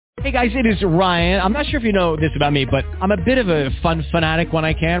Hey guys, it is Ryan. I'm not sure if you know this about me, but I'm a bit of a fun fanatic when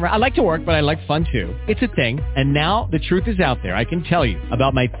I can. I like to work, but I like fun too. It's a thing. And now the truth is out there. I can tell you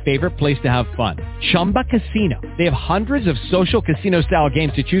about my favorite place to have fun. Chumba Casino. They have hundreds of social casino style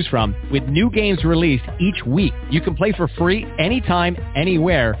games to choose from with new games released each week. You can play for free anytime,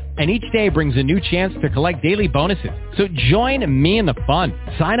 anywhere. And each day brings a new chance to collect daily bonuses. So join me in the fun.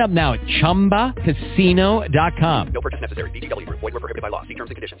 Sign up now at ChumbaCasino.com. No purchase necessary. VGW. Void where prohibited by law. See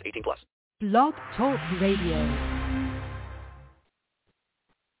terms and conditions. 18+. Blog Talk Radio.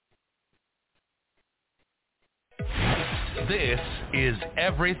 This is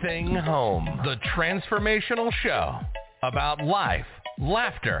Everything Home, the transformational show about life,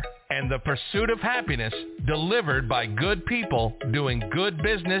 laughter, and the pursuit of happiness delivered by good people doing good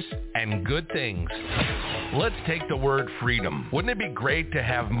business and good things. Let's take the word freedom. Wouldn't it be great to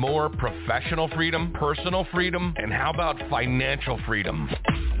have more professional freedom, personal freedom, and how about financial freedom?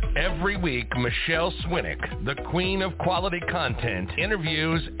 Every week, Michelle Swinick, the queen of quality content,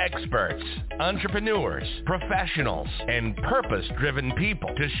 interviews experts, entrepreneurs, professionals, and purpose-driven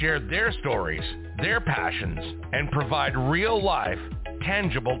people to share their stories, their passions, and provide real-life,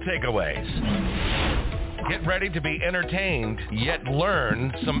 tangible takeaways. Get ready to be entertained, yet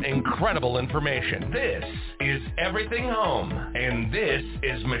learn some incredible information. This is Everything Home, and this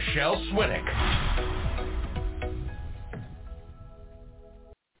is Michelle Swinick.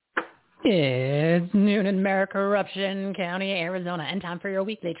 It's noon in Maricorruption County, Arizona, and time for your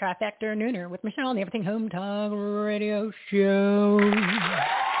weekly trifecta nooner with Michelle on the Everything Home Talk Radio Show.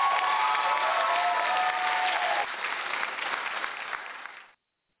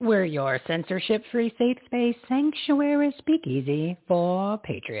 We're your censorship-free safe space sanctuary speakeasy for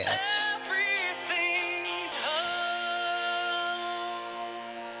patriots.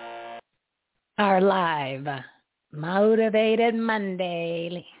 Our live Motivated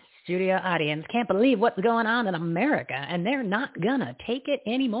Monday studio audience can't believe what's going on in America, and they're not gonna take it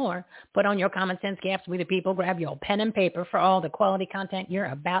anymore. Put on your common sense caps, we the people. Grab your pen and paper for all the quality content you're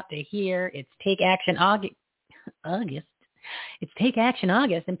about to hear. It's Take Action August. It's Take Action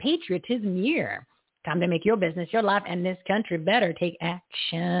August and Patriotism Year. Time to make your business, your life, and this country better. Take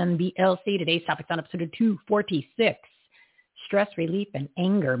action. BLC. Today's topic's on episode 246. Stress relief and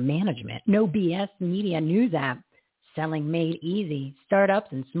anger management. No BS media news app. Selling made easy. Startups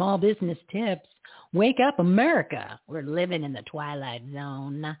and small business tips. Wake up, America. We're living in the twilight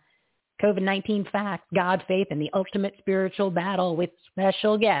zone. COVID-19 facts, God, faith, and the ultimate spiritual battle with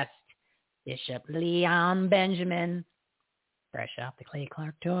special guest, Bishop Leon Benjamin. Fresh off the Clay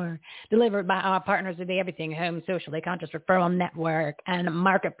Clark Tour. Delivered by our partners of the Everything Home Socially Conscious Referral Network and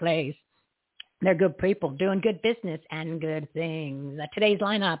Marketplace. They're good people doing good business and good things. Today's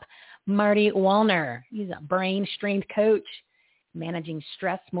lineup, Marty Wallner. He's a brain strength coach, managing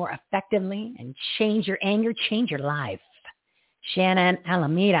stress more effectively and change your anger, change your life. Shannon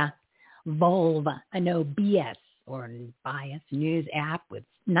Alameda, Volve, a no BS or bias news app with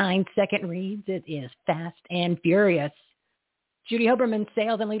 9-second reads. It is fast and furious. Judy Hoberman,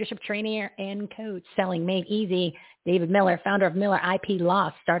 sales and leadership trainer and coach, Selling Made Easy. David Miller, founder of Miller IP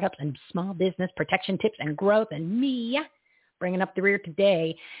Law, startups and small business protection tips and growth. And me, bringing up the rear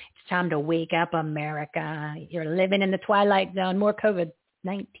today. It's time to wake up, America. You're living in the twilight zone. More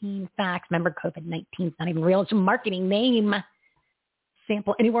COVID-19 facts. Remember, COVID-19 is not even real. It's a marketing name.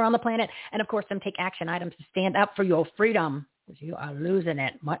 Sample anywhere on the planet. And, of course, some take action items to stand up for your freedom. You are losing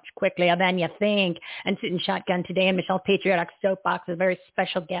it much quicker than you think. And sitting shotgun today in Michelle's Patriotic Soapbox, a very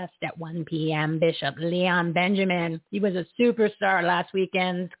special guest at 1 p.m., Bishop Leon Benjamin. He was a superstar last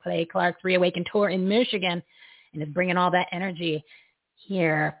weekend's Clay Clark's Reawaken Tour in Michigan and is bringing all that energy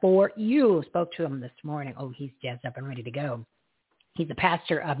here for you. Spoke to him this morning. Oh, he's jazzed up and ready to go. He's a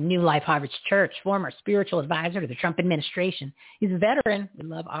pastor of New Life Harvest Church, former spiritual advisor to the Trump administration. He's a veteran. We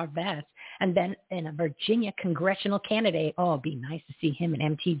love our vets. And then in a Virginia congressional candidate. Oh, it'd be nice to see him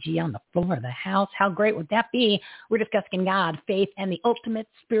and MTG on the floor of the House. How great would that be? We're discussing God, faith, and the ultimate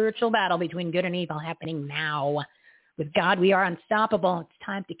spiritual battle between good and evil happening now. With God, we are unstoppable. It's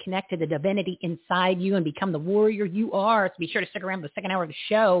time to connect to the divinity inside you and become the warrior you are. So be sure to stick around for the second hour of the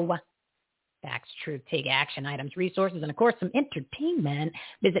show. Facts, truth, take action items, resources, and, of course, some entertainment.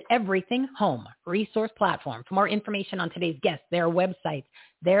 Visit Everything Home resource platform for more information on today's guests, their websites,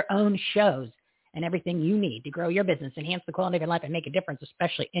 their own shows, and everything you need to grow your business, enhance the quality of your life, and make a difference,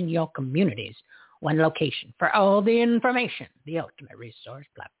 especially in your communities. One location for all the information, the ultimate resource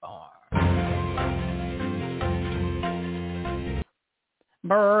platform.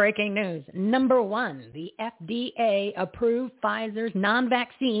 Breaking news. Number one, the FDA approved Pfizer's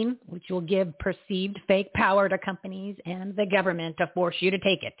non-vaccine, which will give perceived fake power to companies and the government to force you to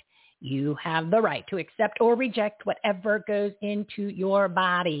take it. You have the right to accept or reject whatever goes into your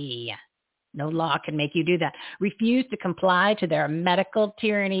body. No law can make you do that. Refuse to comply to their medical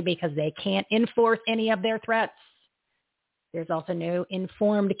tyranny because they can't enforce any of their threats. There's also no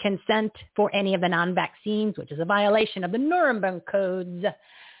informed consent for any of the non-vaccines, which is a violation of the Nuremberg Codes.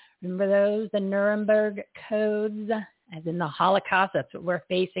 Remember those, the Nuremberg Codes, as in the Holocaust? That's what we're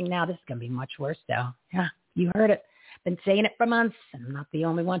facing now. This is going to be much worse, though. Yeah, you heard it. Been saying it for months, and I'm not the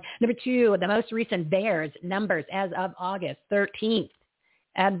only one. Number 2, the most recent VAERS numbers as of August 13th.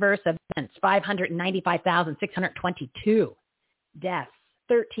 Adverse events, 595,622. Deaths,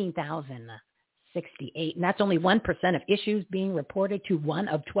 13,068. And that's only 1% of issues being reported to one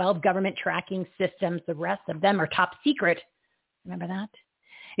of 12 government tracking systems. The rest of them are top secret. Remember that?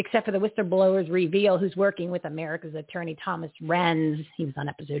 Except for the whistleblowers reveal who's working with America's attorney, Thomas Renz. He was on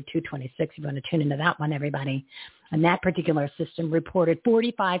episode 226. If you want to tune into that one, everybody. And that particular system reported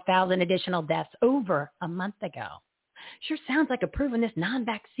 45,000 additional deaths over a month ago. Sure sounds like approving this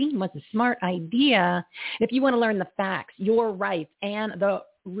non-vaccine was a smart idea. If you want to learn the facts, your rights, and the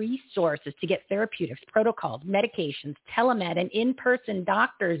resources to get therapeutics, protocols, medications, telemed, and in-person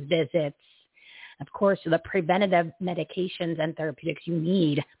doctor's visits, of course, the preventative medications and therapeutics you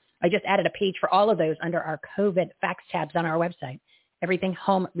need. I just added a page for all of those under our COVID facts tabs on our website,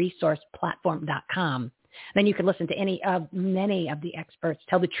 everythinghomeresourceplatform.com. Then you can listen to many of the experts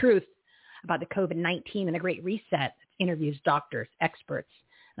tell the truth about the COVID-19 and the Great Reset. Interviews doctors, experts,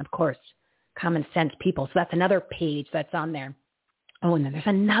 and of course, common sense people. So that's another page that's on there. Oh, and then there's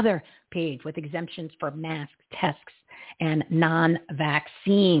another page with exemptions for masks, tests, and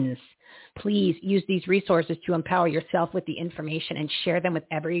non-vaccines. Please use these resources to empower yourself with the information and share them with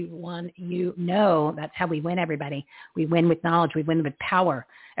everyone you know. That's how we win, everybody. We win with knowledge. We win with power.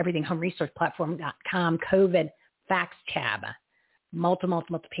 Everythinghomeresourceplatform.com, COVID Facts tab. Multiple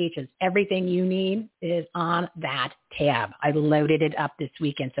pages. Everything you need is on that tab. I loaded it up this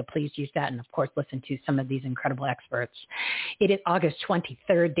weekend, so please use that. And, of course, listen to some of these incredible experts. It is August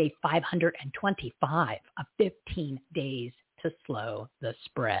 23rd, day 525 of 15 days to slow the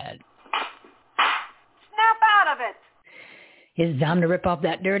spread. Snap out of it. It's time to rip off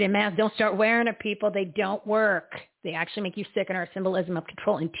that dirty mask. Don't start wearing it, people. They don't work. They actually make you sick and are a symbolism of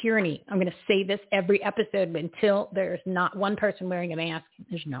control and tyranny. I'm going to say this every episode, but until there's not one person wearing a mask,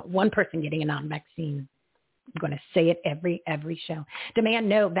 there's not one person getting a non-vaccine. I'm going to say it every show. Demand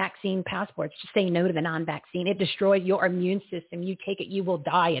no vaccine passports. Just say no to the non-vaccine. It destroys your immune system. You take it, you will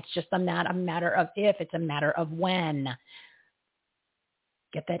die. It's just not a matter of if, it's a matter of when.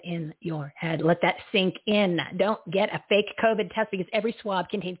 Get that in your head. Let that sink in. Don't get a fake COVID test because every swab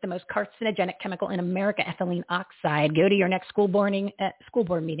contains the most carcinogenic chemical in America, ethylene oxide. Go to your next school board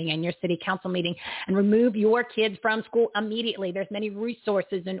meeting and your city council meeting and remove your kids from school immediately. There's many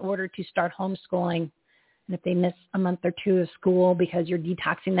resources in order to start homeschooling. And if they miss a month or two of school because you're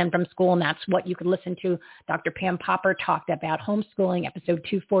detoxing them from school, and that's what you could listen to. Dr. Pam Popper talked about homeschooling, episode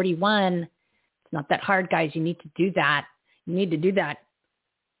 241. It's not that hard, guys. You need to do that. You need to do that.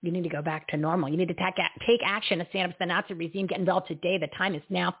 You need to go back to normal. You need to take action to stand up to the Nazi regime. Get involved today. The time is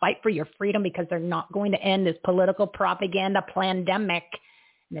now. Fight for your freedom because they're not going to end this political propaganda pandemic.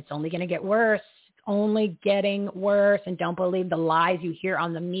 And it's only going to get worse. It's only getting worse. And don't believe the lies you hear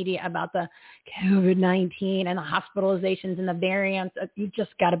on the media about the COVID-19 and the hospitalizations and the variants. You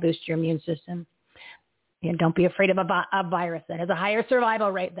just got to boost your immune system. And don't be afraid of a virus that has a higher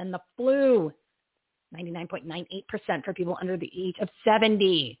survival rate than the flu. 99.98% for people under the age of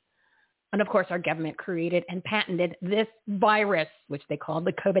 70. And of course, our government created and patented this virus, which they called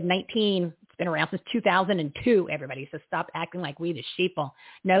the COVID-19. It's been around since 2002, everybody. So stop acting like we the sheeple.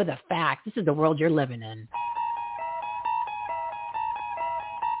 Know the facts. This is the world you're living in.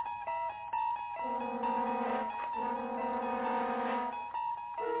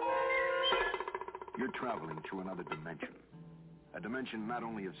 You're traveling to another dimension. A dimension not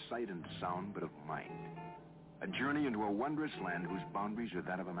only of sight and sound, but of mind. A journey into a wondrous land whose boundaries are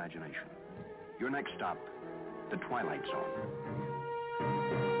that of imagination. Your next stop, the Twilight Zone.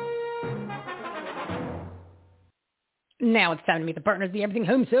 Now it's time to meet the partners of the Everything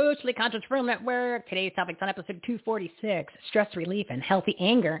Home Socially Conscious Film Network. Today's topic's on episode 246, Stress Relief and Healthy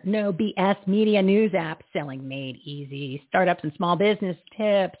Anger. No BS Media News App, Selling Made Easy. Startups and small business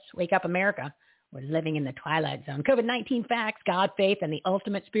tips. Wake up, America. We're living in the Twilight Zone. COVID-19 facts, God, faith, and the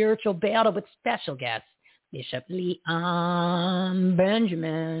ultimate spiritual battle with special guest, Bishop Leon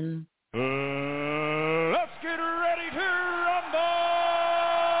Benjamin. Let's get ready to rumble!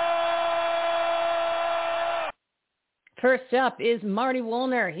 First up is Marty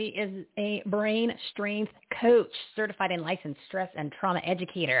Woolner. He is a brain strength coach, certified and licensed stress and trauma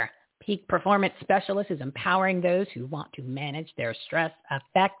educator, Peak Performance Specialist is empowering those who want to manage their stress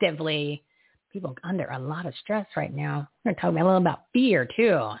effectively. People under a lot of stress right now. We're going to talk a little about fear,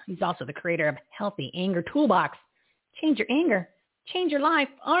 too. He's also the creator of Healthy Anger Toolbox. Change your anger. Change your life.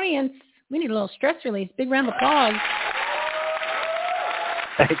 Audience, we need a little stress release. Big round of applause.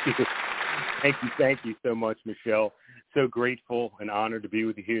 Thank you so much, Michelle. So grateful and honored to be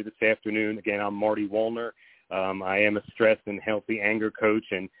with you here this afternoon. Again, I'm Marty Wollner. I am a stress and healthy anger coach,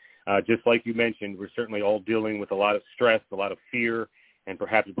 and just like you mentioned, we're certainly all dealing with a lot of stress, a lot of fear, and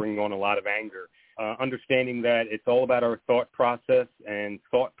perhaps bringing on a lot of anger. Understanding that it's all about our thought process and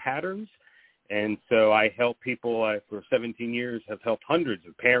thought patterns. And so I help people, for 17 years, have helped hundreds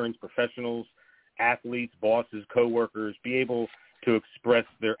of parents, professionals, athletes, bosses, coworkers be able to express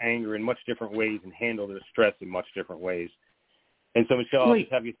their anger in much different ways and handle their stress in much different ways. And so, Michelle, I'll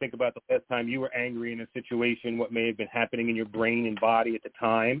just have you think about the last time you were angry in a situation, what may have been happening in your brain and body at the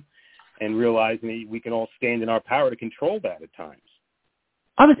time, and realizing that we can all stand in our power to control that at times.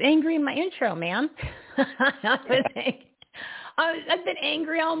 I was angry in my intro, man. I've been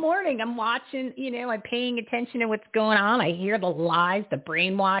angry all morning. I'm watching, I'm paying attention to what's going on. I hear the lies, the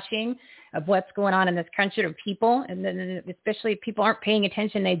brainwashing of what's going on in this country of people. And then especially if people aren't paying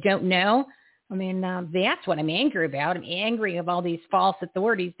attention, they don't know. I mean, that's what I'm angry about. I'm angry of all these false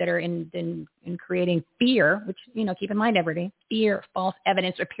authorities that are in creating fear, which, keep in mind, everybody, fear, false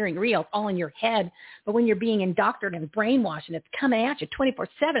evidence appearing real, it's all in your head. But when you're being indoctrinated and brainwashed and it's coming at you 24/7,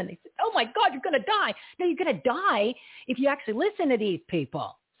 they say, oh my God, you're going to die. No, you're going to die if you actually listen to these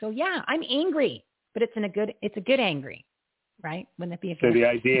people. So yeah, I'm angry, but it's a good angry, right? Wouldn't it be? So the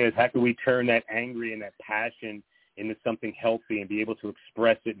idea is, how can we turn that angry and that passion into something healthy and be able to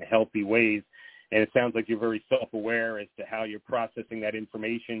express it in healthy ways? And it sounds like you're very self-aware as to how you're processing that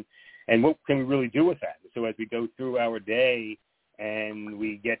information and what can we really do with that. So as we go through our day and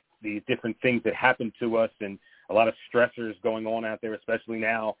we get these different things that happen to us and a lot of stressors going on out there, especially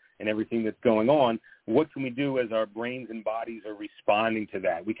now, and everything that's going on, what can we do as our brains and bodies are responding to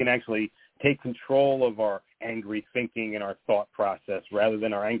that? We can actually take control of our angry thinking and our thought process rather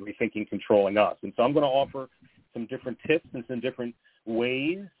than our angry thinking controlling us. And so I'm going to offer some different tips and some different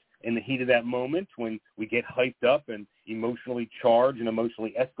ways in the heat of that moment when we get hyped up and emotionally charged and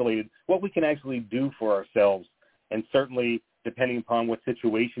emotionally escalated, what we can actually do for ourselves. And certainly, depending upon what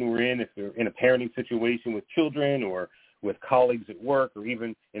situation we're in, if we're in a parenting situation with children or with colleagues at work or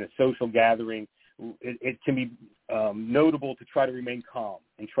even in a social gathering, it can be notable to try to remain calm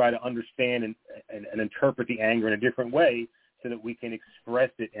and try to understand and interpret the anger in a different way so that we can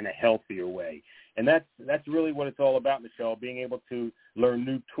express it in a healthier way. And that's really what it's all about, Michelle, being able to learn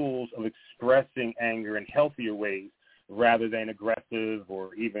new tools of expressing anger in healthier ways rather than aggressive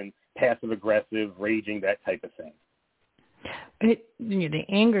or even passive-aggressive, raging, that type of thing. The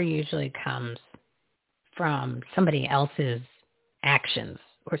anger usually comes from somebody else's actions,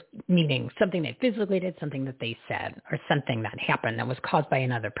 or meaning something they physically did, something that they said, or something that happened that was caused by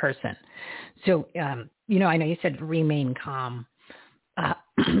another person. So, I know you said remain calm,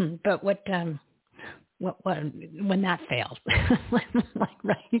 but what when that fails,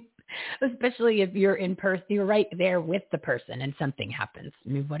 right? Especially if you're in person, you're right there with the person, and something happens. I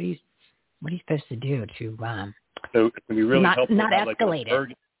mean, what are you supposed to do to so it can be really helpful not escalate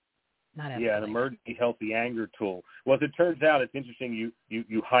it? An emergency healthy anger tool. Well, as it turns out, it's interesting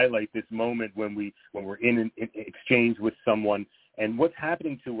you highlight this moment when we're in an exchange with someone, and what's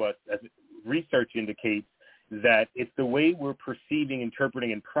happening to us, as research indicates, that it's the way we're perceiving,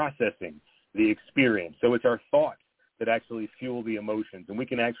 interpreting, and processing the experience. So it's our thoughts that actually fuel the emotions, and we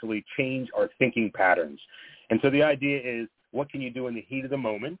can actually change our thinking patterns. And so the idea is, what can you do in the heat of the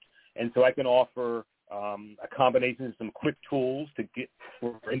moment? And so I can offer a combination of some quick tools to get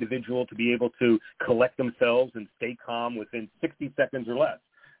for an individual to be able to collect themselves and stay calm within 60 seconds or less.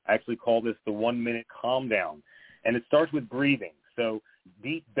 I actually call this the 1-minute calm down. And it starts with breathing. So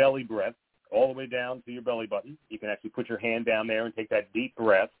deep belly breath all the way down to your belly button. You can actually put your hand down there and take that deep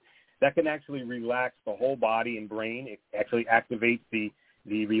breath. That can actually relax the whole body and brain. It actually activates the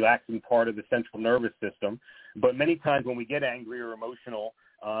relaxing part of the central nervous system. But many times when we get angry or emotional,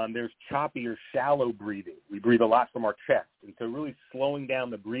 there's choppy or shallow breathing. We breathe a lot from our chest. And so really slowing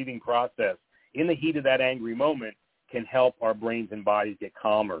down the breathing process in the heat of that angry moment can help our brains and bodies get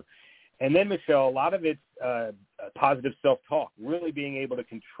calmer. And then, Michelle, a lot of it's positive self-talk, really being able to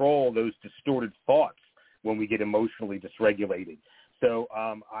control those distorted thoughts when we get emotionally dysregulated. So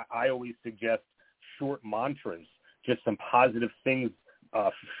I always suggest short mantras, just some positive things,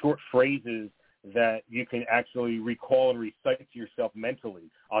 short phrases that you can actually recall and recite to yourself mentally.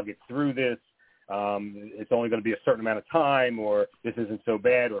 I'll get through this. it's only going to be a certain amount of time, or this isn't so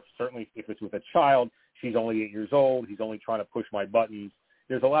bad, or certainly if it's with a child, she's only 8 years old, he's only trying to push my buttons.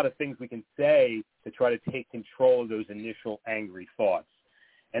 There's a lot of things we can say to try to take control of those initial angry thoughts.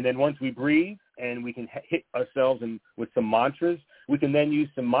 And then once we breathe and we can hit ourselves with some mantras, we can then use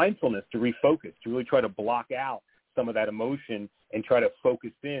some mindfulness to refocus, to really try to block out some of that emotion and try to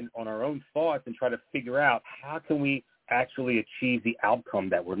focus in on our own thoughts and try to figure out how can we actually achieve the outcome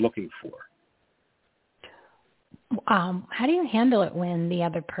that we're looking for. How do you handle it when the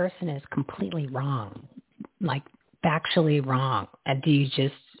other person is completely wrong, like factually wrong? And do you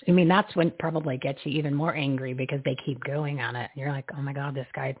just, I mean, that's when probably gets you even more angry because they keep going on it. You're like, oh my God, this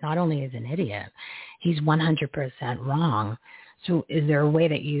guy not only is an idiot, he's 100% wrong. So is there a way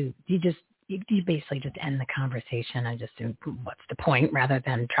that you basically just end the conversation and just do, what's the point, rather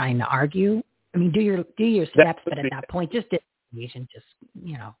than trying to argue? I mean, do your steps, but at that point, just go.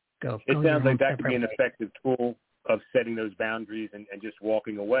 It sounds like that could be an effective tool of setting those boundaries and just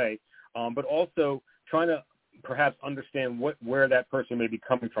walking away, but also trying to perhaps understand where that person may be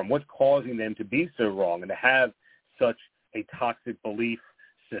coming from, what's causing them to be so wrong and to have such a toxic belief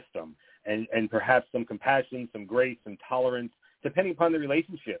system, and perhaps some compassion, some grace, some tolerance, depending upon the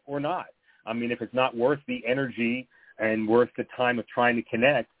relationship or not. I mean, if it's not worth the energy and worth the time of trying to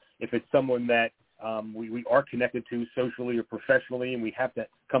connect, if it's someone that we are connected to socially or professionally and we have to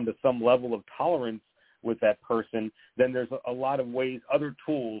come to some level of tolerance with that person, then there's a lot of ways, other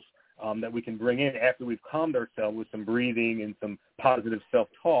tools that we can bring in after we've calmed ourselves with some breathing and some positive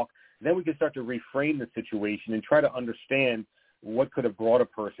self-talk. Then we can start to reframe the situation and try to understand what could have brought a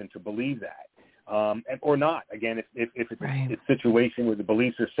person to believe that. Or not. Again, if it's a situation where the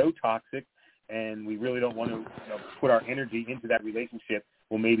beliefs are so toxic and we really don't want to put our energy into that relationship,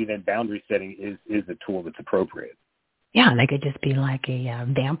 well, maybe then boundary setting is the tool that's appropriate. Yeah, and they could just be like a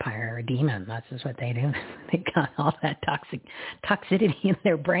vampire or a demon. That's just what they do. They got all that toxicity in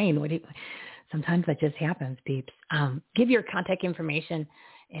their brain. Sometimes that just happens, peeps. Give your contact information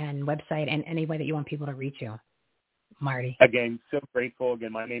and website and any way that you want people to reach you, Marty. Again, so grateful.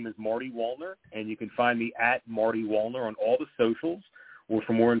 Again, my name is Marty Wallner, and you can find me at Marty Wallner on all the socials, or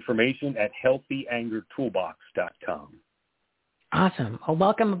for more information at healthyangertoolbox.com. Awesome. Well,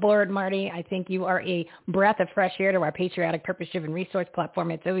 welcome aboard, Marty. I think you are a breath of fresh air to our patriotic, purpose-driven resource platform.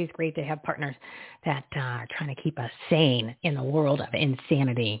 It's always great to have partners that are trying to keep us sane in the world of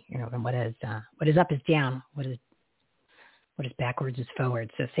insanity. And what is up is down. What is backwards is forward.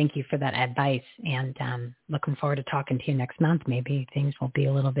 So thank you for that advice, and looking forward to talking to you next month. Maybe things will be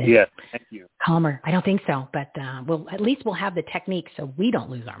a little bit thank you. calmer. I don't think so, but we'll have the technique so we don't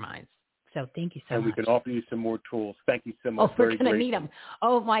lose our minds. So thank you so much. And we can offer you some more tools. Thank you so much. Oh, we're going to need them.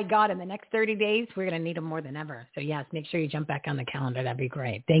 Oh, my God. In the next 30 days, we're going to need them more than ever. So, yes, make sure you jump back on the calendar. That'd be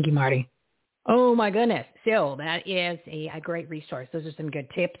great. Thank you, Marty. Oh, my goodness. So that is a great resource. Those are some good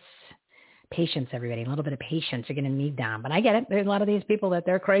tips. Patience, everybody. A little bit of patience. You're going to need them. But I get it. There's a lot of these people that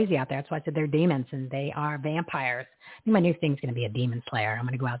they're crazy out there. That's why I said they're demons and they are vampires. I think my new thing's going to be a demon slayer. I'm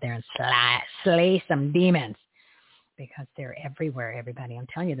going to go out there and slay some demons, because they're everywhere, everybody. I'm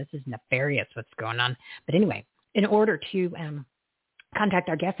telling you, this is nefarious what's going on. But anyway, in order to contact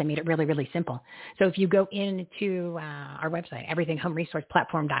our guests, I made it really, really simple. So if you go into our website,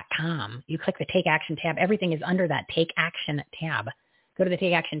 everythinghomeresourceplatform.com, you click the Take Action tab. Everything is under that Take Action tab. Go to the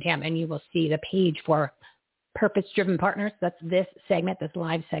Take Action tab, and you will see the page for Purpose-Driven Partners. That's this segment, this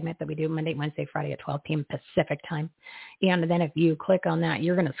live segment that we do Monday, Wednesday, Friday at 12 p.m. Pacific time. And then if you click on that,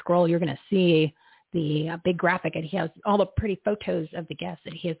 you're going to scroll. You're going to see the big graphic, and he has all the pretty photos of the guests,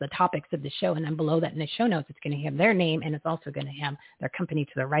 and he has the topics of the show, and then below that in the show notes, it's going to have their name, and it's also going to have their company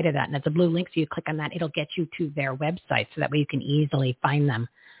to the right of that, and it's a blue link, so you click on that, it'll get you to their website, so that way you can easily find them.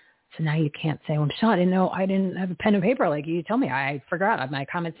 So now you can't say, well, Michelle, I didn't have a pen and paper like you told me. I forgot. My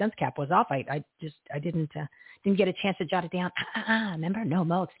common sense cap was off. I didn't get a chance to jot it down. Remember? No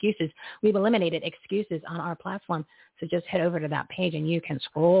more excuses. We've eliminated excuses on our platform, so just head over to that page, and you can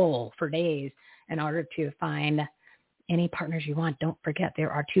scroll for days in order to find any partners you want. Don't forget, there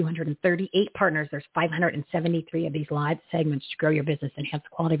are 238 partners. There's 573 of these live segments to grow your business, enhance the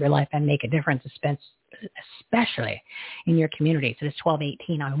quality of your life, and make a difference, especially in your community. So it's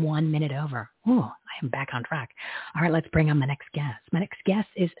 12:18. I'm 1 minute over. Oh, I am back on track. All right, let's bring on the next guest. My next guest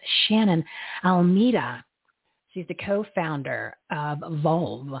is Shannon Almeida. She's the co-founder of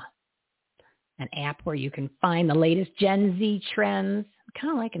Volve, an app where you can find the latest Gen Z trends. I'm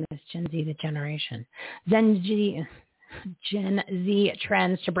kind of liking this Gen Z, the generation. Gen Z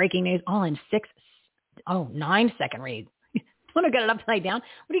trends to breaking news, all in 9-second read. Want to get it upside down?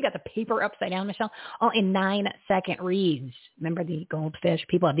 What do you got, the paper upside down, Michelle? Oh, in 9-second reads. Remember the goldfish?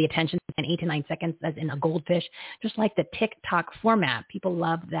 People have the attention in 8 to 9 seconds as in a goldfish. Just like the TikTok format. People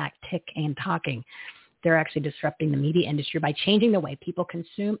love that tick and talking. They're actually disrupting the media industry by changing the way people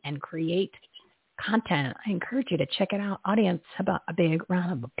consume and create content. I encourage you to check it out. Audience, how about a big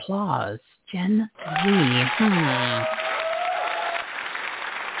round of applause? Gen Z.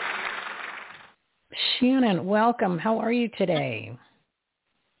 Shannon, welcome. How are you today?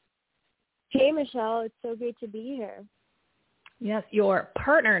 Hey, Michelle. It's so great to be here. Yes, your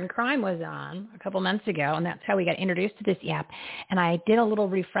partner in crime was on a couple months ago, and that's how we got introduced to this app. And I did a little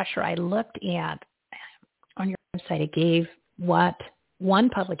refresher. I looked at, on your website, it gave what one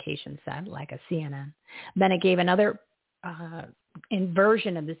publication said, like a CNN. Then it gave another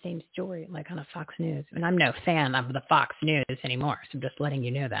inversion of the same story, like on a Fox News. And I'm no fan of the Fox News anymore, so I'm just letting you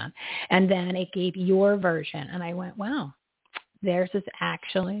know that. And then it gave your version, and I went, wow, theirs is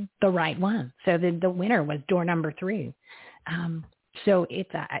actually the right one. So the winner was door number 3. So it's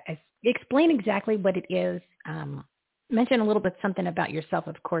I explain exactly what it is. Mention a little bit something about yourself,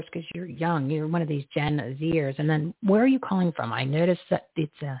 of course, because you're young. You're one of these Gen Zers. And then where are you calling from? I noticed that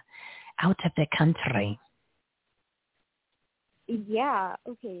it's out of the country. Yeah.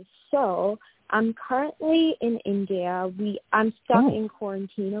 Okay. So I'm currently in India. I'm stuck in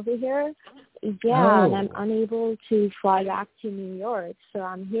quarantine over here. Yeah, and I'm unable to fly back to New York. So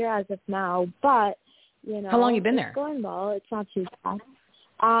I'm here as of now. But how long you been there? It's going well. It's not too bad.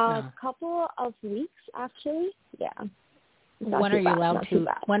 A couple of weeks, actually. Yeah. When are you allowed to?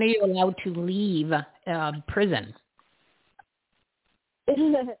 When are you allowed to leave prison?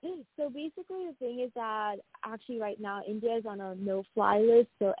 So basically the thing is that actually right now India is on a no-fly list,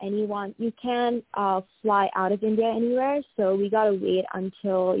 so you can fly out of India anywhere. So we got to wait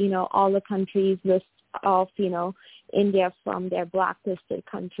until, all the countries list off, India from their blacklisted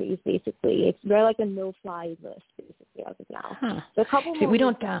countries, basically. We're like a no-fly list, basically, as of now. So a couple more weeks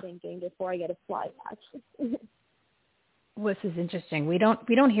I'm thinking before I get a fly back. This is interesting. We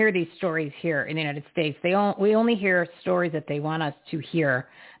don't hear these stories here in the United States. We only hear stories that they want us to hear.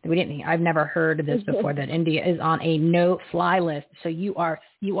 I've never heard of this before. That India is on a no-fly list. So you are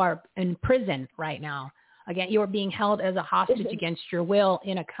in prison right now. Again, you are being held as a hostage against your will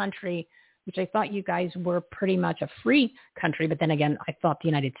in a country which I thought you guys were pretty much a free country. But then again, I thought the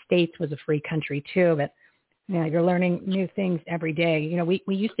United States was a free country too. But you're learning new things every day.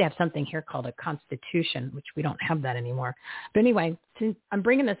 We used to have something here called a constitution, which we don't have that anymore. But anyway, I'm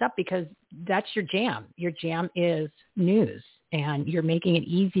bringing this up because that's your jam. Your jam is news, and you're making it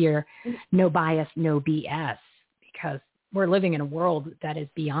easier. No bias, no BS, because we're living in a world that is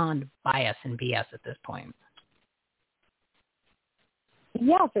beyond bias and BS at this point.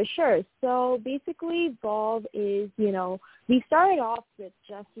 Yeah, for sure. So basically Volve is, we started off with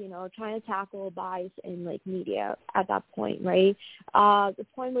just, trying to tackle bias in media at that point, right? The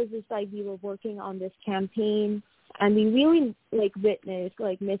point was just we were working on this campaign and we really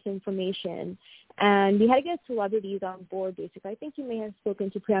witnessed misinformation, and we had to get celebrities on board basically. I think you may have spoken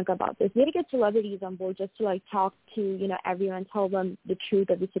to Priyanka about this. We had to get celebrities on board just to talk to, everyone, tell them the truth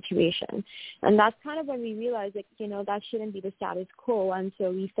of the situation. And that's kind of when we realized that shouldn't be the status quo. And so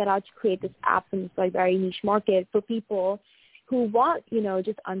we set out to create this app in this very niche market for people who want,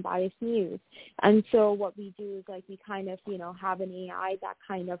 just unbiased news. And so what we do is we kind of, have an AI that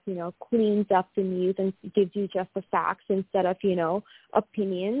kind of, cleans up the news and gives you just the facts instead of,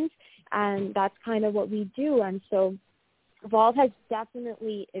 opinions. And that's kind of what we do. And so Volve has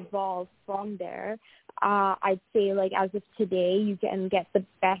definitely evolved from there. I'd say as of today, you can get the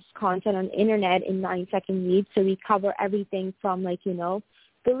best content on the internet in 9-second reads. So we cover everything from the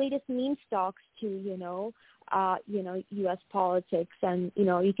latest meme stocks to, U.S. politics. And,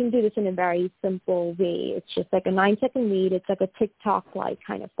 you can do this in a very simple way. It's just a 9-second read. It's a TikTok-like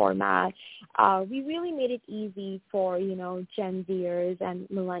kind of format. We really made it easy for, Gen Zers and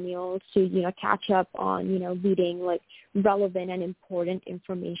millennials to, catch up on, reading relevant and important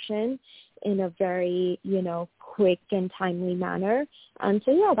information in a very, quick and timely manner. And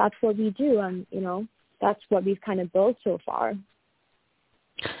so, yeah, that's what we do. And, that's what we've kind of built so far.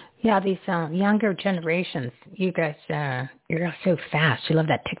 Yeah, these younger generations, you guys, you're so fast. You love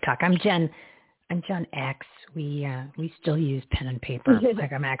that TikTok. I'm Gen X. We still use pen and paper.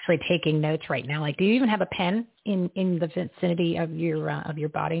 I'm actually taking notes right now. Do you even have a pen in the vicinity of your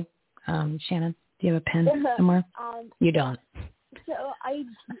body, Shannon? Do you have a pen somewhere? You don't. So I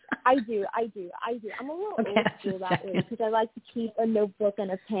do. I'm a little old school that way because I like to keep a notebook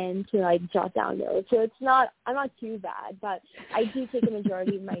and a pen to like jot down notes. So I'm not too bad, but I do take a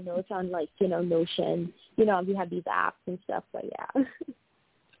majority of my notes on like, Notion. We have these apps and stuff, but yeah.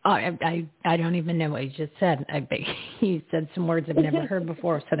 Oh, I don't even know what you just said. You said some words I've never heard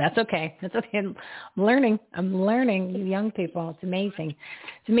before, so that's okay. That's okay. I'm learning. You young people. It's amazing.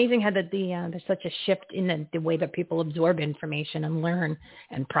 It's amazing how that there's such a shift in the way that people absorb information and learn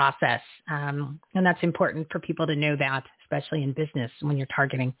and process. And that's important for people to know that, especially in business when you're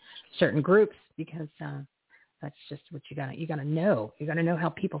targeting certain groups, because that's just what you gotta know. You gotta know how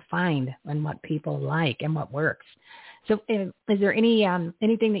people find and what people like and what works. So is there anything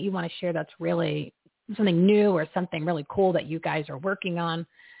that you want to share that's really something new or something really cool that you guys are working on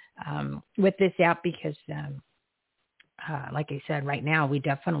with this app? Because like I said, right now we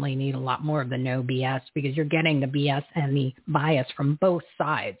definitely need a lot more of the no BS, because you're getting the BS and the bias from both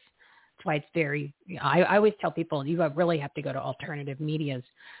sides. That's why it's very, I always tell people you really have to go to alternative medias,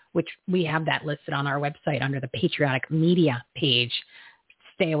 which we have that listed on our website under the Patriotic Media page.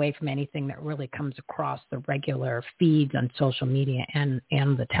 Stay away from anything that really comes across the regular feeds on social media and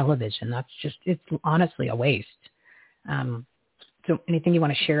the television. That's just, it's honestly a waste. So anything you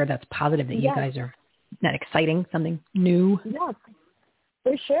want to share that's positive that you guys are, that exciting, something new? Yeah,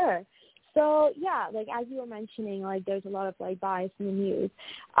 for sure. So yeah, like as you were mentioning, like there's a lot of like bias in the news,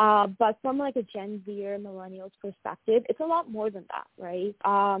 but from like a Gen Z or millennials perspective, it's a lot more than that, right?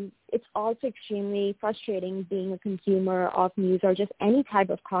 It's also extremely frustrating being a consumer of news or just any type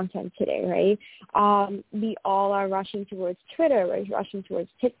of content today, right? We all are rushing towards Twitter, we're rushing towards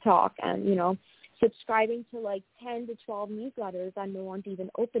TikTok, and subscribing to like 10 to 12 newsletters that no one's even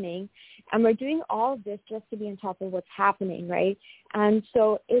opening. And we're doing all of this just to be on top of what's happening, right? And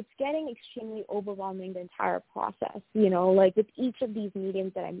so it's getting extremely overwhelming, the entire process, like with each of these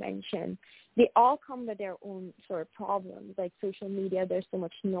mediums that I mentioned. They all come with their own sort of problems. Like social media, there's so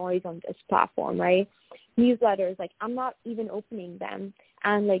much noise on this platform, right? Newsletters, like I'm not even opening them.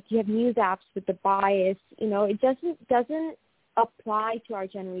 And like you have news apps with the bias, it doesn't apply to our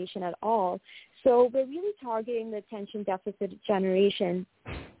generation at all. So we're really targeting the attention deficit generation,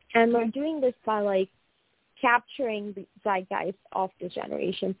 and we're doing this by like capturing the zeitgeist of this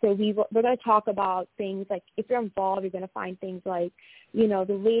generation. So we're going to talk about things like, if you're involved, you're going to find things like,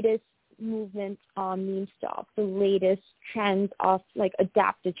 the latest movement on meme stuff, the latest trends of like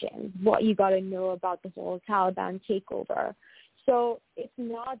adaptogens, what you got to know about the whole Taliban takeover. So it's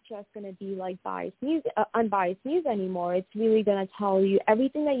not just going to be like unbiased news anymore. It's really going to tell you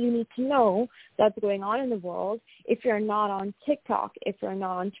everything that you need to know that's going on in the world. If you're not on TikTok, if you're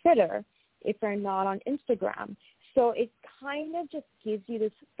not on Twitter, if you're not on Instagram. So it kind of just gives you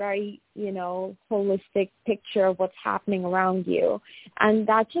this very, holistic picture of what's happening around you. And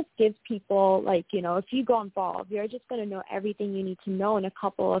that just gives people like, if you go involved, you're just going to know everything you need to know in a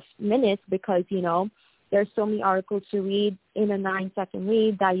couple of minutes, because, there's so many articles to read in a 9-second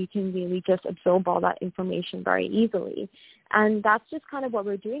read that you can really just absorb all that information very easily. And that's just kind of what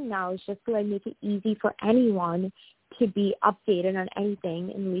we're doing now, is just to like make it easy for anyone to be updated on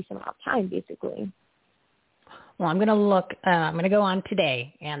anything in the least amount of time, basically. Well, I'm going to go on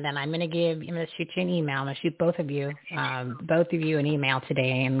today, and then I'm going to shoot you an email. I'm going to shoot both of you an email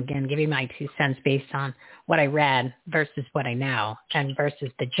today, and again, give you my 2 cents based on what I read versus what I know, and versus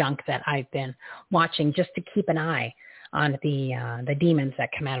the junk that I've been watching, just to keep an eye on the demons that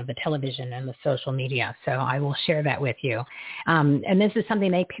come out of the television and the social media. So I will share that with you. And this is something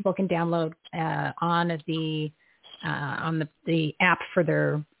that people can download on the app for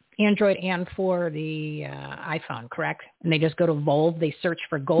their Android and for the iPhone, correct? And they just go to Volv. They search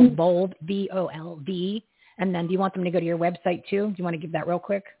for Volv, VOLV. And then do you want them to go to your website too? Do you want to give that real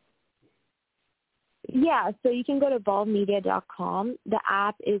quick? Yeah, so you can go to volvmedia.com. The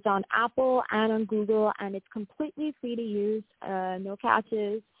app is on Apple and on Google, and it's completely free to use. No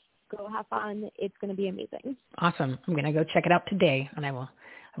catches. Go have fun. It's going to be amazing. Awesome. I'm going to go check it out today, and I will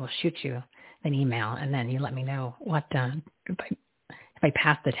shoot you an email, and then you let me know what if I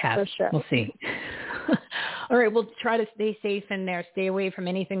pass the test. For sure. We'll see. All right, we'll try to stay safe in there. Stay away from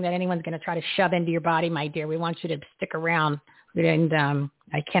anything that anyone's going to try to shove into your body, my dear. We want you to stick around. And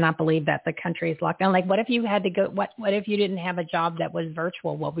I cannot believe that the country is locked down. Like, what if you had to go? What if you didn't have a job that was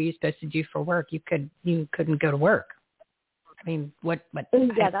virtual? What were you supposed to do for work? You couldn't go to work. I mean, what?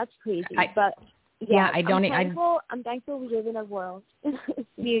 Yeah, that's crazy. But I'm thankful we live in a world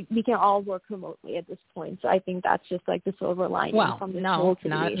we can all work remotely at this point. So I think that's just like the silver lining from this whole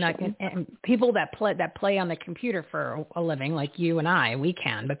situation. Not people that play on the computer for a living, like you and I, we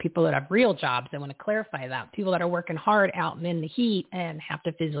can. But people that have real jobs, I want to clarify that. People that are working hard out in the heat and have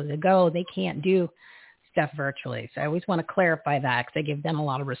to physically go, they can't do stuff virtually. So I always want to clarify that because I give them a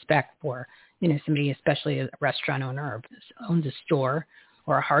lot of respect for, somebody, especially a restaurant owner or owns a store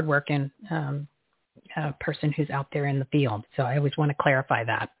or a hardworking person who's out there in the field. So I always want to clarify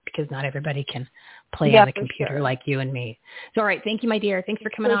that because not everybody can play on the computer like you and me. So, all right. Thank you, my dear. Thanks for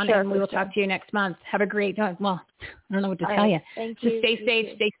coming on, and we will talk to you next month. Have a great time. Well, I don't know what to tell you. Thank you. Just stay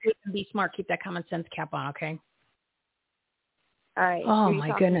safe, and be smart. Keep that common sense cap on, okay? All right. Oh,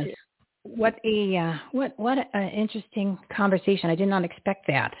 my goodness. What an interesting conversation. I did not expect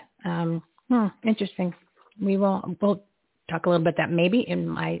that. Interesting. We'll talk a little bit that maybe in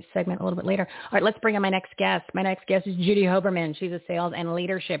my segment a little bit later. All right, let's bring on my next guest. My next guest is Judy Hoberman. She's a sales and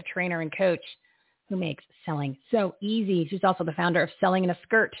leadership trainer and coach who makes selling so easy. She's also the founder of Selling in a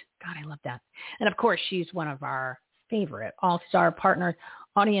Skirt. God, I love that. And of course, she's one of our favorite all-star partners.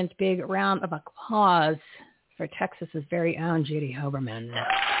 Audience, big round of applause for Texas's very own Judy Hoberman.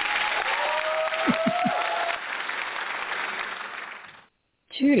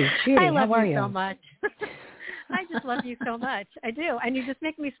 Judy, I love how are you you? So much. I just love you so much. I do. And you just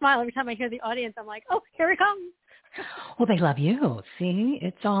make me smile every time I hear the audience. I'm like, oh, here it comes. Well, they love you. See,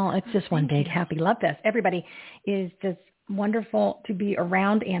 it's just one big happy love fest. Everybody is just wonderful to be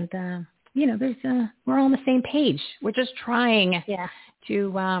around. And, we're all on the same page. We're just trying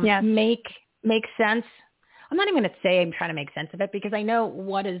to make sense. I'm not even going to say I'm trying to make sense of it because I know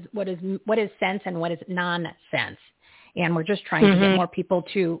what is sense and what is nonsense. And we're just trying to get more people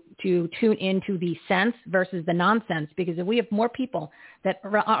to tune into the sense versus the nonsense, because if we have more people that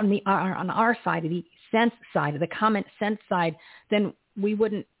are on our side, of the sense side, of the common sense side, then we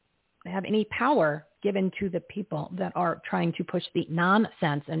wouldn't have any power given to the people that are trying to push the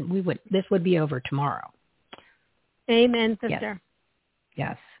nonsense, and this would be over tomorrow. Amen, sister.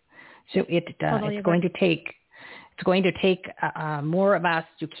 Yes. So it's going to take more of us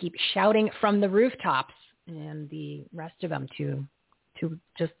to keep shouting from the rooftops, and the rest of them to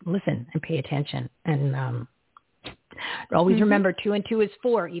just listen and pay attention. And always remember 2 and 2 is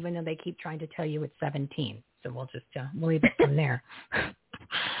 4, even though they keep trying to tell you it's 17. So we'll just we'll leave it from there.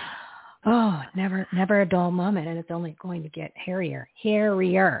 Oh, never a dull moment, and it's only going to get hairier.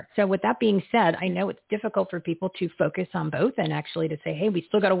 So with that being said, I know it's difficult for people to focus on both and actually to say, hey, we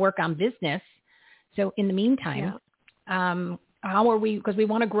still got to work on business. So in the meantime, how are we, because we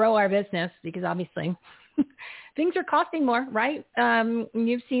want to grow our business, because obviously things are costing more, right?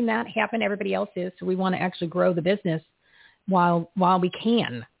 You've seen that happen. Everybody else is. So we want to actually grow the business while we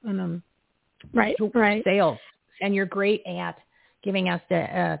can. Right. Sales. And you're great at giving us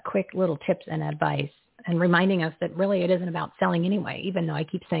the quick little tips and advice and reminding us that really it isn't about selling anyway, even though I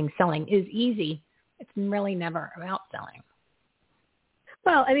keep saying selling is easy. It's really never about selling.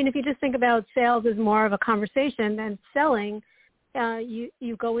 Well, I mean, if you just think about sales as more of a conversation than selling,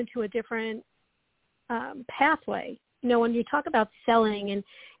 you go into a different pathway. When you talk about selling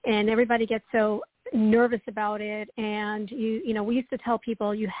and everybody gets so nervous about it, and we used to tell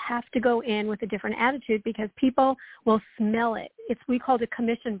people you have to go in with a different attitude because people will smell it. We called it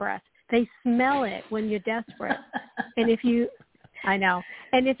commission breath. They smell it when you're desperate. And if you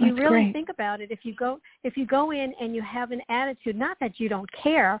really think about it, if you go in and you have an attitude, not that you don't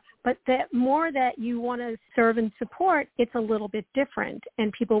care, but that more that you want to serve and support, it's a little bit different,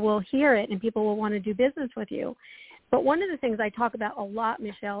 and people will hear it and people will want to do business with you. But one of the things I talk about a lot,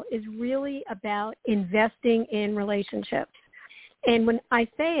 Michelle, is really about investing in relationships. And when I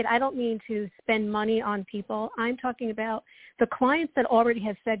say it, I don't mean to spend money on people. I'm talking about the clients that already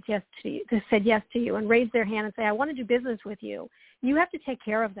have said yes to you and raised their hand and say, I want to do business with you. You have to take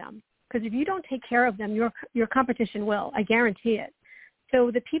care of them, because if you don't take care of them, your competition will. I guarantee it. So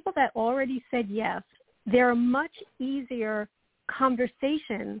the people that already said yes, there are much easier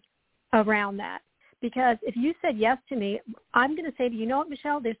conversations around that. Because if you said yes to me, I'm going to say to you, you know what,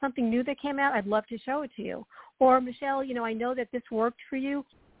 Michelle, there's something new that came out. I'd love to show it to you. Or, Michelle, I know that this worked for you.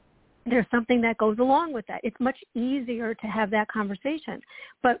 There's something that goes along with that. It's much easier to have that conversation.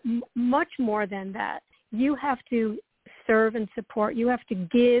 But much more than that, you have to serve and support. You have to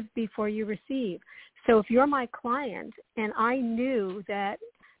give before you receive. So if you're my client and I knew that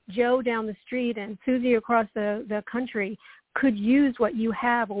Joe down the street and Susie across the country could use what you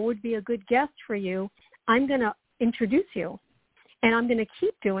have or would be a good guest for you, I'm going to introduce you. And I'm going to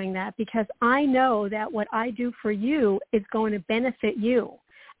keep doing that because I know that what I do for you is going to benefit you.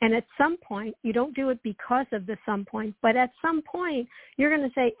 And at some point, you don't do it because of the some point, but at some point, you're going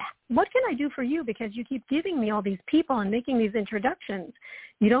to say, what can I do for you? Because you keep giving me all these people and making these introductions.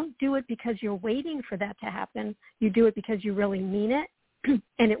 You don't do it because you're waiting for that to happen. You do it because you really mean it,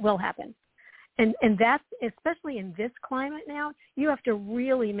 and it will happen. And that's, especially in this climate now, you have to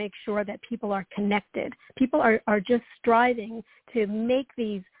really make sure that people are connected. People are just striving to make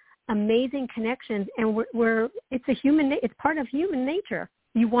these amazing connections, and it's part of human nature.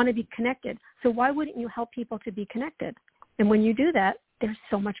 You want to be connected. So why wouldn't you help people to be connected? And when you do that, there's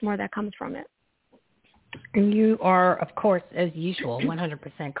so much more that comes from it. And you are, of course, as usual,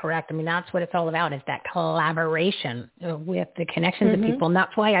 100% correct. I mean, that's what it's all about, is that collaboration with the connections of people. And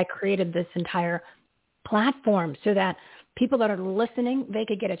that's why I created this entire platform, so that people that are listening, they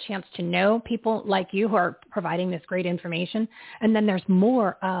could get a chance to know people like you who are providing this great information. And then there's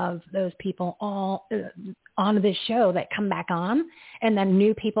more of those people all on this show that come back on, and then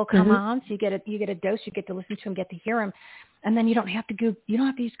new people come on. So you get a dose, you get to listen to them, get to hear them. And then you don't have to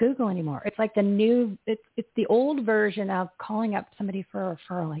use Google anymore. It's like it's the old version of calling up somebody for a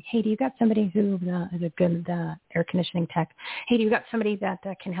referral. Like, hey, do you got somebody who is a good air conditioning tech? Hey, do you got somebody that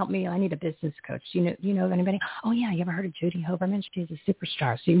can help me? I need a business coach. Do you know of anybody? Oh yeah, you ever heard of Judy Hoberman? She's a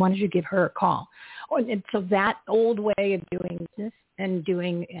superstar. So why don't you give her a call? And so that old way of doing business and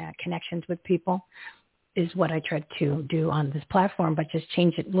doing connections with people is what I tried to do on this platform, but just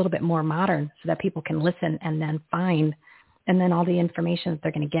change it a little bit more modern so that people can listen and then find. And then all the information that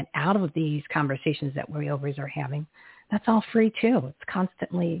they're going to get out of these conversations that we always are having, that's all free too. It's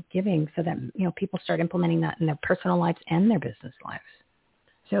constantly giving, so that people start implementing that in their personal lives and their business lives.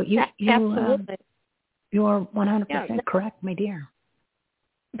 So you absolutely, you are 100% correct, my dear.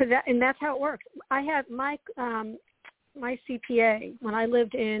 But that's how it works. I had my CPA when I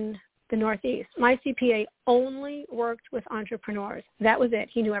lived in the Northeast. My CPA only worked with entrepreneurs. That was it.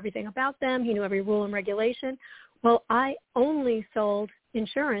 He knew everything about them. He knew every rule and regulation. Well, I only sold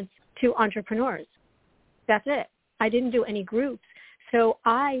insurance to entrepreneurs. That's it. I didn't do any groups. So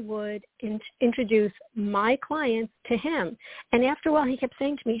I would introduce my clients to him. And after a while, he kept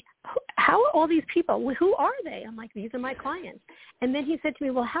saying to me, how are all these people? Who are they? I'm like, these are my clients. And then he said to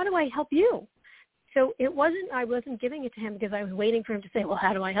me, well, how do I help you? So I wasn't giving it to him because I was waiting for him to say, well,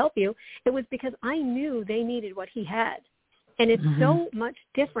 how do I help you? It was because I knew they needed what he had. And it's so much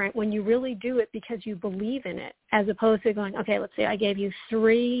different when you really do it because you believe in it, as opposed to going, okay, let's say I gave you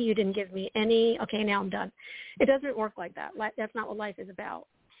 3, you didn't give me any, okay, now I'm done. It doesn't work like that. That's not what life is about.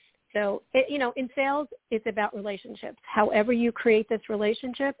 So, in sales, it's about relationships. However you create this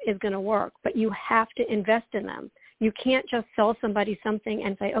relationship is going to work, but you have to invest in them. You can't just sell somebody something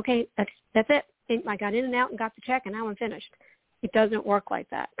and say, okay, that's it. I got in and out and got the check and now I'm finished. It doesn't work like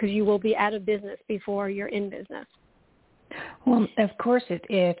that, because you will be out of business before you're in business. Well, of course,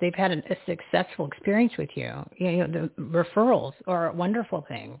 if they've had a successful experience with you, the referrals are a wonderful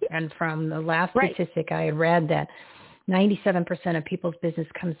thing. And from the last statistic I had read, that 97% of people's business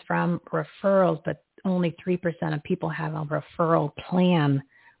comes from referrals, but only 3% of people have a referral plan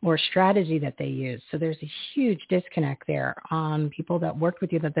or strategy that they use. So there's a huge disconnect there on people that worked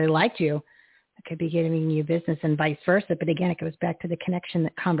with you, that they liked you, that could be giving you business, and vice versa. But again, it goes back to the connection, the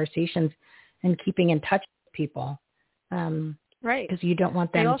conversations, and keeping in touch with people. Right. Because you don't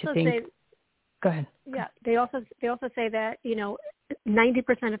want them to think. Go ahead. Yeah. They also say that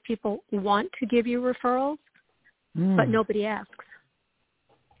 90% of people want to give you referrals, but nobody asks.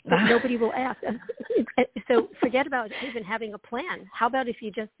 Nobody will ask. So forget about even having a plan. How about if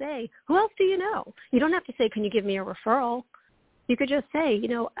you just say, who else do you know? You don't have to say, can you give me a referral? You could just say,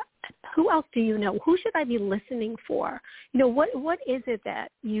 who else do you know? Who should I be listening for? What is it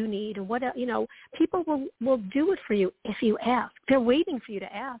that you need? What, people will do it for you if you ask. They're waiting for you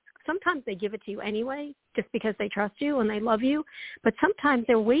to ask. Sometimes they give it to you anyway, just because they trust you and they love you. But sometimes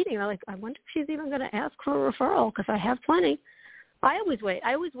they're waiting. They're like, I wonder if she's even going to ask for a referral, because I have plenty. I always wait.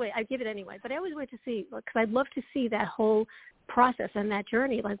 I give it anyway, but I always wait to see, because I'd love to see that whole process and that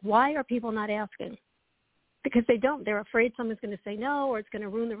journey. Like, why are people not asking? Because they don't. They're afraid someone's going to say no, or it's going to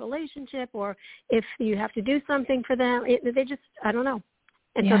ruin the relationship, or if you have to do something for them, they just, I don't know.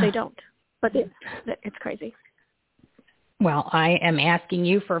 And so they don't. But it's crazy. Well, I am asking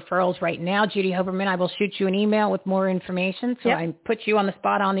you for referrals right now. Judy Hoberman, I will shoot you an email with more information. So I put you on the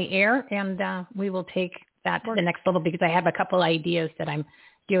spot on the air, and we will take that to the next level, because I have a couple ideas that I'm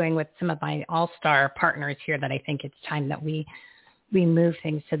doing with some of my all-star partners here that I think it's time that we move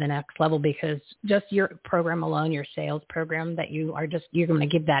things to the next level, because just your program alone, your sales program that you're going to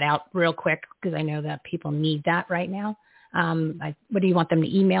give that out real quick, because I know that people need that right now. What do you want them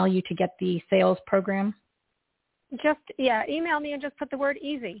to email you to get the sales program? Just, email me and just put the word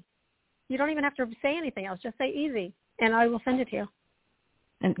easy. You don't even have to say anything else. Just say easy, and I will send it to you.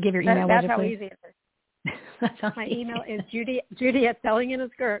 And give your email That's address, how please. easy it is. My email is Judy at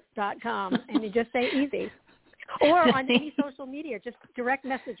sellinginasskirt.com, and you just say easy. Or on any social media, just direct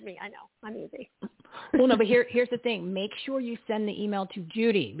message me. I know, I'm easy. Well, no, but here's the thing. Make sure you send the email to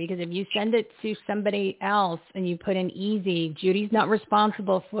Judy, because if you send it to somebody else and you put in easy, Judy's not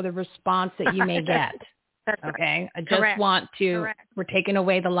responsible for the response that you may get. Okay? I just want to, we're taking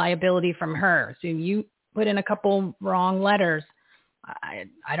away the liability from her. So if you put in a couple wrong letters,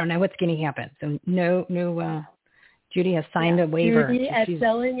 I don't know what's going to happen. So no, Judy has signed a waiver. Judy at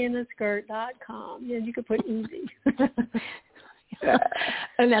sellinginasskirt.com. Yeah, you could put easy.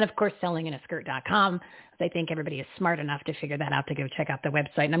 And then, of course, sellinginasskirt.com. I think everybody is smart enough to figure that out, to go check out the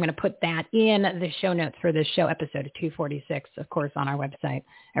website. And I'm going to put that in the show notes for this show, episode 246, of course, on our website,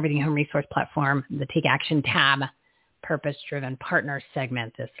 Everything Home Resource Platform, the Take Action tab, Purpose-Driven Partner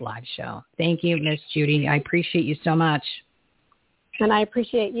segment, this live show. Thank you, Miss Judy. I appreciate you so much. And I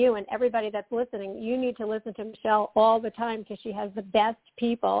appreciate you and everybody that's listening. You need to listen to Michelle all the time, because she has the best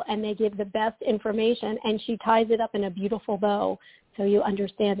people and they give the best information, and she ties it up in a beautiful bow so you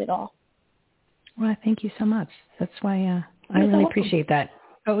understand it all. Well, thank you so much. That's why I really appreciate that.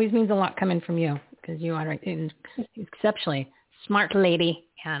 It always means a lot coming from you, because you are an exceptionally smart lady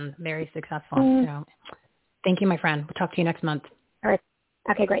and very successful. So thank you, my friend. We'll talk to you next month. All right.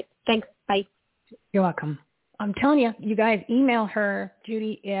 Okay, great. Thanks. Bye. You're welcome. I'm telling you, you guys email her,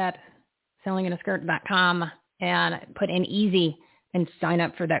 Judy at sellinginasskirt.com, and put in easy and sign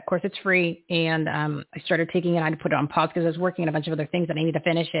up for that course. It's free. And I started taking it. I had to put it on pause because I was working on a bunch of other things that I need to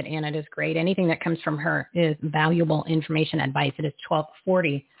finish it. And it is great. Anything that comes from her is valuable information, advice. It is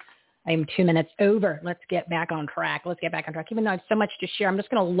 12:40. I am 2 minutes over. Let's get back on track. Even though I have so much to share, I'm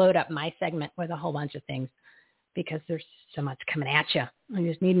just going to load up my segment with a whole bunch of things, because there's so much coming at you. I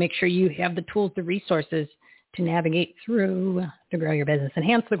just need to make sure you have the tools, the resources to navigate through to grow your business,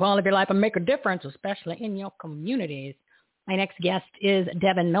 enhance the quality of your life, and make a difference, especially in your communities. My next guest is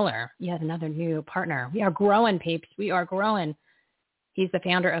Devin Miller, yet another new partner. We are growing, peeps. We are growing. He's the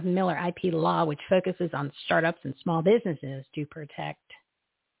founder of Miller IP Law, which focuses on startups and small businesses to protect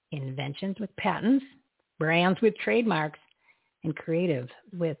inventions with patents, brands with trademarks, and creative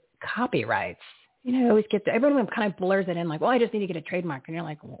with copyrights. You know, I always get everyone kind of blurs it in like, well, I just need to get a trademark. And you're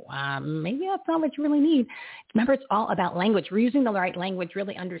like, well, maybe that's not what you really need. Remember, it's all about language. We're using the right language,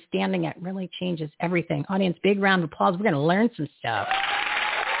 really understanding it really changes everything. Audience, big round of applause. We're going to learn some stuff.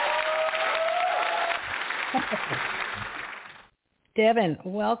 Devin,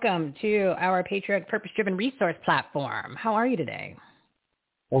 welcome to our Patriot Purpose-Driven Resource Platform. How are you today?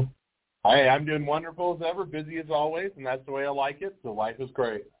 Well, I'm doing wonderful as ever, busy as always, and that's the way I like it. So life is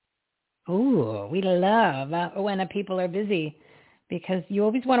great. Ooh, we love when people are busy, because you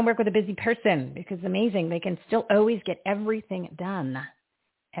always want to work with a busy person, because it's amazing. They can still always get everything done.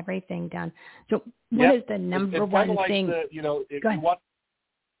 So what is the number one like thing? If you want,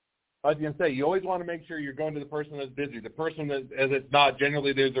 I was going to say, you always want to make sure you're going to the person that's busy. The person that, as it's not,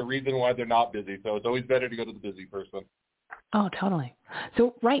 generally there's a reason why they're not busy. So it's always better to go to the busy person. Oh, totally.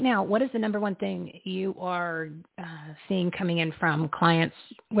 So right now, what is the number one thing you are seeing coming in from clients,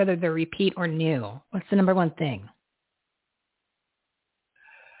 whether they're repeat or new? What's the number one thing?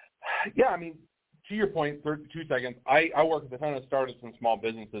 Yeah, I mean, to your point, for 2 seconds, I work with a ton of startups and small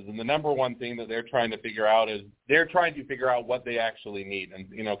businesses, and the number one thing that they're trying to figure out is they're trying to figure out what they actually need. And,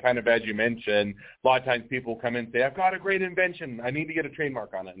 kind of as you mentioned, a lot of times people come in and say, I've got a great invention. I need to get a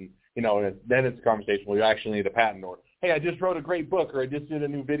trademark on it. And, then it's a conversation where you actually need a patent, or, hey, I just wrote a great book, or I just did a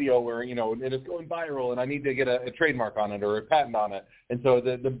new video where, and it's going viral, and I need to get a trademark on it or a patent on it. And so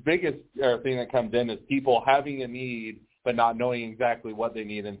the biggest thing that comes in is people having a need but not knowing exactly what they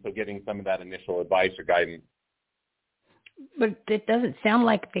need, and so getting some of that initial advice or guidance. But it doesn't sound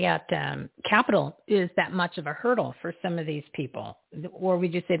like that capital is that much of a hurdle for some of these people. Or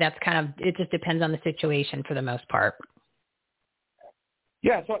would you say that's it just depends on the situation for the most part?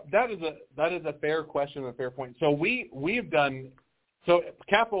 Yeah, so that is a fair question and a fair point. So we've done – so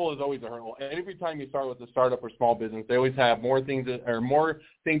capital is always a hurdle. And every time you start with a startup or small business, they always have more things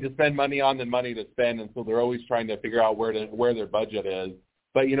to spend money on than money to spend, and so they're always trying to figure out where their budget is.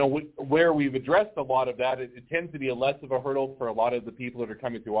 But, where we've addressed a lot of that, it tends to be less of a hurdle for a lot of the people that are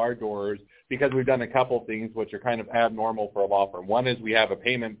coming through our doors, because we've done a couple of things which are kind of abnormal for a law firm. One is we have a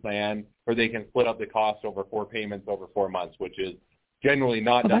payment plan where they can split up the cost over 4 payments over 4 months, which is generally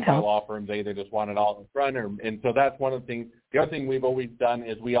not done by law firms. They either just want it all in front, and so that's one of the things. The other thing we've always done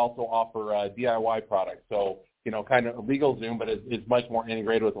is we also offer DIY products. So kind of LegalZoom, but it's much more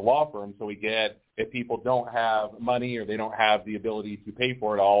integrated with the law firm. So we get, if people don't have money or they don't have the ability to pay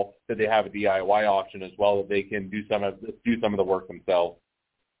for it all, that they have a DIY option as well, that they can do some of the work themselves.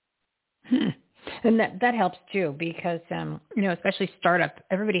 And that helps too, because especially startup,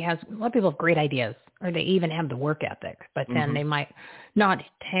 a lot of people have great ideas, or they even have the work ethic, but then they might not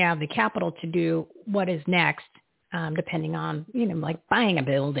have the capital to do what is next, depending on like buying a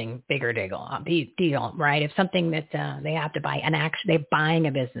building, bigger deal, right? If something that they have to buy, they're buying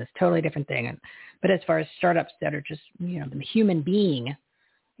a business, totally different thing. But as far as startups that are just the human being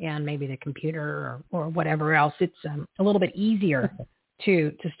and maybe the computer or whatever else, it's a little bit easier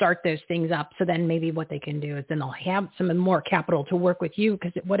to start those things up. So then maybe what they can do is then they'll have some more capital to work with you,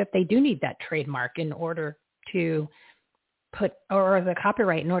 because what if they do need that trademark in order to or the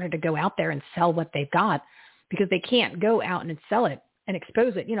copyright in order to go out there and sell what they've got, because they can't go out and sell it and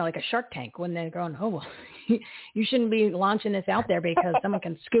expose it, like a Shark Tank, when they're going, oh, well, you shouldn't be launching this out there because someone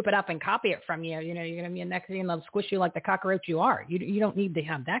can scoop it up and copy it from you. You're going to be a next thing and they'll squish you like the cockroach you are. You don't need to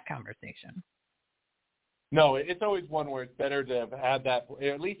have that conversation. No, it's always one where it's better to have had that,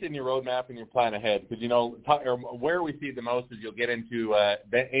 at least in your roadmap and your plan ahead, because, where we see it the most is you'll get into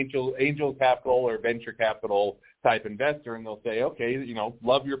angel capital or venture capital type investor, and they'll say, okay,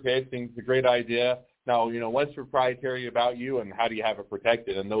 love your pitch, think it's a great idea. Now, what's proprietary about you and how do you have it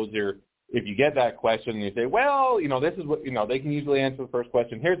protected? And those are, if you get that question and you say, well, this is what, they can usually answer the first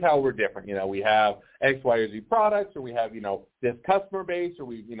question. Here's how we're different. We have X, Y, or Z products, or we have, this customer base, or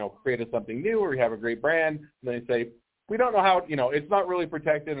we, created something new, or we have a great brand. And they say, we don't know how, it's not really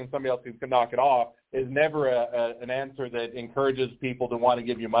protected and somebody else can knock it off, is never an answer that encourages people to want to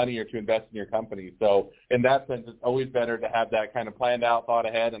give you money or to invest in your company. So in that sense, it's always better to have that kind of planned out, thought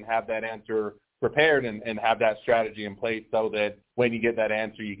ahead, and have that answer prepared and have that strategy in place, so that when you get that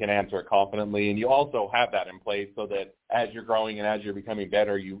answer, you can answer it confidently. And you also have that in place so that as you're growing and as you're becoming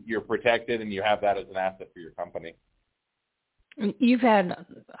better, you're protected and you have that as an asset for your company. You've had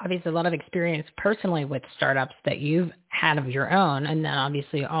obviously a lot of experience personally with startups that you've had of your own, and then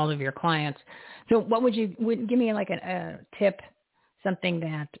obviously all of your clients. So what would give me like a tip, something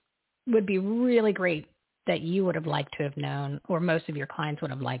that would be really great that you would have liked to have known, or most of your clients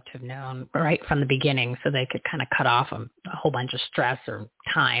would have liked to have known right from the beginning, so they could kind of cut off a whole bunch of stress or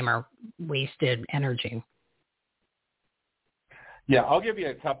time or wasted energy? Yeah, I'll give you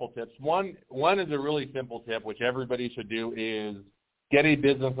a couple tips. One is a really simple tip, which everybody should do, is get a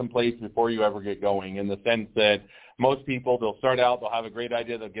business in place before you ever get going, in the sense that most people, they'll start out, they'll have a great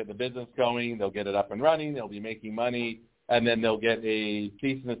idea, they'll get the business going, they'll get it up and running, they'll be making money, and then they'll get a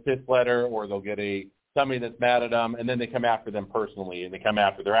cease and desist letter, or they'll get somebody that's mad at them, and then they come after them personally, and they come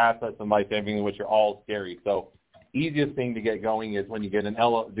after their assets and life savings, which are all scary. So easiest thing to get going is when you get an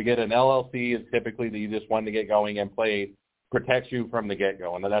LLC is typically the easiest one to get going and play, protects you from the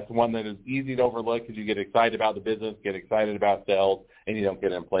get-go. And that's one that is easy to overlook, because you get excited about the business, get excited about sales, and you don't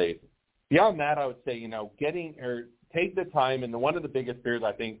get in place. Beyond that, I would say, take the time, and one of the biggest fears,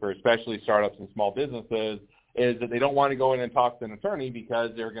 I think, for especially startups and small businesses is that they don't want to go in and talk to an attorney,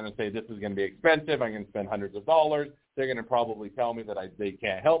 because they're going to say, this is going to be expensive, I'm going to spend hundreds of dollars, they're going to probably tell me that they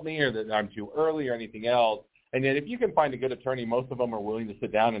can't help me, or that I'm too early, or anything else. And yet if you can find a good attorney, most of them are willing to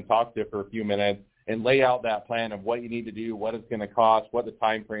sit down and talk to you for a few minutes and lay out that plan of what you need to do, what it's going to cost, what the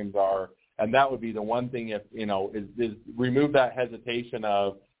time frames are. And that would be the one thing, if is remove that hesitation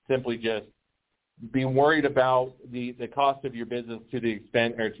of simply just being worried about the cost of your business to the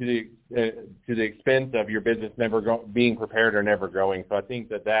expense, or to the expense of your business being prepared or never growing. So I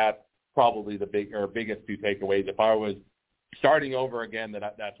think that's probably the biggest two takeaways. If I was starting over again,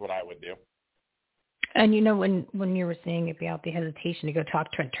 that's what I would do. And when you were saying about the hesitation to go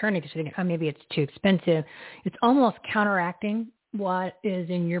talk to an attorney because you think, oh, maybe it's too expensive, it's almost counteracting what is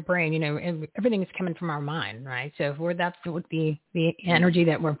in your brain. Everything is coming from our mind, right? So if that's the energy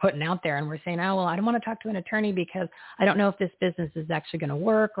that we're putting out there, and we're saying, oh, well, I don't want to talk to an attorney because I don't know if this business is actually going to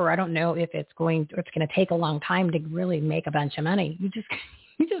work, or I don't know if it's going to take a long time to really make a bunch of money. You just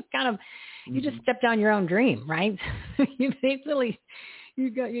stepped on your own dream, right?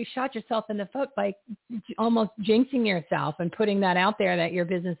 You shot yourself in the foot by almost jinxing yourself and putting that out there that your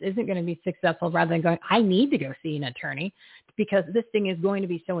business isn't going to be successful, rather than going, I need to go see an attorney because this thing is going to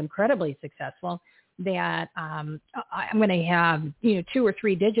be so incredibly successful that I'm going to have 2 or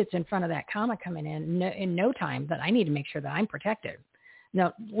 3 digits in front of that comma coming in no time, that I need to make sure that I'm protected.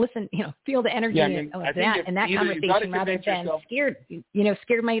 Now, listen, feel the energy of that and that conversation, rather than scared.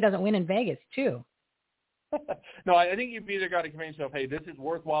 Scared money doesn't win in Vegas too. No, I think you've either got to convince yourself, hey, this is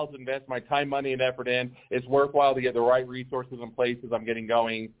worthwhile to invest my time, money, and effort in. It's worthwhile to get the right resources in place as I'm getting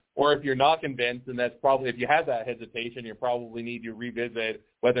going. Or if you're not convinced, then that's probably, if you have that hesitation, you probably need to revisit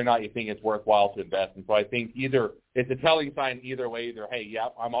whether or not you think it's worthwhile to invest. And so I think either it's a telling sign either way, either, hey, yeah,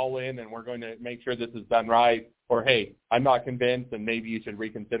 I'm all in and we're going to make sure this is done right, or, hey, I'm not convinced and maybe you should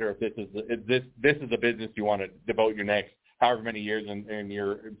reconsider if this is a business you want to devote your next however many years and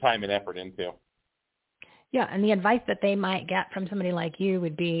your time and effort into. Yeah, and the advice that they might get from somebody like you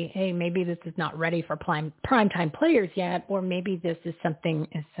would be, hey, maybe this is not ready for prime time players yet, or maybe this is something,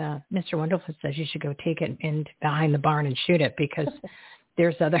 as Mr. Wonderful says, you should go take it in behind the barn and shoot it because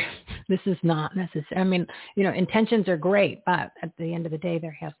this is not necessary. I mean, intentions are great, but at the end of the day,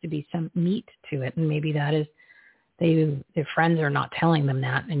 there has to be some meat to it, and maybe that is their friends are not telling them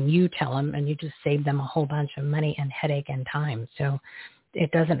that, and you tell them, and you just save them a whole bunch of money and headache and time. So it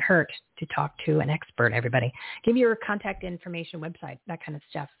doesn't hurt to talk to an expert, everybody. Give me your contact information, website, that kind of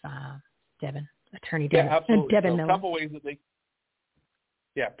stuff, Devin, Attorney Devin. Yeah, absolutely. Devin so a couple ways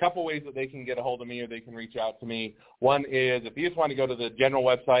that they can get a hold of me or they can reach out to me. One is if you just want to go to the general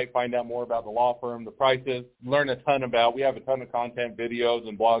website, find out more about the law firm, the prices, learn a ton about, we have a ton of content, videos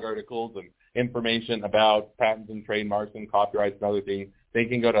and blog articles and information about patents and trademarks and copyrights and other things. They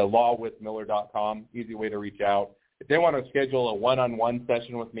can go to lawwithmiller.com, easy way to reach out. If they want to schedule a one-on-one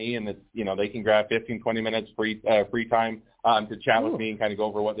session with me and it's, they can grab 15, 20 minutes free time to chat with me and kind of go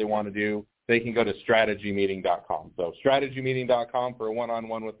over what they want to do, they can go to strategymeeting.com. So strategymeeting.com for a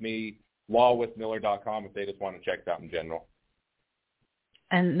one-on-one with me, lawwithmiller.com if they just want to check it out in general.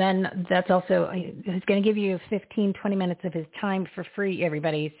 And then that's also, he's going to give you 15, 20 minutes of his time for free,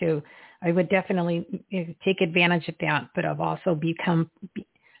 everybody. So I would definitely take advantage of that, but I've also be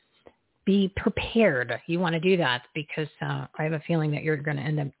prepared. You want to do that because I have a feeling that you're going to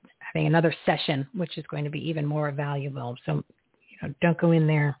end up having another session, which is going to be even more valuable. So, don't go in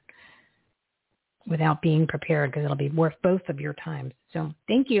there without being prepared because it'll be worth both of your time. So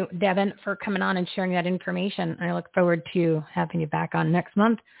thank you, Devin, for coming on and sharing that information. I look forward to having you back on next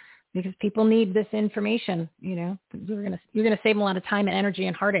month because people need this information. You're going to save them a lot of time and energy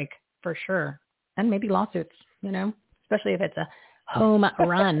and heartache for sure. And maybe lawsuits, especially if it's a home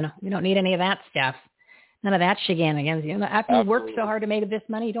run. We don't need any of that stuff. None of that shenanigans. After you work so hard to make this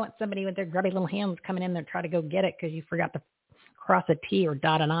money, you don't want somebody with their grubby little hands coming in there and try to go get it because you forgot to cross a T or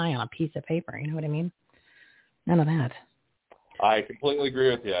dot an I on a piece of paper. You know what I mean? None of that. I completely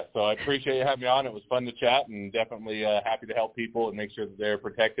agree with you. So I appreciate you having me on. It was fun to chat and definitely happy to help people and make sure that they're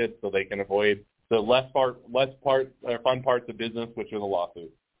protected so they can avoid the fun parts of business, which are the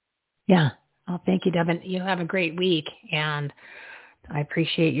lawsuits. Yeah. Well, thank you, Devin. You have a great week, and I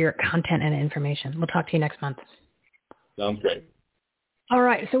appreciate your content and information. We'll talk to you next month. Sounds great. All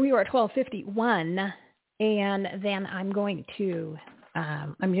right. So we were at 12:51, and then I'm going to,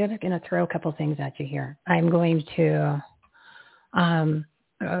 I'm just going to throw a couple things at you here. I'm going to, I'm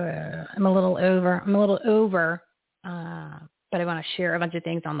a little over, but I want to share a bunch of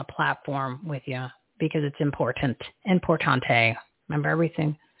things on the platform with you because it's importante. Remember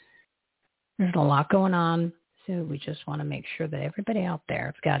everything. There's a lot going on. So we just want to make sure that everybody out there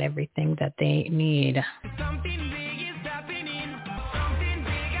has got everything that they need.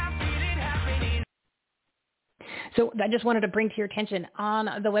 So I just wanted to bring to your attention on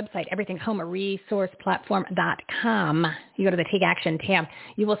the website, everythinghomeresourceplatform.com. You go to the Take Action tab.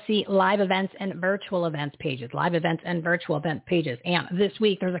 You will see live events and virtual events pages. And this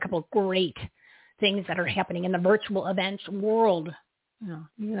week, there's a couple of great things that are happening in the virtual events world.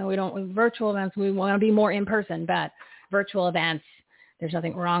 Virtual events, we want to be more in person, but virtual events, there's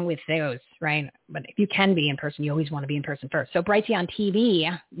nothing wrong with those, right? But if you can be in person, you always want to be in person first. So Brighteon TV,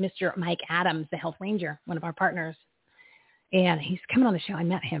 Mr. Mike Adams, the Health Ranger, one of our partners, and he's coming on the show. I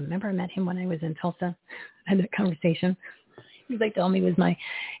met him. Remember I met him when I was in Tulsa? I had that conversation. He was like telling me he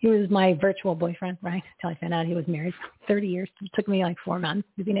was my virtual boyfriend, right? Until I found out he was married for 30 years. It took me like 4 months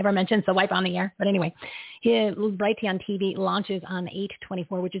because he never mentioned the wife on the air. But anyway, Brighteon TV launches on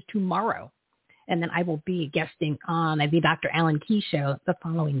 8/24, which is tomorrow. And then I will be guesting on the Dr. Alan Key show the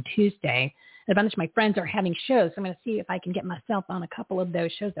following Tuesday. And a bunch of my friends are having shows. So I'm going to see if I can get myself on a couple of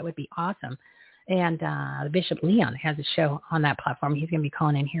those shows. That would be awesome. And Bishop Leon has a show on that platform. He's going to be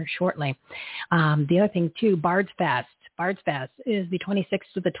calling in here shortly. The other thing, too, Bard's Fest. Bard's Fest is the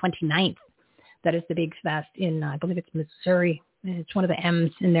 26th to the 29th. That is the big fest in, I believe it's Missouri. It's one of the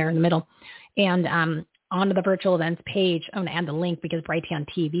M's in there in the middle. And onto the virtual events page, I'm going to add the link because Brighteon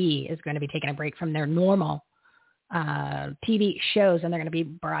TV is going to be taking a break from their normal TV shows, and they're going to be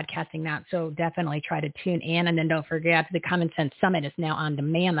broadcasting that. So definitely try to tune in. And then don't forget, the Common Sense Summit is now on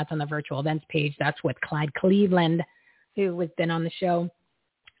demand. That's on the virtual events page. That's with Clyde Cleveland, who has been on the show.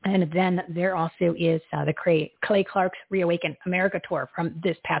 And then there also is the Clay Clark's Reawaken America tour from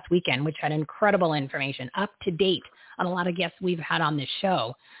this past weekend, which had incredible information, up to date on a lot of guests we've had on this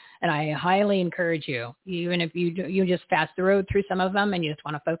show. And I highly encourage you, even if you just fast the road through some of them and you just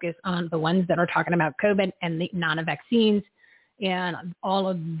want to focus on the ones that are talking about COVID and the non-vaccines and all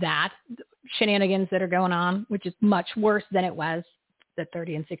of that shenanigans that are going on, which is much worse than it was the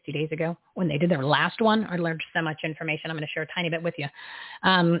 30 and 60 days ago when they did their last one. I learned so much information. I'm going to share a tiny bit with you.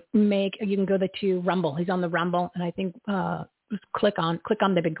 You can go to Rumble. He's on the Rumble, and I think click on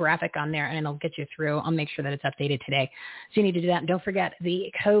the big graphic on there, and it'll get you through. I'll make sure that it's updated today. So you need to do that. And don't forget the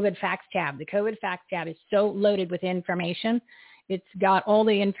COVID Facts tab. The COVID Facts tab is so loaded with information. It's got all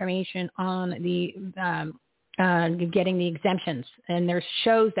the information on the getting the exemptions, and there's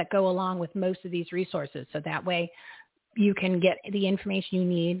shows that go along with most of these resources. So that way you can get the information you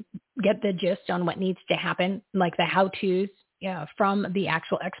need, get the gist on what needs to happen, like the how-tos from the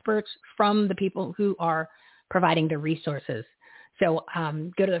actual experts, from the people who are providing the resources. So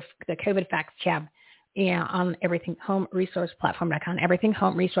go to the COVID Facts tab on everythinghomeresourceplatform.com,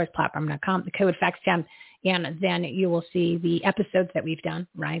 everythinghomeresourceplatform.com, the COVID Facts tab, and then you will see the episodes that we've done,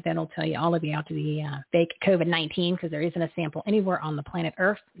 right? That'll tell you all about the fake COVID-19, because there isn't a sample anywhere on the planet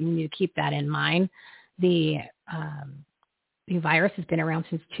Earth. You need to keep that in mind. The virus has been around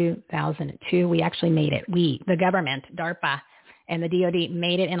since 2002. We actually made it. The government, DARPA, and the DOD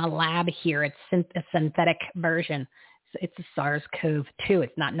made it in a lab here. It's a synthetic version. So it's a SARS-CoV-2.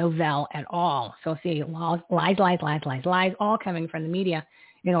 It's not novel at all. So see, lies, all coming from the media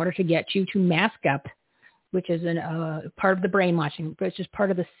in order to get you to mask up, which is part of the brainwashing, which is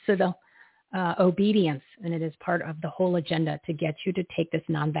part of the civil obedience, and it is part of the whole agenda to get you to take this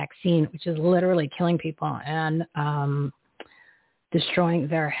non-vaccine, which is literally killing people and destroying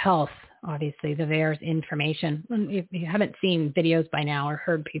their health. Obviously, the VAERS information. If you haven't seen videos by now or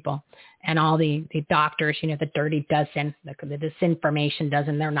heard people and all the doctors, the dirty dozen, the disinformation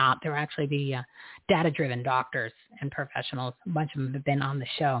dozen, they're not. They're actually the data-driven doctors and professionals. A bunch of them have been on the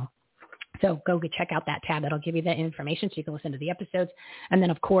show. So go check out that tab. That'll give you that information so you can listen to the episodes. And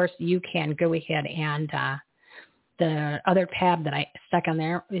then, of course, you can go ahead and the other tab that I stuck on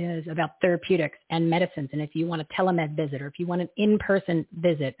there is about therapeutics and medicines. And if you want a telemed visit, or if you want an in-person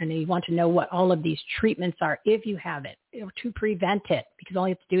visit, and you want to know what all of these treatments are, if you have it, to prevent it, because all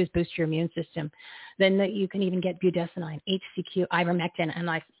you have to do is boost your immune system, then you can even get budesonide, HCQ, ivermectin. And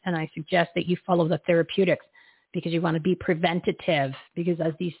I suggest that you follow the therapeutics, because you want to be preventative, because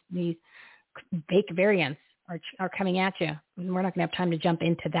as these fake variants are coming at you. We're not going to have time to jump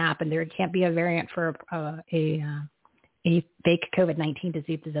into that, but there can't be a variant for a fake COVID-19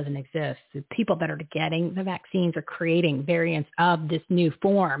 disease that doesn't exist. The people that are getting the vaccines are creating variants of this new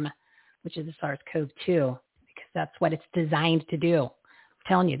form, which is the SARS-CoV-2, because that's what it's designed to do. I'm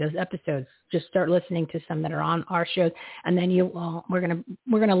telling you, those episodes, just start listening to some that are on our shows, and then we're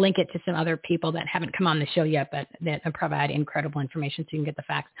gonna link it to some other people that haven't come on the show yet, but that provide incredible information so you can get the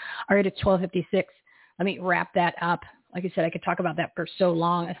facts. All right, it's 12:56. Let me wrap that up. Like I said, I could talk about that for so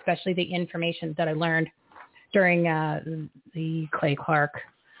long, especially the information that I learned during the Clay Clark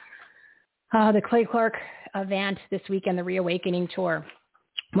event this weekend, the Reawakening tour.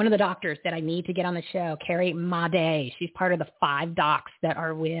 One of the doctors that I need to get on the show, Carrie Made, she's part of the 5 docs that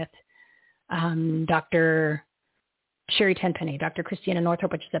are with Dr. Sherry Tenpenny, Dr. Christina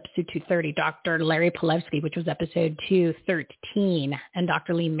Northrup, which is episode 230, Dr. Larry Pilevsky, which was episode 213, and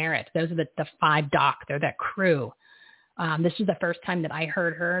Dr. Lee Merritt. Those are the 5 doc. They're that crew. This is the first time that I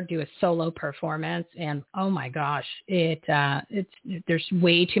heard her do a solo performance, and oh my gosh, there's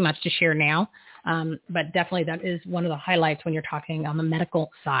way too much to share now, but definitely that is one of the highlights when you're talking on the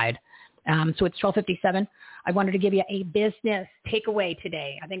medical side. So it's 12:57. I wanted to give you a business takeaway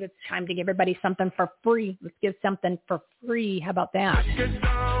today. I think it's time to give everybody something for free. Let's give something for free. How about that?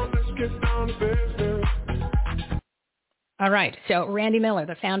 Let's get down to business. All right. So Randy Miller,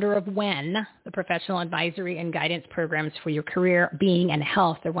 the founder of WEN, the professional advisory and guidance programs for your career, being, and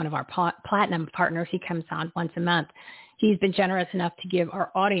health. They're one of our platinum partners. He comes on once a month. He's been generous enough to give our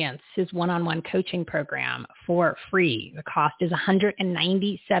audience his one-on-one coaching program for free. The cost is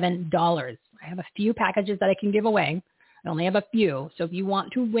 $197. I have a few packages that I can give away. I only have a few. So if you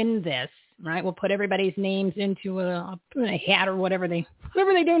want to win this, right, we'll put everybody's names into a hat or whatever they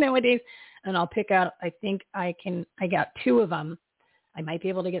do nowadays. And I'll pick out, I think I got 2 of them. I might be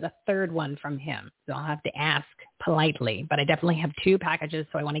able to get a third one from him. So I'll have to ask politely, but I definitely have 2 packages.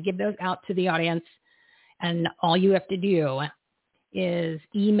 So I want to give those out to the audience. And all you have to do is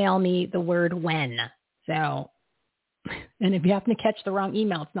email me the word when. So, and if you happen to catch the wrong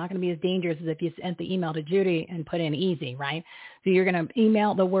email, it's not going to be as dangerous as if you sent the email to Judy and put in easy, right? So you're going to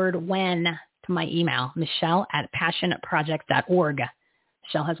email the word when to my email, Michelle@passionprojects.org.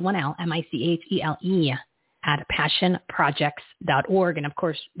 Michelle has one L, Michele @passionprojects.org. And of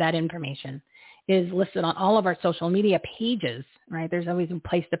course, that information is listed on all of our social media pages, right? There's always a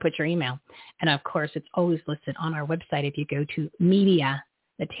place to put your email. And of course, it's always listed on our website. If you go to media,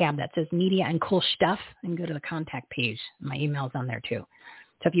 the tab that says media and cool stuff, and go to the contact page, my email's on there too.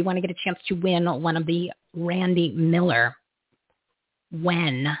 So if you want to get a chance to win one of the Randy Miller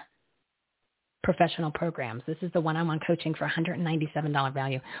When professional programs, this is the one-on-one coaching for $197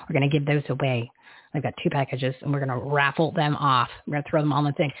 value. We're going to give those away. I've got 2 packages, and we're going to raffle them off. We're going to throw them all in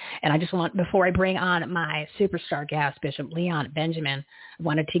the thing. And I just want, before I bring on my superstar guest, Bishop Leon Benjamin, I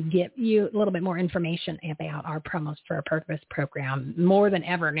wanted to give you a little bit more information about our Promos for a Purpose program. More than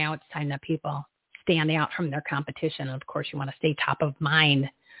ever now, it's time that people stand out from their competition. And of course, you want to stay top of mind.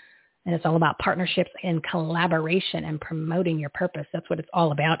 And it's all about partnerships and collaboration and promoting your purpose. That's what it's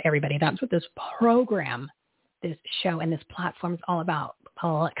all about, everybody. That's what this program, this show, and this platform is all about,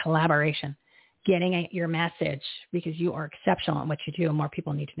 collaboration, getting at your message, because you are exceptional at what you do and more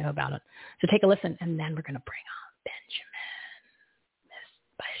people need to know about it. So take a listen, and then we're going to bring on Benjamin, Miss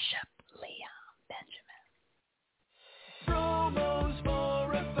Bishop Leon Benjamin.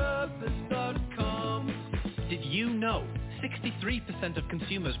 Promosforapurpose.com. Did you know 63% of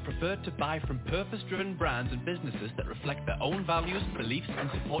consumers prefer to buy from purpose-driven brands and businesses that reflect their own values, beliefs, and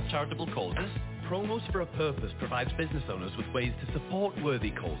support charitable causes? Promos for a Purpose provides business owners with ways to support worthy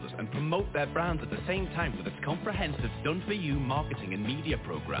causes and promote their brands at the same time with its comprehensive done-for-you marketing and media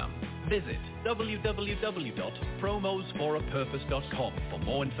program. Visit www.promosforapurpose.com for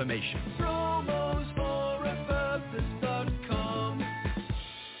more information. Promosforapurpose.com.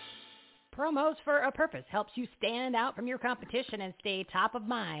 Promos for a Purpose helps you stand out from your competition and stay top of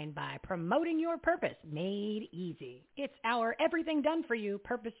mind by promoting your purpose made easy. It's our everything done for you,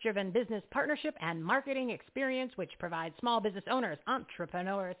 purpose-driven business partnership and marketing experience, which provides small business owners,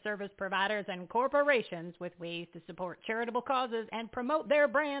 entrepreneurs, service providers, and corporations with ways to support charitable causes and promote their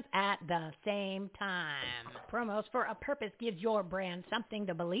brands at the same time. Promos for a Purpose gives your brand something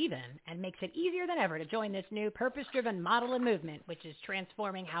to believe in and makes it easier than ever to join this new purpose-driven model and movement, which is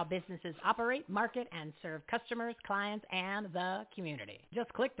transforming how businesses operate, market, and serve customers, clients, and the community.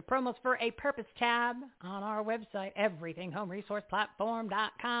 Just click the Promos for a Purpose tab on our website,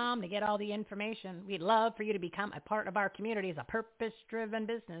 everythinghomeresourceplatform.com, to get all the information. We'd love for you to become a part of our community as a purpose-driven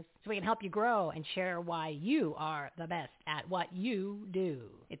business so we can help you grow and share why you are the best at what you do.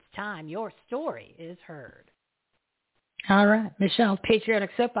 It's time your story is heard. All right, Michelle's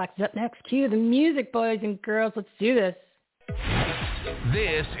Patriotic Soapbox is up next. Cue the music, boys and girls. Let's do this.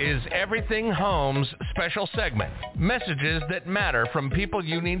 This is Everything Home's special segment. Messages that matter from people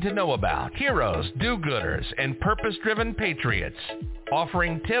you need to know about. Heroes, do-gooders, and purpose-driven patriots.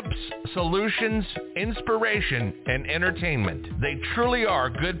 Offering tips, solutions, inspiration, and entertainment. They truly are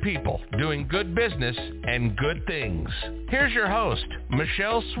good people doing good business and good things. Here's your host,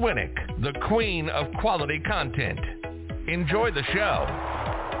 Michelle Swinnick, the queen of quality content. Enjoy the show.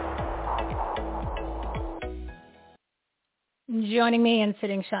 Joining me and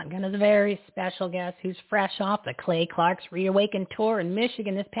sitting shotgun is a very special guest who's fresh off the Clay Clark's Reawaken Tour in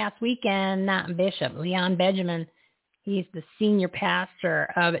Michigan this past weekend, Bishop Leon Benjamin. He's the senior pastor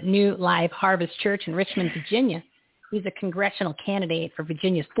of New Life Harvest Church in Richmond, Virginia. He's a congressional candidate for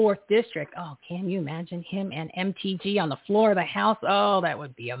Virginia's 4th District. Oh, can you imagine him and MTG on the floor of the House? Oh, that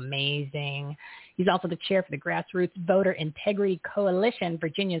would be amazing. He's also the chair for the Grassroots Voter Integrity Coalition,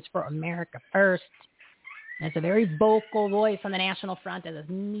 Virginians for America First. As a very vocal voice on the national front as a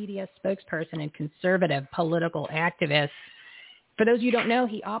media spokesperson and conservative political activist. For those of you who don't know,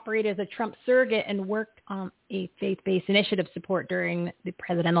 he operated as a Trump surrogate and worked on a faith-based initiative support during the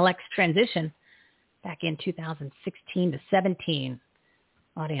president-elect's transition back in 2016 to 17.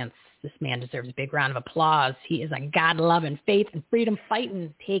 Audience, this man deserves a big round of applause. He is a God-loving, faith and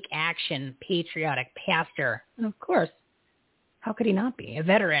freedom-fighting, take-action, patriotic pastor. And of course, how could he not be? A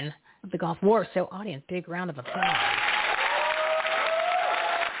veteran of the Gulf War. So, audience, big round of applause.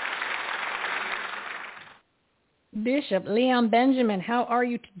 Bishop Leon Benjamin, how are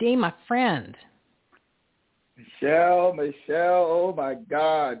you today, my friend? Michelle, oh my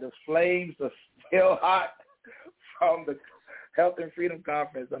God, the flames are still hot from the Health and Freedom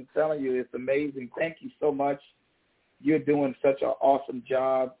Conference. I'm telling you, it's amazing. Thank you so much. You're doing such an awesome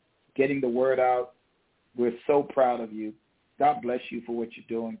job getting the word out. We're so proud of you. God bless you for what you're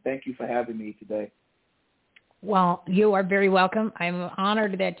doing. Thank you for having me today. Well, you are very welcome. I'm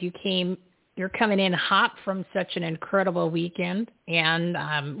honored that you came. You're coming in hot from such an incredible weekend.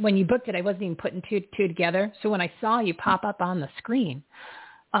 And when you booked it, I wasn't even putting two together. So when I saw you pop up on the screen,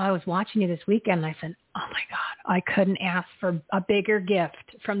 I was watching you this weekend, and I said, oh, my God, I couldn't ask for a bigger gift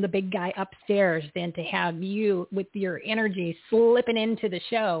from the big guy upstairs than to have you with your energy slipping into the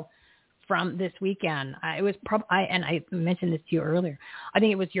show from this weekend. It was and I mentioned this to you earlier, I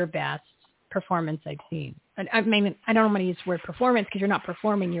think it was your best performance I've seen. I mean, I don't want to use the word performance because you're not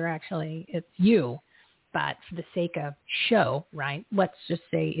performing. It's you. But for the sake of show, right, let's just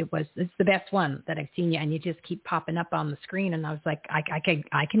say it's the best one that I've seen you, and you just keep popping up on the screen. And I was like, I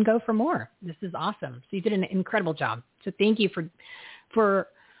can go for more. This is awesome. So you did an incredible job. So thank you for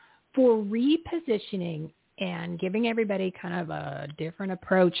repositioning and giving everybody kind of a different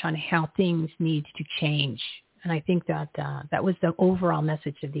approach on how things need to change. And I think that that was the overall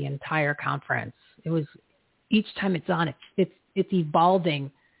message of the entire conference. It was each time it's on, it's evolving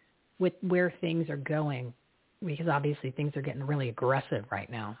with where things are going, because obviously things are getting really aggressive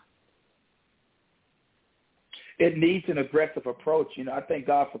right now. It needs an aggressive approach. I thank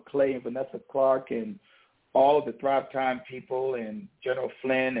God for Clay and Vanessa Clark and all of the Thrive Time people and General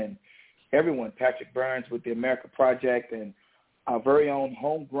Flynn and everyone, Patrick Burns with the America Project, and our very own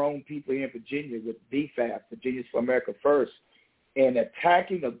homegrown people here in Virginia with VFAP, Virginians for America First, and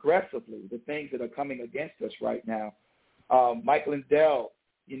attacking aggressively the things that are coming against us right now. Mike Lindell,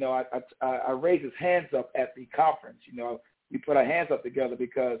 I raised his hands up at the conference. We put our hands up together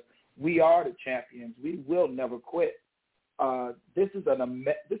because we are the champions. We will never quit. This is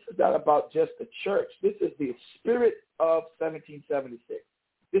not about just the church. This is the spirit of 1776.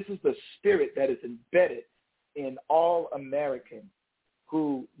 This is the spirit that is embedded in all Americans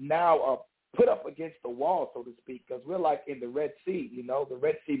who now are put up against the wall, so to speak, because we're like in the Red Sea, the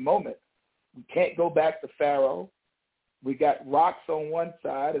Red Sea moment. We can't go back to Pharaoh. We got rocks on one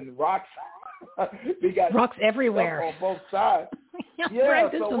side and rocks. We got rocks everywhere on both sides. Yeah,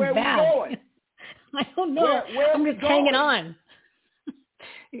 right, so where are we going? I don't know. Where I'm just hanging on.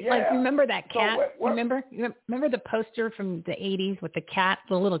 Yeah. Like, remember that cat? So remember the poster from the 80s with the cat,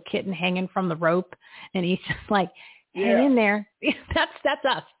 the little kitten hanging from the rope, and he's just like, hang in there. That's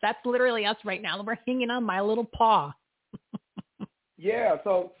us. That's literally us right now. We're hanging on my little paw. Yeah.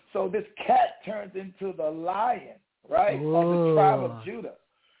 So this cat turns into the lion, right, Ooh. of the tribe of Judah.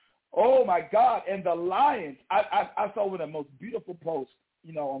 Oh my God! And the lions. I saw one of the most beautiful posts,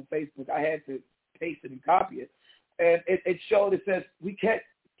 on Facebook. I had to paste it and copy it, and it showed. It says we can't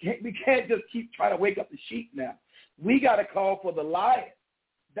just keep trying to wake up the sheep now. We got to call for the lion,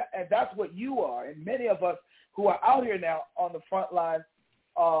 and that's what you are. And many of us who are out here now on the front lines,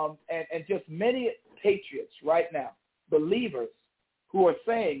 and just many patriots right now, believers who are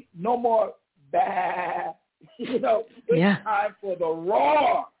saying no more bah. It's time for the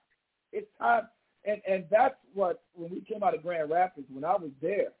roar. It's time, and that's what, when we came out of Grand Rapids, when I was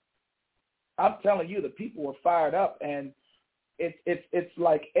there, I'm telling you, the people were fired up, and it's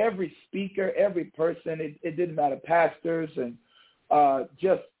like every speaker, every person, it didn't matter, pastors and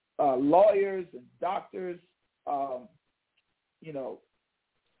just lawyers and doctors,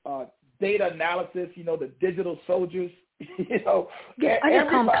 data analysis, the digital soldiers, I just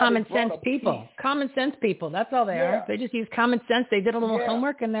call them common sense people. Common sense people. That's all they are. They just use common sense. They did a little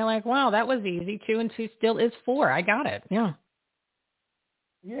homework, and they're like, wow, that was easy. 2 and 2 still is 4. I got it. Yeah.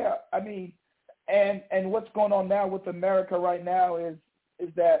 Yeah. I mean, and what's going on now with America right now is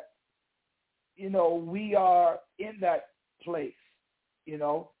that, we are in that place, we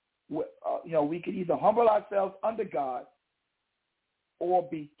can either humble ourselves under God or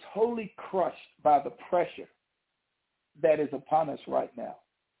be totally crushed by the pressure that is upon us right now.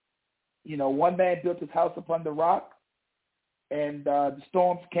 One man built his house upon the rock, and the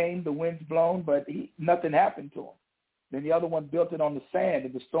storms came, the winds blown, but nothing happened to him. Then the other one built it on the sand,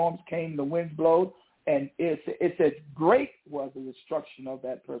 and the storms came, the winds blowed, and it says great was the destruction of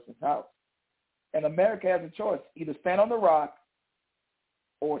that person's house. And America has a choice: either stand on the rock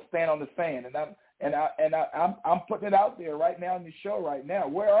or stand on the sand. And I'm putting it out there right now in the show right now.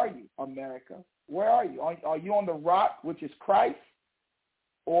 Where are you, America? Where are you? Are you on the rock, which is Christ,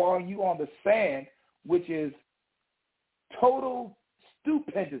 or are you on the sand, which is total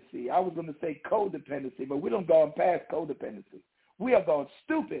stupidency? I was going to say codependency, but we don't go past codependency. We are going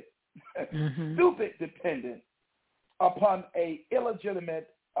stupid, stupid dependent upon a illegitimate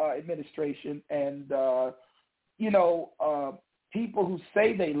administration and, people who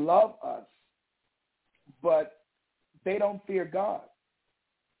say they love us, but they don't fear God.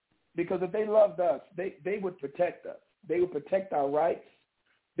 Because if they loved us, they would protect us. They would protect our rights.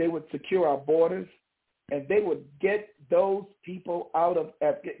 They would secure our borders. and they would get those people out of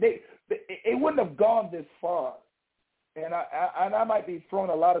it wouldn't have gone this far. And I might be throwing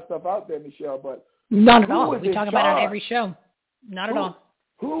a lot of stuff out there, Michelle, but not at all. We talk about it on every show. Not at all.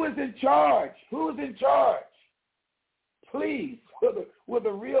 Who is in charge? Who's in charge? Please, will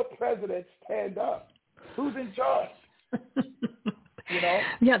the real president stand up? Who's in charge?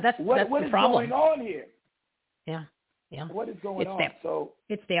 Yeah, that's what the is problem. going on here? Yeah. What is going on?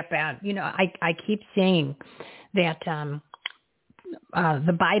 It's that bad. I keep saying that the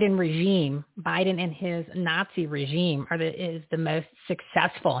Biden regime, Biden and his Nazi regime is the most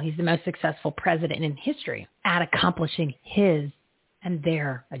successful. He's the most successful president in history at accomplishing his and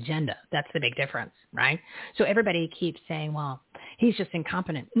their agenda. That's the big difference, right? So everybody keeps saying, well, he's just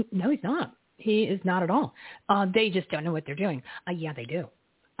incompetent. No, he's not. He is not at all. They just don't know what they're doing. Yeah, they do.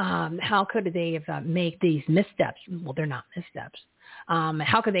 How could they have made these missteps? Well, they're not missteps.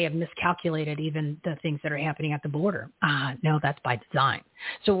 How could they have miscalculated even the things that are happening at the border? No, that's by design.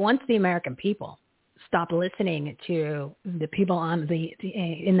 So once the American people stop listening to the people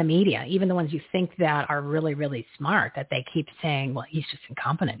in the media, even the ones you think that are really, really smart, that they keep saying, well, he's just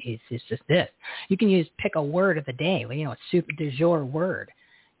incompetent. He's just this. You can pick a word of the day, a super du jour word.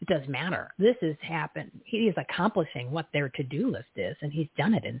 It doesn't matter. This has happened. He is accomplishing what their to-do list is, and he's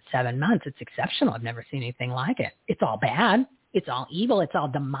done it in 7 months. It's exceptional. I've never seen anything like it. It's all bad. It's all evil. It's all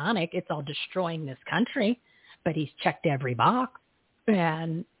demonic. It's all destroying this country. But he's checked every box,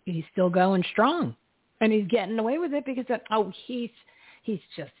 and he's still going strong. And he's getting away with it because, he's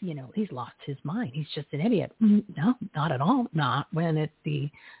just, he's lost his mind. He's just an idiot. No, not at all. Not when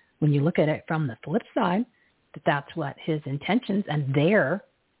you look at it from the flip side, that's what his intentions and their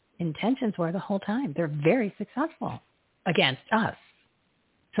intentions were the whole time. They're very successful against us.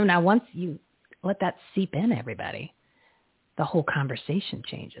 So now once you let that seep in, everybody, the whole conversation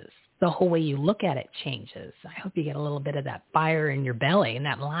changes. The whole way you look at it changes. I hope you get a little bit of that fire in your belly and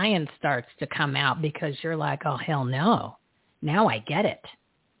that lion starts to come out because you're like, oh, hell no. Now I get it.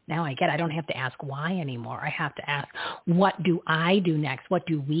 I don't have to ask why anymore. I have to ask, what do I do next? What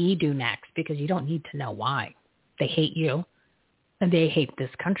do we do next? Because you don't need to know why. They hate you. And they hate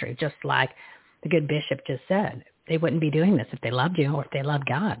this country, just like the good bishop just said. They wouldn't be doing this if they loved you or if they loved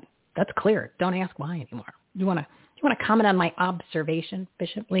God. That's clear. Don't ask why anymore. You want to comment on my observation,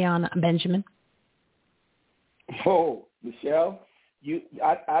 Bishop Leon Benjamin? Oh, Michelle,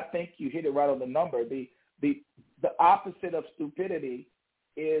 I think you hit it right on the number. The opposite of stupidity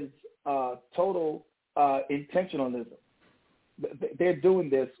is total intentionalism. They're doing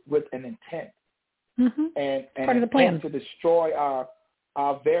this with an intent. Mm-hmm. And part of the plan to destroy our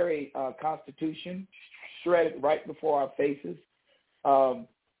very Constitution, shredded right before our faces.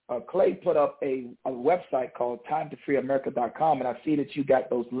 Clay put up a website called timetofreeamerica.com, and I see that you got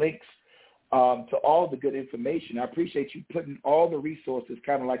those links to all the good information. I appreciate you putting all the resources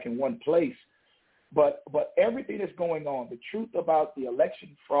kind of like in one place. But everything that's going on, the truth about the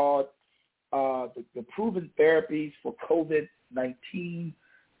election fraud, the proven therapies for COVID-19,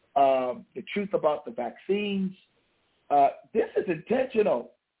 the truth about the vaccines, this is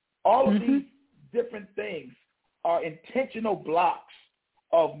intentional. All of these different things are intentional blocks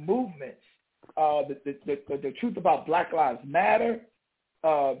of movements. The truth about Black Lives Matter,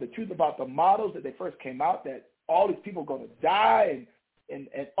 the truth about the models that they first came out, that all these people are going to die, and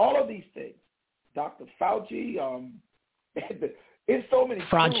all of these things. Dr. Fauci, it's so many.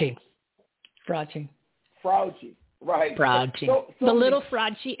 Fauci. Right. Fauci. So the little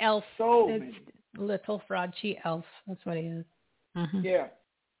Fauci elf. So little Fauci elf. That's what he is. Mm-hmm.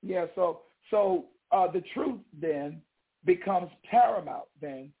 Yeah. So the truth then becomes paramount.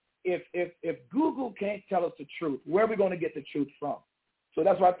 Then, if Google can't tell us the truth, where are we going to get the truth from? So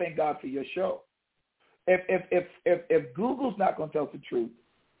that's why I thank God for your show. If Google's not going to tell us the truth,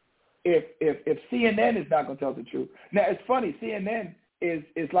 if CNN is not going to tell us the truth. Now it's funny, CNN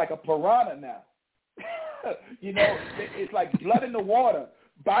is like a piranha now. It's like blood in the water.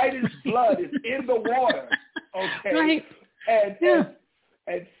 Biden's blood is in the water. Okay. Right.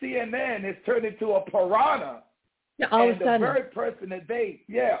 And CNN has turned into a piranha. Yeah, all of a sudden. The very person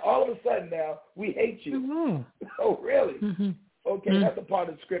that all of a sudden now, we hate you. Mm-hmm. Oh, really? Mm-hmm. Okay, that's a part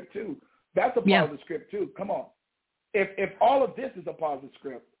of the script too. That's a part of the script too. Come on. If all of this is a part of the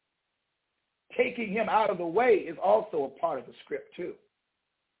script, taking him out of the way is also a part of the script too.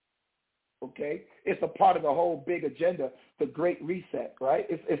 Okay? It's a part of the whole big agenda, the Great Reset, right?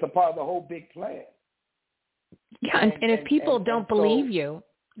 It's a part of the whole big plan. Yeah, and if people don't believe you,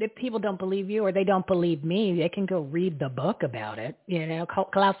 if people don't believe you or they don't believe me, they can go read the book about it. You know,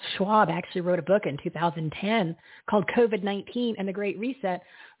 Klaus Schwab actually wrote a book in 2010 called COVID-19 and the Great Reset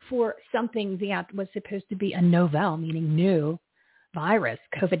for something that was supposed to be a novel, meaning new virus,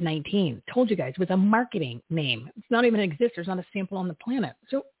 COVID-19. Told you guys, with a marketing name. It's not even exist. There's not a sample on the planet.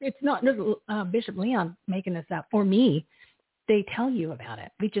 So it's not Bishop Leon making this up or me. They tell you about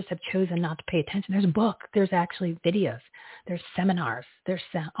it. We just have chosen not to pay attention. There's a book. There's actually videos. There's seminars. There's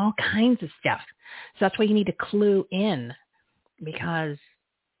all kinds of stuff. So that's why you need to clue in, because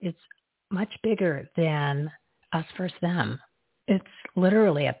it's much bigger than us versus them. It's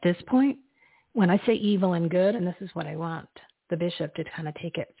literally at this point, when I say evil and good, and this is what I want the bishop to kind of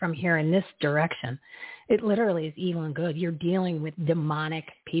take it from here in this direction, it literally is evil and good. You're dealing with demonic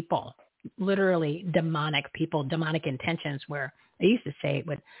people. Literally demonic people, demonic intentions, where I used to say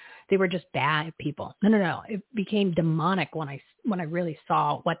they were just bad people. No. It became demonic when I really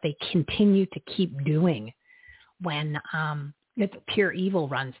saw what they continue to keep doing when it's pure evil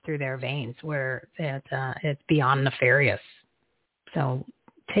runs through their veins, where it's beyond nefarious. So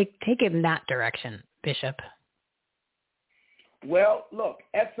take it in that direction, Bishop. Well, look,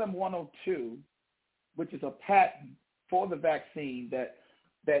 SM-102, which is a patent for the vaccine that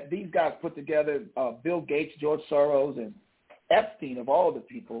these guys put together, Bill Gates, George Soros, and Epstein, of all the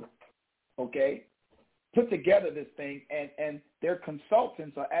people, okay, put together this thing, and their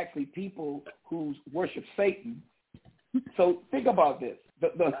consultants are actually people who worship Satan. So think about this.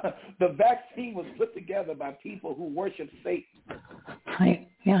 The vaccine was put together by people who worship Satan. Right,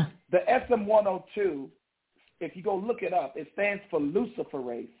 yeah. The SM-102, if you go look it up, it stands for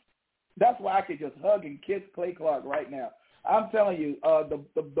luciferase. That's why I could just hug and kiss Clay Clark right now. I'm telling you,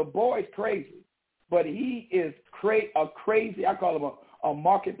 the boy's crazy, but he is a crazy. I call him a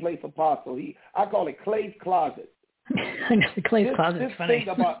marketplace apostle. I call it Clay's closet. Clay's closet is funny. Thing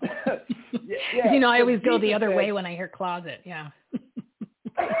about, yeah, you know, I always go the other way when I hear closet. Yeah.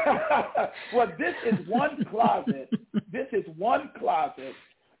 Well, this is one closet. This is one closet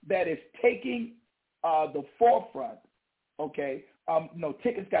that is taking the forefront. Okay,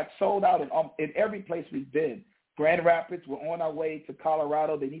 tickets got sold out in every place we've been. Grand Rapids, we're on our way to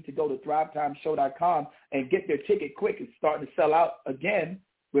Colorado. They need to go to thrivetimeshow.com and get their ticket quick. It's starting to sell out again.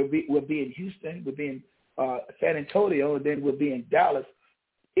 We'll be in Houston, we'll be in San Antonio, and then we'll be in Dallas.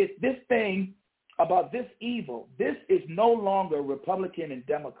 It's this thing about this evil. This is no longer Republican and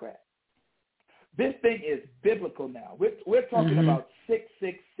Democrat. This thing is biblical now. We're talking about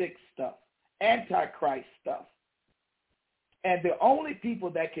 666 stuff, Antichrist stuff. And the only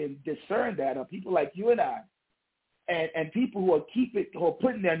people that can discern that are people like you and I, and people who are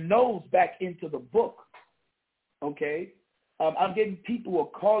putting their nose back into the book. Okay, I'm getting people who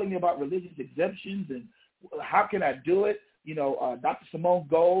are calling me about religious exemptions and how can I do it? You know, Dr. Simone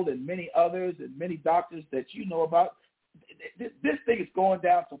Gold and many others and many doctors that you know about. This thing is going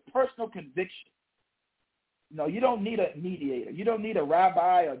down to personal conviction. No, you don't need a mediator. You don't need a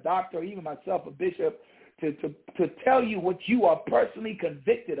rabbi, a doctor, or even myself, a bishop, to tell you what you are personally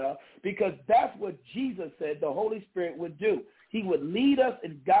convicted of, because that's what Jesus said the Holy Spirit would do. He would lead us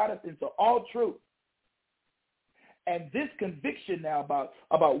and guide us into all truth. And this conviction now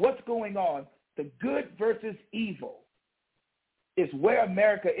about what's going on, the good versus evil, is where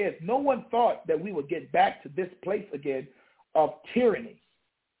America is. No one thought that we would get back to this place again of tyranny,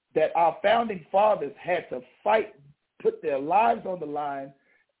 that our founding fathers had to fight, put their lives on the line,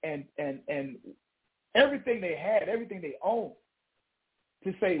 and everything they had, everything they owned,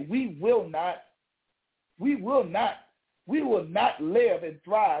 to say we will not live and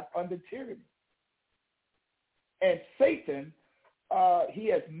thrive under tyranny. And Satan, he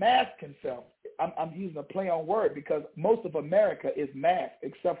has masked himself. I'm using a play on word because most of America is masked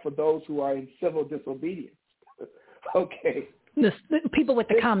except for those who are in civil disobedience. Okay. The people with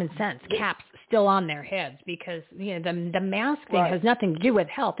the common sense, caps still on their heads, because the mask thing has nothing to do with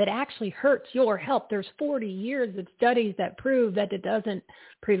health. It actually hurts your health. There's 40 years of studies that prove that it doesn't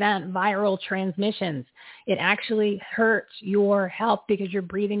prevent viral transmissions. It actually hurts your health because you're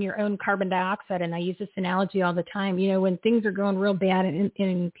breathing your own carbon dioxide. And I use this analogy all the time. You know, when things are going real bad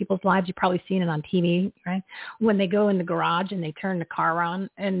in people's lives, you've probably seen it on TV, right? When they go in the garage and they turn the car on,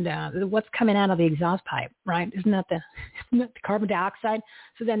 and what's coming out of the exhaust pipe, right? Isn't that the carbon dioxide?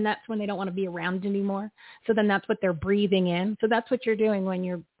 So then that's when they don't want to be around anymore. So then that's what they're breathing in. So that's what you're doing when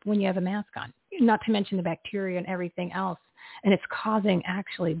you have a mask on, not to mention the bacteria and everything else. And it's causing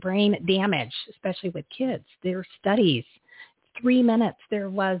actually brain damage, especially with kids. There are studies, 3 minutes, there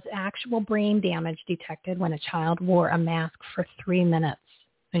was actual brain damage detected when a child wore a mask for 3 minutes.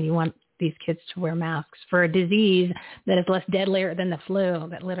 And you want these kids to wear masks for a disease that is less deadlier than the flu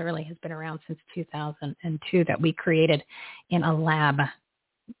that literally has been around since 2002 that we created in a lab.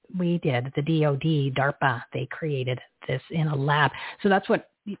 We did, the DOD, DARPA, they created this in a lab. So that's what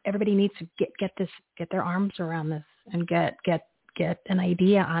everybody needs to get their arms around this and get an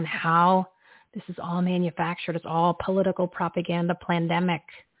idea on how this is all manufactured. It's all political propaganda, pandemic.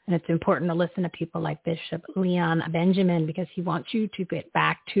 And it's important to listen to people like Bishop Leon Benjamin because he wants you to get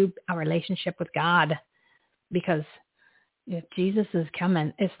back to a relationship with God. Because if Jesus is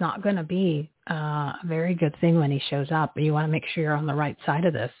coming, it's not going to be a very good thing when he shows up. You want to make sure you're on the right side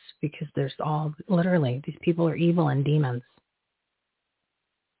of this because there's all, literally, these people are evil and demons.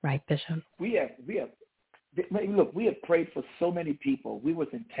 Right, Bishop? We have prayed for so many people. We was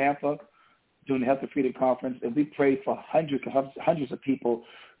in Tampa during the Health and Freedom Conference, and we prayed for hundreds of people.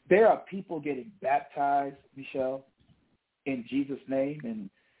 There are people getting baptized, Michelle, in Jesus' name, and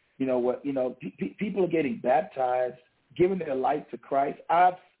people are getting baptized, giving their life to Christ.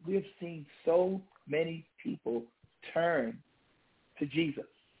 We've seen so many people turn to Jesus,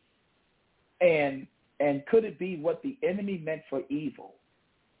 and could it be what the enemy meant for evil?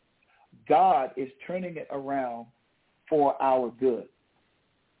 God is turning it around for our good.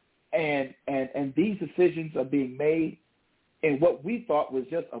 And these decisions are being made in what we thought was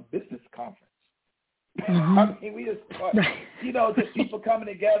just a business conference. Mm-hmm. I mean, we just thought, just people coming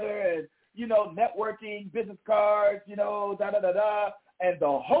together and, networking, business cards, da-da-da-da. And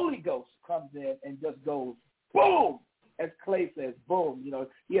the Holy Ghost comes in and just goes, boom, as Clay says, boom.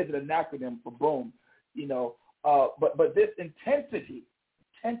 He has an acronym for boom, But this intensity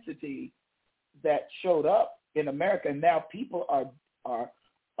that showed up in America, and now people are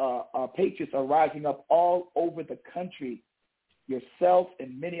patriots are rising up all over the country. Yourself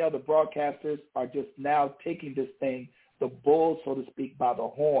and many other broadcasters are just now taking this thing, the bull, so to speak, by the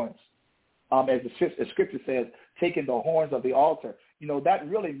horns. As the scripture says, taking the horns of the altar. That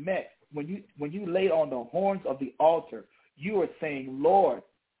really meant when you lay on the horns of the altar, you are saying, Lord,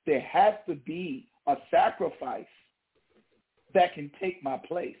 there has to be a sacrifice that can take my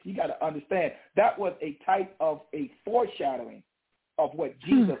place. You got to understand that was a type of a foreshadowing of what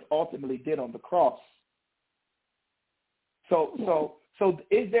Jesus ultimately did on the cross. So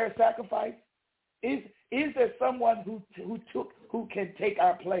is there a sacrifice? Is there someone who can take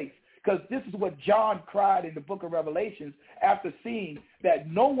our place? Because this is what John cried in the book of Revelations after seeing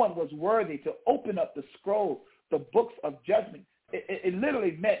that no one was worthy to open up the scroll, the books of judgment. It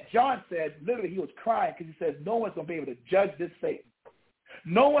literally meant, John said, literally he was crying because he says, no one's going to be able to judge this Satan.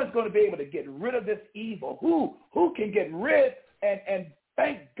 No one's going to be able to get rid of this evil. Who can get rid? And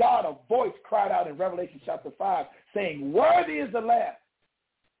thank God a voice cried out in Revelation chapter 5 saying, worthy is the Lamb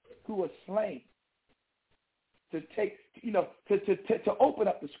who was slain to take, to open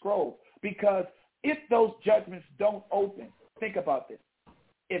up the scroll. Because if those judgments don't open, think about this.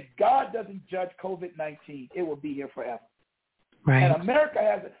 If God doesn't judge COVID-19, it will be here forever. Right. And America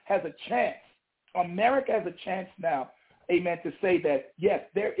has a chance. America has a chance now, amen, to say that, yes,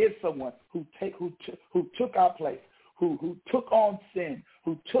 there is someone who took our place, who took on sin,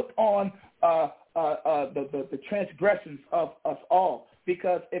 who took on the transgressions of us all.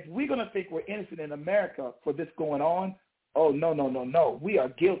 Because if we're going to think we're innocent in America for this going on, oh, no. We are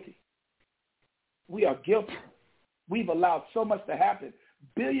guilty. We are guilty. We've allowed so much to happen.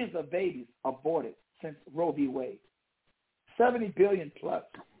 Billions of babies aborted since Roe v. Wade. 70 billion plus,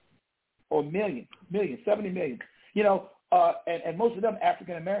 or million, 70 million. And most of them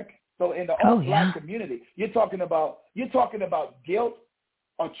African American. So in the all-black community, you're talking about guilt,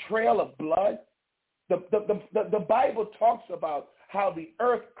 a trail of blood. The Bible talks about how the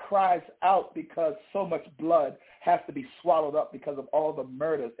earth cries out because so much blood has to be swallowed up because of all the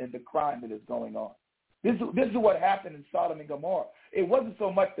murders and the crime that is going on. This is what happened in Sodom and Gomorrah. It wasn't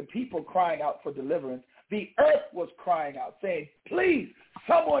so much the people crying out for deliverance. The earth was crying out, saying, please,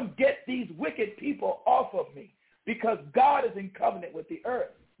 someone get these wicked people off of me, because God is in covenant with the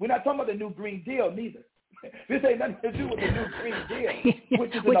earth. We're not talking about the new Green Deal, neither. This ain't nothing to do with the new Green Deal,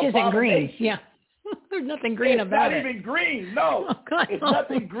 which isn't green. Yeah. There's nothing green about it. It's not even green. No. Oh, God, it's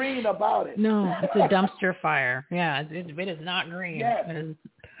nothing green about it. No, it's a dumpster fire. Yeah, it is not green. Yes.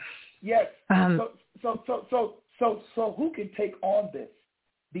 Yes. So who can take on this?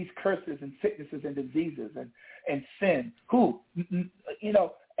 These curses and sicknesses and diseases and sin. Who? And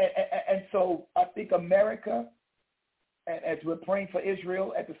so I think America, as we're praying for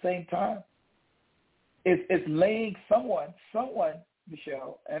Israel at the same time, is laying someone,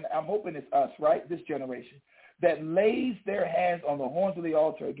 Michelle, and I'm hoping it's us, right, this generation, that lays their hands on the horns of the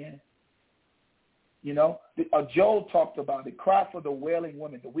altar again You know, Joel talked about it. Cry for the wailing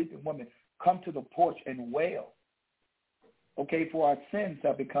woman, the weeping woman. Come to the porch and wail. Okay, for our sins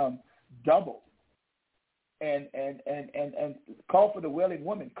have become double. And call for the wailing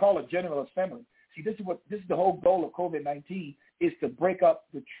woman. Call a general assembly. See, this is the whole goal of COVID-19 is to break up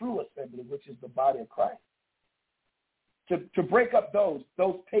the true assembly, which is the body of Christ. To break up those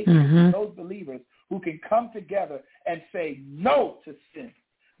patriots, those believers who can come together and say no to sin,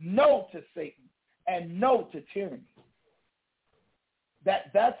 no to Satan, and no to tyranny.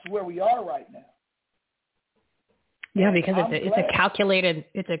 That's where we are right now. Yeah, because it's a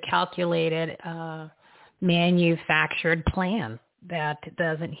calculated manufactured plan that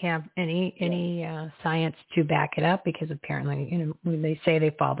doesn't have any science to back it up, because apparently, when they say they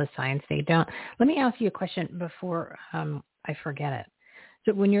follow the science, they don't. Let me ask you a question before I forget it.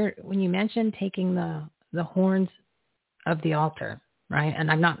 So when you mentioned taking the horns of the altar, right? And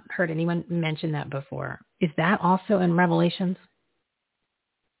I've not heard anyone mention that before. Is that also in Revelations?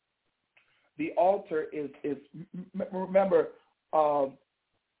 The altar is remember,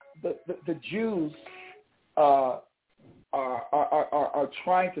 the Jews are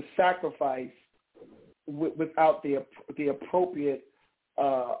trying to sacrifice without the appropriate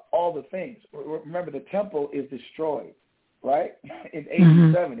all the things. Remember, the temple is destroyed, right, in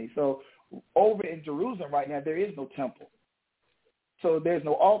AD 70. So over in Jerusalem right now, there is no temple. So there's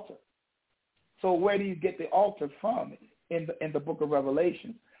no altar. So where do you get the altar from in the book of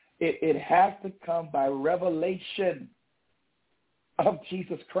Revelation? It has to come by revelation of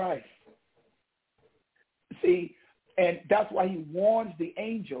Jesus Christ. See, and that's why he warns the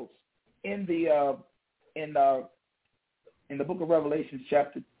angels in the book of Revelation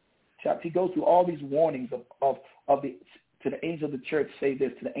chapter. He goes through all these warnings of to the angel of the church say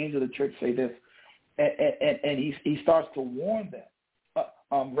this, to the angel of the church say this, and he starts to warn them.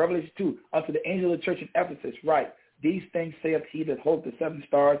 Revelation 2, unto the angel of the church in Ephesus, right? These things saith he that holds the 7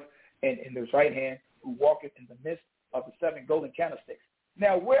 stars and in his right hand, who walketh in the midst of the 7 golden candlesticks.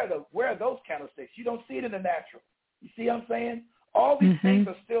 Now, where are those candlesticks? You don't see it in the natural. You see what I'm saying? All these things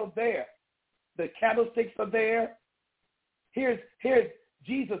are still there. The candlesticks are there. Here's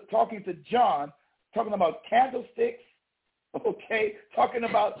Jesus talking to John, talking about candlesticks, okay, talking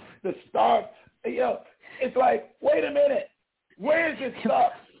about the stars. It's like, wait a minute. Where is this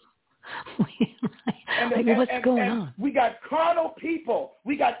stuff? What's going on? We got carnal people.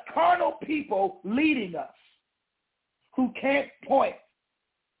 We got carnal people leading us who can't point.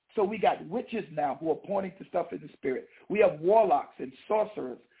 So we got witches now who are pointing to stuff in the spirit. We have warlocks and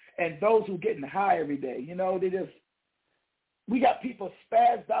sorcerers and those who are getting high every day. We got people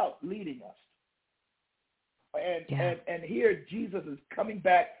spazzed out leading us. And here Jesus is coming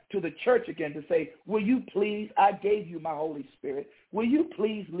back to the church again to say, will you please, I gave you my Holy Spirit. Will you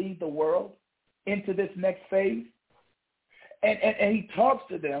please lead the world into this next phase? And he talks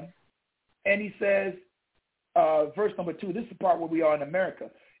to them and he says, verse number 2, this is the part where we are in America.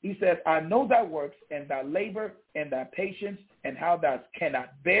 He says, I know thy works and thy labor and thy patience and how thou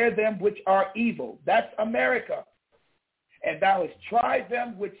cannot bear them which are evil. That's America. And thou hast tried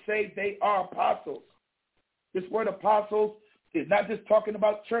them which say they are apostles. This word apostles is not just talking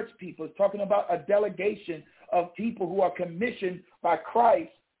about church people. It's talking about a delegation of people who are commissioned by Christ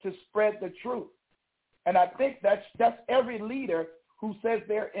to spread the truth. And I think that's every leader who says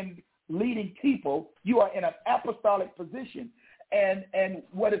they're in leading people. You are in an apostolic position. And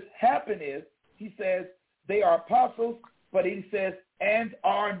what has happened is, he says, they are apostles, but he says, and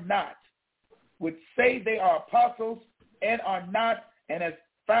are not, which say they are apostles and are not, and has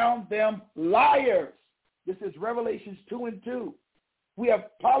found them liars. This is Revelations 2:2. We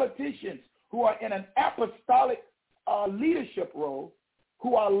have politicians who are in an apostolic leadership role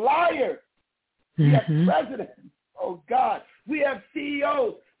who are liars. We have presidents. Oh, God. We have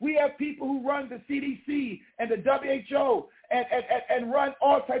CEOs. We have people who run the CDC and the WHO and run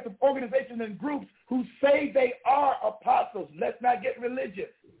all types of organizations and groups who say they are apostles. Let's not get religious.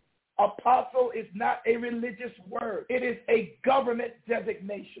 Apostle is not a religious word. It is a government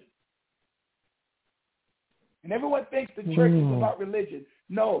designation. And everyone thinks the church is about religion.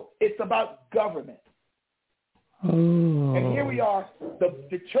 No, it's about government. And here we are.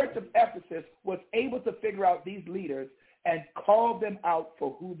 The church of Ephesus was able to figure out these leaders and call them out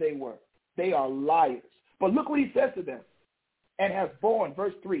for who they were. They are liars. But look what he says to them. And has borne,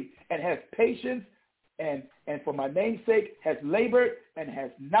 verse 3, and has patience and for my name's sake has labored and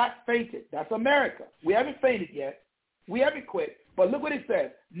has not fainted. That's America. We haven't fainted yet. We haven't quit. But look what it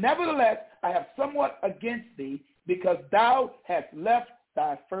says. Nevertheless, I have somewhat against thee, because thou hast left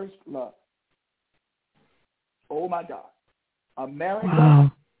thy first love. Oh, my God.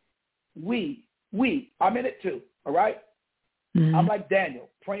 America, we I'm in it too, all right? Mm-hmm. I'm like Daniel,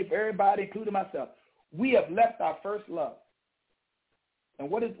 praying for everybody, including myself. We have left our first love. And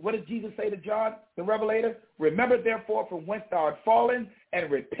what does Jesus say to John, the Revelator? Remember, therefore, from whence thou art fallen,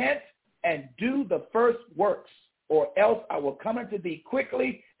 and repent and do the first works, or else I will come unto thee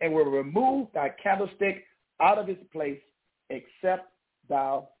quickly and will remove thy candlestick out of its place, except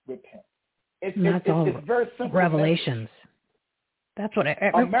thou repent. It's very simple. Revelations. That's what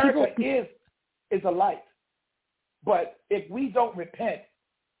America is a light. But if we don't repent,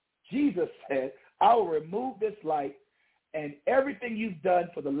 Jesus said, I will remove this light, and everything you've done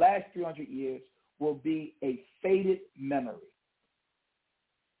for the last 300 years will be a faded memory.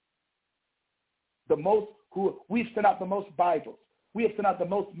 We've sent out the most Bibles. We have sent out the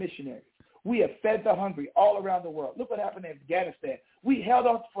most missionaries. We have fed the hungry all around the world. Look what happened in Afghanistan. We held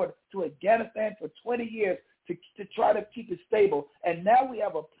on to Afghanistan for 20 years to try to keep it stable, and now we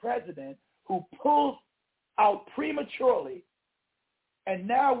have a president who pulls out prematurely, and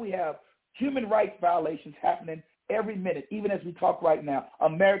now we have human rights violations happening every minute, even as we talk right now.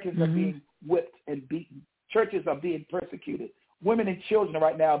 Americans are being whipped and beaten. Churches are being persecuted. Women and children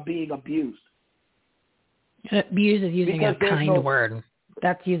right now are being abused. Abuse is using a kind word.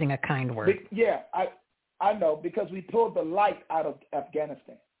 That's using a kind word. Yeah, I know, because we pulled the light out of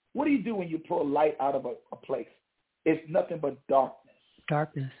Afghanistan. What do you do when you pull light out of a place? It's nothing but darkness.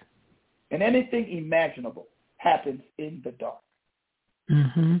 Darkness. And anything imaginable happens in the dark.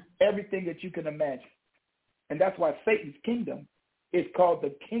 Mm-hmm. Everything that you can imagine. And that's why Satan's kingdom is called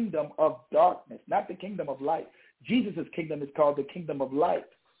the kingdom of darkness, not the kingdom of light. Jesus' kingdom is called the kingdom of light.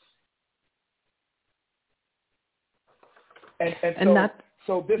 And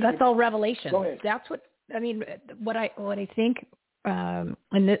that's all revelation. Go ahead. That's what I think,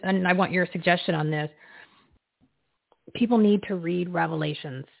 and I want your suggestion on this. People need to read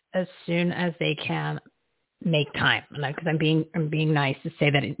Revelations as soon as they can make time. Because I'm being nice to say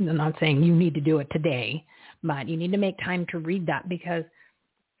that. I'm not saying you need to do it today, but you need to make time to read that, because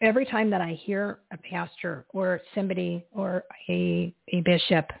every time that I hear a pastor or somebody or a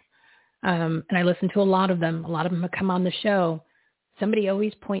bishop, and I listen to a lot of them have come on the show, somebody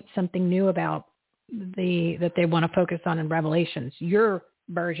always points something new about that they want to focus on in Revelations. Your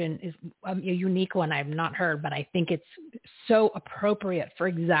version is a unique one I've not heard, but I think it's so appropriate for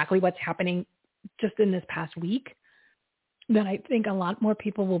exactly what's happening just in this past week, that I think a lot more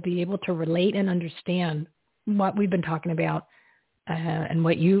people will be able to relate and understand what we've been talking about, and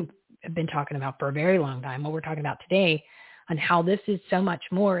what you have been talking about for a very long time, what we're talking about today, and how this is so much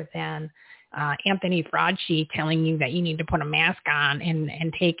more than Anthony Fauci telling you that you need to put a mask on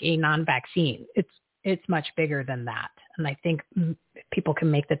and take a non-vaccine. It's much bigger than that. And I think people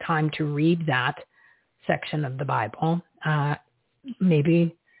can make the time to read that section of the Bible.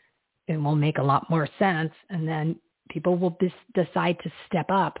 Maybe it will make a lot more sense, and then people will decide to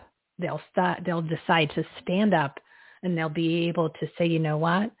step up. They'll decide to stand up, and they'll be able to say, you know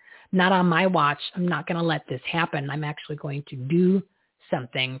what? Not on my watch. I'm not going to let this happen. I'm actually going to do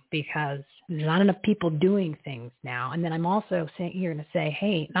something, because there's not enough people doing things now. And then I'm also here to say,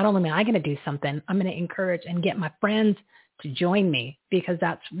 hey, not only am I going to do something, I'm going to encourage and get my friends to join me, because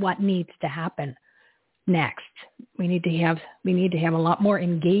that's what needs to happen next. We need to have a lot more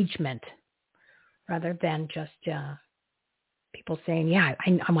engagement, rather than just people saying, yeah,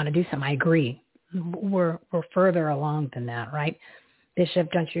 I want to do something. I agree. We're further along than that, right?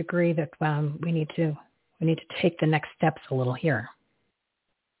 Bishop, don't you agree that we need to take the next steps a little here?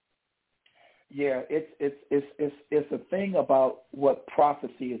 Yeah, it's a thing about what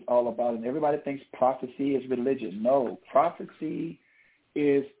prophecy is all about, and everybody thinks prophecy is religion. No, prophecy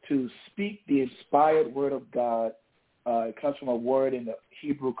is to speak the inspired word of God. It comes from a word in the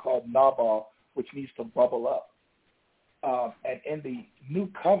Hebrew called nabal, which means to bubble up. And in the New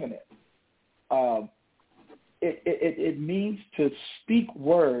Covenant, it means to speak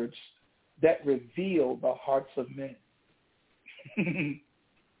words that reveal the hearts of men.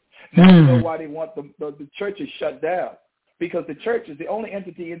 Now you know why they want the churches shut down, because the church is the only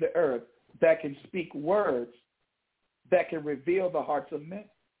entity in the earth that can speak words that can reveal the hearts of men.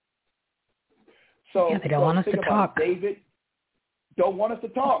 So they don't want us to talk. David don't want us to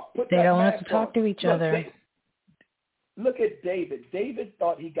talk. They don't want us to talk to each other. Look at David. David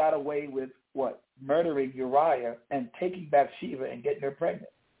thought he got away with what? Murdering Uriah and taking Bathsheba and getting her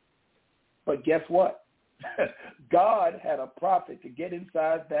pregnant. But guess what? God had a prophet to get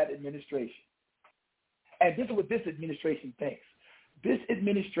inside that administration. And this is what this administration thinks. This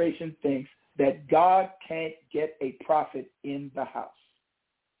administration thinks that God can't get a prophet in the house.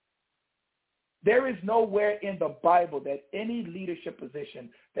 There is nowhere in the Bible that any leadership position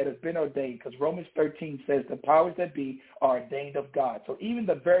that has been ordained, because Romans 13 says the powers that be are ordained of God. So even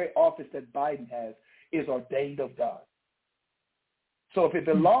the very office that Biden has is ordained of God. So if it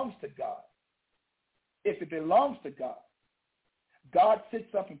belongs to God, God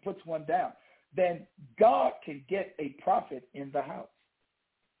sits up and puts one down, then God can get a prophet in the house.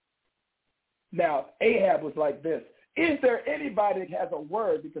 Now, Ahab was like this. Is there anybody that has a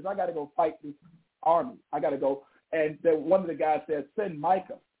word? Because I got to go fight this army. I got to go. And then one of the guys said, send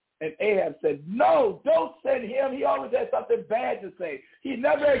Micah. And Ahab said, no, don't send him. He always has something bad to say. He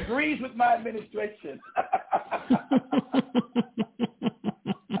never agrees with my administration.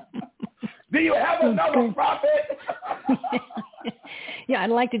 Do you have another prophet? Yeah, I'd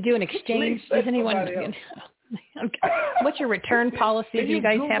like to do an exchange. Does anyone? What's your return policy? Do you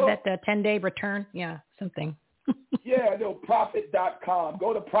guys have that 10-day return? Yeah, something. Yeah, no, prophet.com.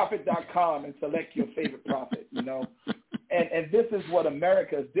 Go to prophet.com and select your favorite prophet, you know. And this is what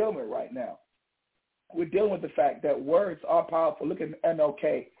America is dealing with right now. We're dealing with the fact that words are powerful. Look at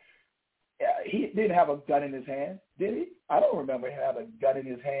MLK. He didn't have a gun in his hand, did he? I don't remember him having a gun in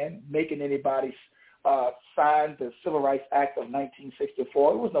his hand, making anybody sign the Civil Rights Act of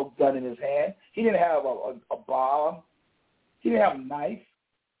 1964. There was no gun in his hand. He didn't have a bomb. He didn't have a knife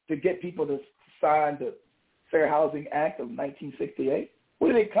to get people to sign the Fair Housing Act of 1968.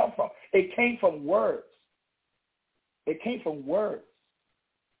 Where did it come from? It came from words. It came from words.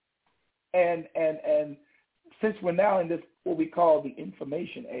 And since we're now in this, what we call the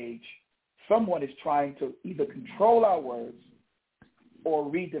information age, someone is trying to either control our words or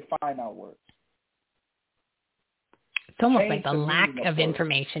redefine our words. It's almost like the lack of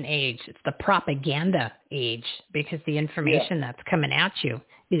information age. It's the propaganda age, because the information that's coming at you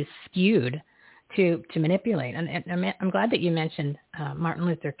is skewed to manipulate. And I'm glad that you mentioned Martin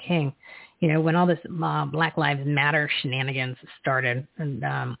Luther King. You know, when all this Black Lives Matter shenanigans started, and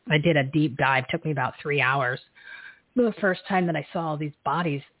I did a deep dive, took me about 3 hours. The first time that I saw all these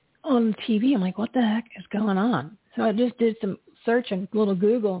bodies on TV, I'm like, what the heck is going on? So I just did some search and little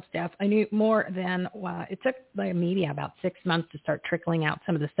Google stuff. I knew more than, it took the media about 6 months to start trickling out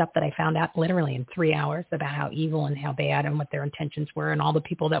some of the stuff that I found out literally in 3 hours about how evil and how bad and what their intentions were and all the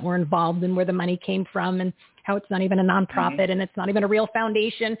people that were involved and where the money came from and how it's not even a nonprofit and it's not even a real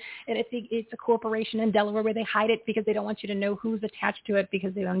foundation and it's a corporation in Delaware where they hide it because they don't want you to know who's attached to it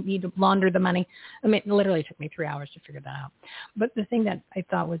because they don't need to launder the money. I mean, it literally took me 3 hours to figure that out. But the thing that I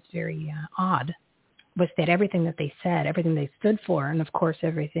thought was very odd was that everything that they said, everything they stood for, and of course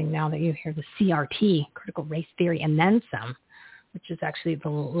everything now that you hear the CRT, critical race theory, and then some, which is actually the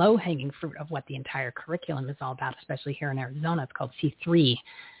low-hanging fruit of what the entire curriculum is all about, especially here in Arizona. It's called C3,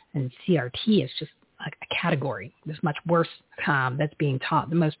 and CRT is just a category. There's much worse that's being taught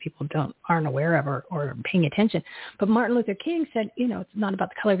that most people aren't aware of or paying attention. But Martin Luther King said, you know, it's not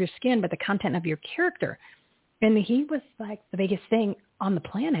about the color of your skin, but the content of your character. And he was like the biggest thing on the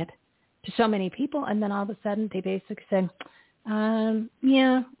planet to so many people, and then all of a sudden they basically said, we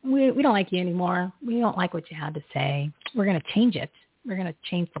don't like you anymore. We don't like what you had to say. We're going to change it. We're going to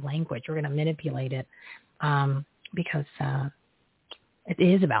change the language. We're going to manipulate it because it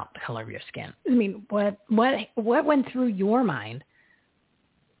is about the color of your skin. I mean, what went through your mind?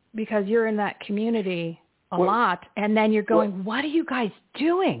 Because you're in that community a lot, and then you're going, what are you guys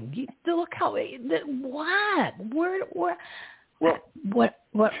doing? Look how, what?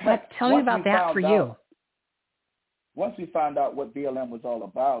 What? Tell me about that for you. Once we found out what BLM was all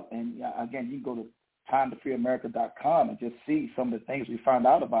about, and again, you can go to timetofreeamerica.com and just see some of the things we found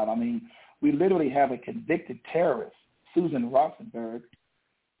out about. I mean, we literally have a convicted terrorist, Susan Rosenberg,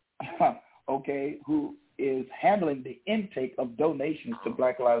 who is handling the intake of donations to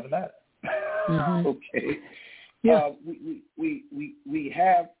Black Lives Matter. Mm-hmm. Okay. Yeah. We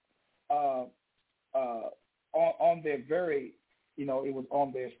have on their very, it was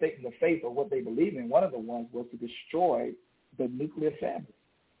on their statement of faith or what they believe in. One of the ones was to destroy the nuclear family,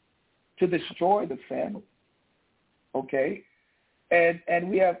 to destroy the family. Okay, and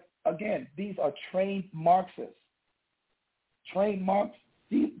we have, again, these are trained Marxists. Trained Marxists.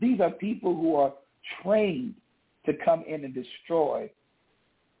 These are people who are trained to come in and destroy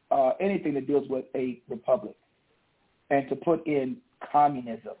anything that deals with a republic and to put in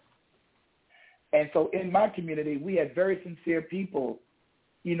communism. And so in my community, we had very sincere people,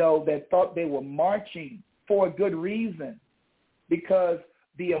 that thought they were marching for a good reason because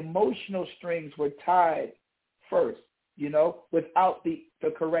the emotional strings were tied first, without the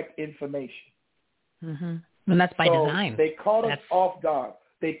correct information. Mm-hmm. And that's by design. They caught us off guard.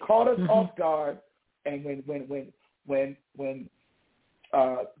 They caught us off guard. And when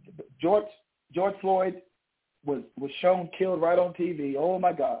George George Floyd was shown killed right on TV. Oh,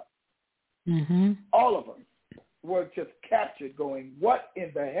 my God. Mm-hmm. All of them were just captured going, what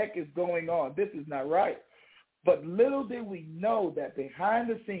in the heck is going on? This is not right. But little did we know that behind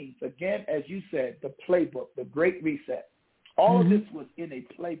the scenes, again, as you said, the playbook, the Great Reset, all of this was in a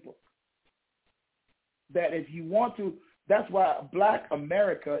playbook. That if you want to, that's why Black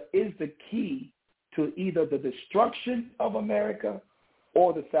America is the key to either the destruction of America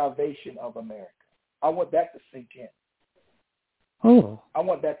or the salvation of America. I want that to sink in. Oh. I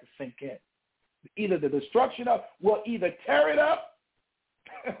want that to sink in. Either the destruction of, we'll either tear it up,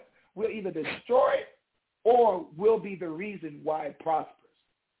 we'll either destroy it, or will be the reason why it prospers.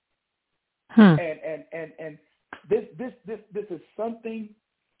 And this is something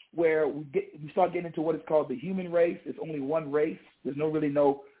where we start getting into what is called the human race. It's only one race. There's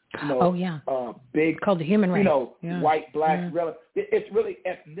big called the human race. White, black, it's really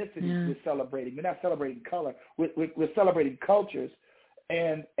ethnicity we're celebrating. We're not celebrating color. We're celebrating cultures,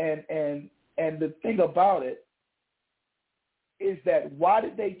 and the thing about it is that why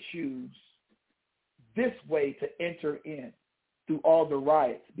did they choose this way to enter in through all the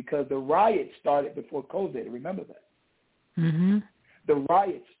riots? Because the riots started before COVID. Remember that. Mm-hmm. The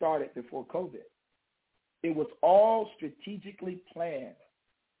riots started before COVID. It was all strategically planned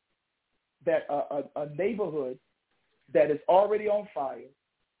that a neighborhood that is already on fire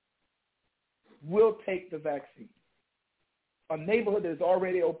will take the vaccine. A neighborhood that is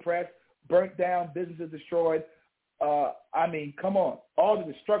already oppressed, burnt down, businesses destroyed. Come on. All the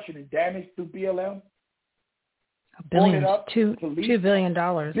destruction and damage through BLM. Billions. $2 billion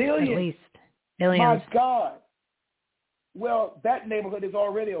at least. Billions. My God. Well, that neighborhood is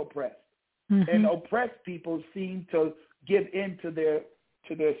already oppressed. Mm-hmm. And oppressed people seem to give in to their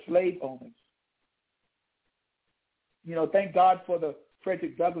slave owners. Thank God for the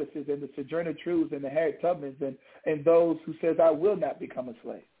Frederick Douglasses and the Sojourner Truths and the Harriet Tubmans and those who says, I will not become a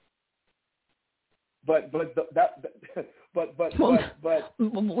slave. Let's fast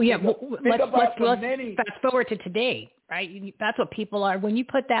forward to today, right? That's what people are. When you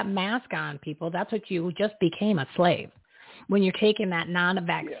put that mask on people, that's what you just became, a slave. When you're taking that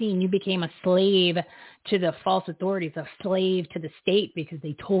non-vaccine, you became a slave to the false authorities, a slave to the state because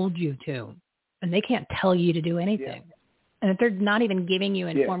they told you to. And they can't tell you to do anything. Yeah. And if they're not even giving you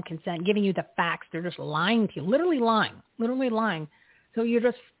informed consent, giving you the facts, they're just lying to you, literally lying. So you're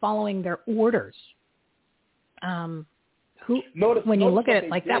just following their orders. When you look at it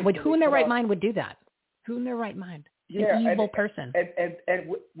like that, who in their right mind would do that? Who in their right mind? An evil person.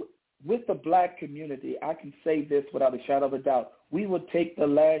 And with the Black community, I can say this without a shadow of a doubt. We would take the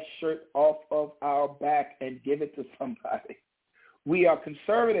last shirt off of our back and give it to somebody. We are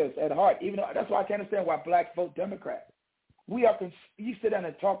conservatives at heart. Even though, that's why I can't understand why Blacks vote Democrat. You sit down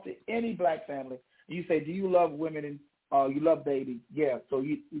and talk to any Black family, and you say, do you love women and you love babies? Yeah. So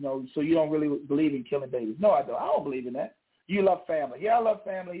you don't really believe in killing babies. No, I don't. I don't believe in that. You love family. Yeah, I love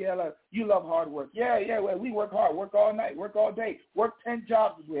family. Yeah, you love hard work. Yeah. Well, we work hard, work all night, work all day, work 10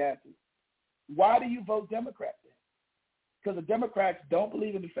 jobs if we have to. Why do you vote Democrat then? Because the Democrats don't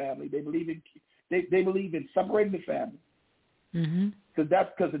believe in the family. They believe in separating the family. Mm-hmm.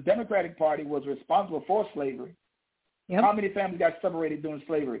 Because the Democratic Party was responsible for slavery. Yep. How many families got separated during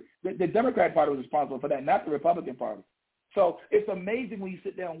slavery? The Democratic Party was responsible for that, not the Republican Party. So it's amazing when you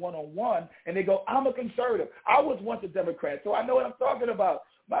sit down one-on-one and they go, I'm a conservative. I was once a Democrat, so I know what I'm talking about.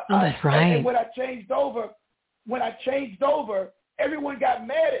 That's right. And when I changed over, everyone got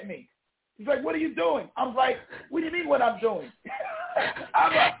mad at me. He's like, what are you doing? I was like, what do you mean what I'm doing?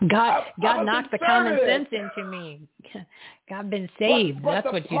 God knocked the common sense into me. God been saved. But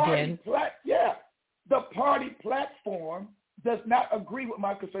that's what you did. The party platform does not agree with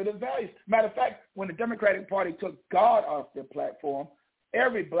my conservative values. Matter of fact, when the Democratic Party took God off their platform,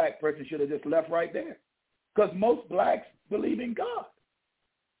 every Black person should have just left right there. Because most Blacks believe in God.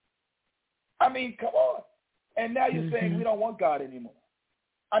 I mean, come on. And now you're saying we don't want God anymore.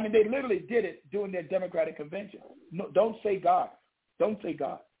 I mean, they literally did it during their Democratic convention. No, don't say God. Don't say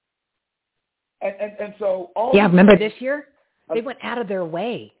God. And so all remember this year? They went out of their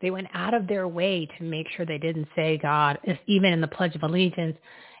way. They went out of their way to make sure they didn't say God, even in the Pledge of Allegiance.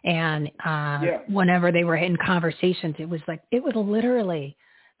 And whenever they were in conversations, it was literally,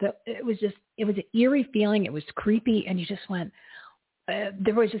 it was an eerie feeling. It was creepy. And you just went,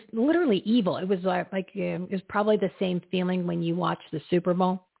 there was just literally evil. It was it was probably the same feeling when you watched the Super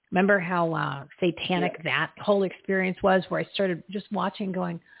Bowl. Remember how satanic that whole experience was, where I started just watching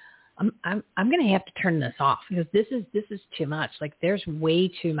going, I'm going to have to turn this off because this is too much. Like there's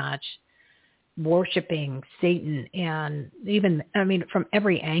way too much worshiping Satan, and even, I mean, from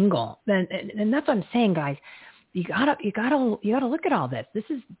every angle. And that's what I'm saying, guys. You gotta look at all this. This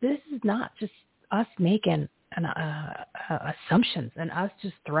is not just us making assumptions and us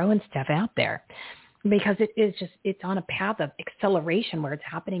just throwing stuff out there, because it's on a path of acceleration where it's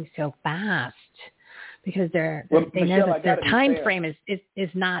happening so fast. Because they know that their time frame is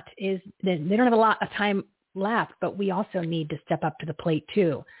not they don't have a lot of time left, but we also need to step up to the plate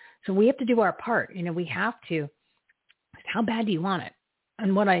too. So we have to do our part. We have to. How bad do you want it?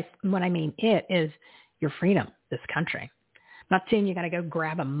 And what I mean is your freedom, this country. I'm not saying you got to go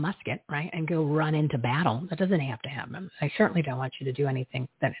grab a musket, right, and go run into battle. That doesn't have to happen. I certainly don't want you to do anything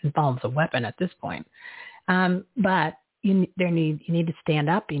that involves a weapon at this point. But you need to stand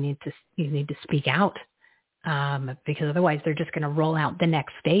up. You need to speak out. Because otherwise they're just going to roll out the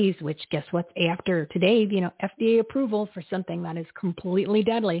next phase, which guess what? After today, FDA approval for something that is completely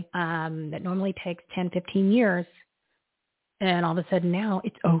deadly, that normally takes 10, 15 years. And all of a sudden now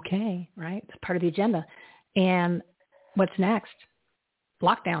it's okay, right? It's part of the agenda. And what's next?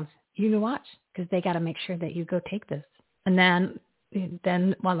 Lockdowns. You can watch, because they got to make sure that you go take this. And then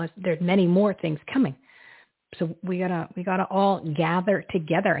there's many more things coming. So we gotta all gather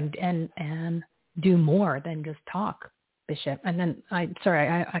together and do more than just talk, Bishop. And then I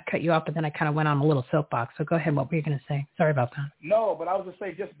cut you off, but then I kind of went on a little soapbox. So go ahead. What were you going to say? Sorry about that. No, but I was just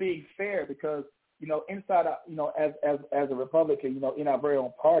saying, just being fair, because inside, as a Republican, in our very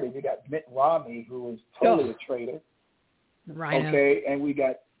own party, we got Mitt Romney, who is totally a traitor. Right. Okay, and we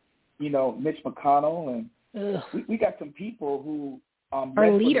got Mitch McConnell, and we got some people who are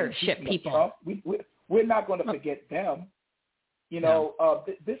leadership people. Trump. We're not going to forget them.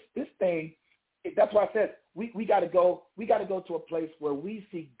 This thing. That's why I said we got to go. We got to go to a place where we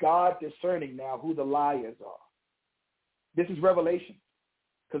see God discerning now who the liars are. This is Revelation,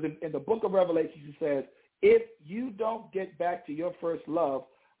 because in the book of Revelation it says, "If you don't get back to your first love,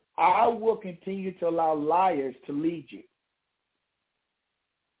 I will continue to allow liars to lead you."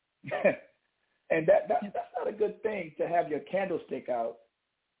 And that's not a good thing, to have your candlestick out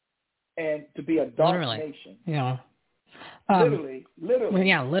and to be a dark nation. Yeah. Literally.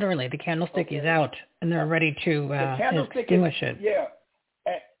 Yeah, literally. The candlestick is out, and they're ready to extinguish it. Yeah.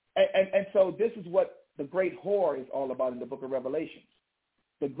 And so this is what the great whore is all about in the book of Revelations.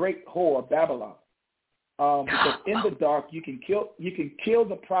 The great whore, Babylon. Because in the dark, you can kill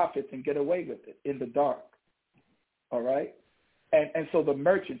the prophets and get away with it in the dark. All right? And so the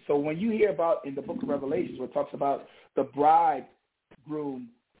merchant. So when you hear about in the book of Revelations where it talks about the bridegroom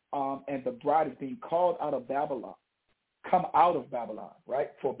and the bride is being called out of Babylon, come out of Babylon,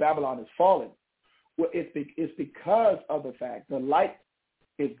 right? For Babylon is fallen. Well, it's because of the fact the light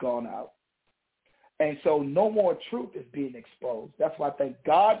is gone out. And so no more truth is being exposed. That's why I thank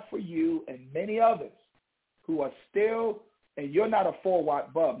God for you and many others who are still, and you're not a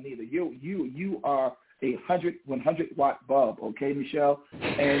 4-watt bulb neither. You are a 100-watt bulb, okay, Michelle?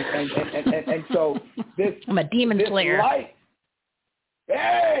 And so this I'm a demon slayer. Light,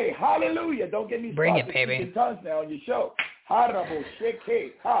 hey, hallelujah. Don't get me Bring started it, baby. speaking tongues now on your show.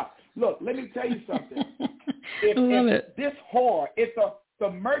 Look, let me tell you something. If this whore, the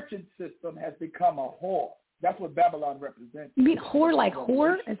merchant system has become a whore. That's what Babylon represents. You mean whore like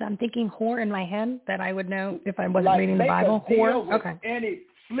whore? As I'm thinking whore in my head, that I would know if I wasn't reading the Bible. Whore? Okay.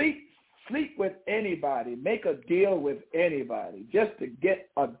 Sleep with anybody. Make a deal with anybody just to get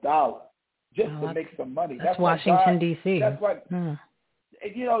 $1, just to make some money. That's Washington, D.C. That's what...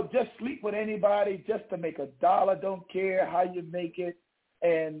 just sleep with anybody just to make $1. Don't care how you make it.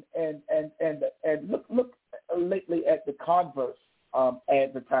 And look lately at the Converse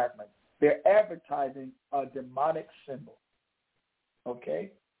advertisement. They're advertising a demonic symbol.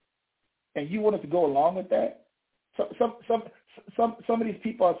 Okay, and you want us to go along with that? Some of these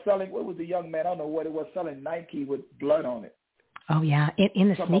people are selling. What was the young man? I don't know what it was, selling Nike with blood on it. Oh yeah, in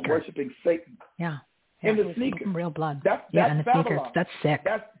the sneaker. Worshiping Satan. Yeah. In the sneakers. Real blood. That's in the Babylon. sneakers. That's sick.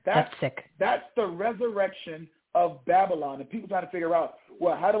 That's sick. That's the resurrection of Babylon. And people trying to figure out,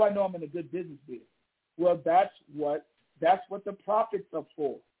 well, how do I know I'm in a good business deal? Well, that's what the prophets are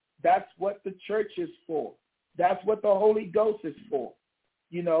for. That's what the church is for. That's what the Holy Ghost is for.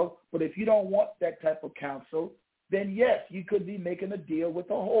 But if you don't want that type of counsel, then yes, you could be making a deal with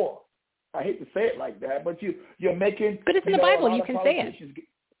a whore. I hate to say it like that, but you're making. But it's in the Bible. You can say it.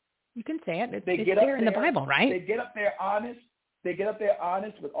 You can say it. It's there in the Bible, right? They get up there honest. They get up there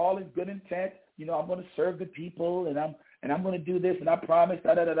honest with all this good intent. I'm going to serve the people, and I'm going to do this, and I promise,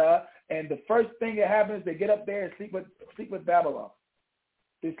 da da da da. And the first thing that happens is they get up there and sleep with Babylon.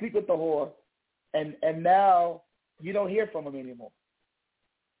 They sleep with the whore, and now you don't hear from them anymore.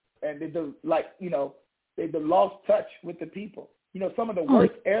 and they've lost touch with the people. Some of the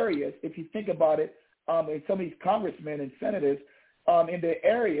worst areas, if you think about it, and some of these congressmen and senators in their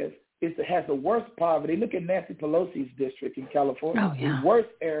areas has the worst poverty. Look at Nancy Pelosi's district in California, the worst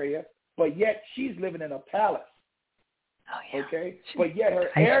area, but yet she's living in a palace. Okay, but yet her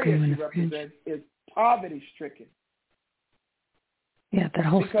area she represents is poverty-stricken. Yeah, that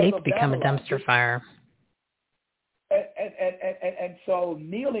whole state's become a dumpster fire. And so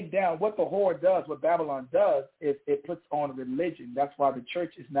kneeling down, what the whore does, what Babylon does, is it puts on religion. That's why the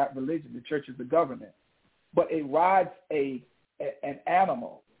church is not religion. The church is the government. But it rides an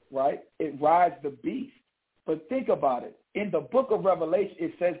animal, right? It rides the beast. But think about it. In the book of Revelation,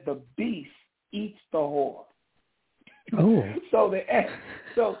 it says the beast eats the whore. Oh. Because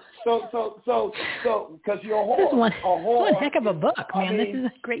you're a whore. This is one heck of a book, man. This is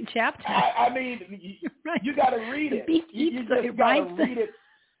a great chapter. You got to read it. You just got to read it.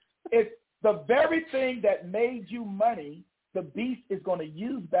 It's the very thing that made you money. The beast is going to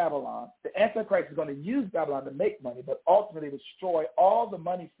use Babylon. The Antichrist is going to use Babylon to make money, but ultimately destroy all the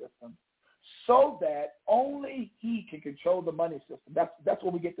money system so that only he can control the money system. That's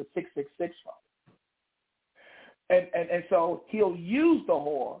where we get the 666 from. And so he'll use the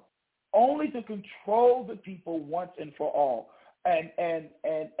whore only to control the people once and for all. And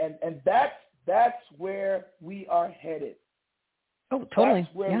that's where we are headed. Oh, totally.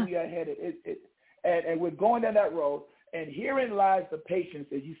 That's where we are headed. And we're going down that road. And herein lies the patience,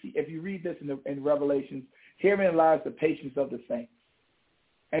 as you see, if you read this in Revelations, herein lies the patience of the saints.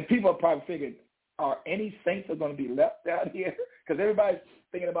 And people are probably figuring, are any saints are going to be left down here? Because everybody's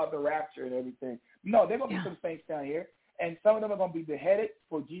thinking about the rapture and everything. No, there are going to be some saints down here, and some of them are going to be beheaded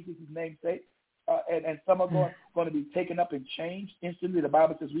for Jesus' name's sake, and some are going to be taken up and changed instantly. The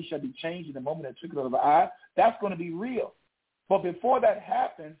Bible says we shall be changed in the moment of the twinkling of an eye. That's going to be real. But before that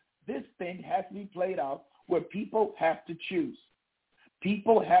happens, this thing has to be played out where people have to choose.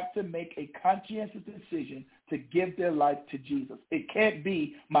 People have to make a conscientious decision to give their life to Jesus. It can't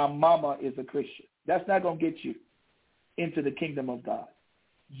be my mama is a Christian. That's not going to get you into the kingdom of God.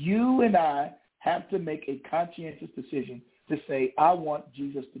 You and I have to make a conscientious decision to say, I want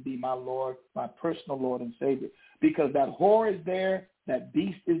Jesus to be my Lord, my personal Lord and Savior. Because that whore is there, that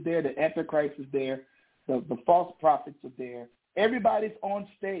beast is there, the Antichrist is there, the false prophets are there. Everybody's on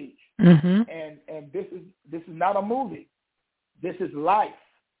stage. Mm-hmm. And this is not a movie. This is life.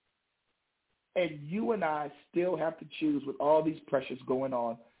 And you and I still have to choose with all these pressures going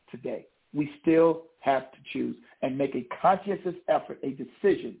on today. We still have to choose and make a conscientious effort, a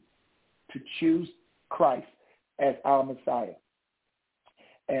decision to choose Christ as our Messiah.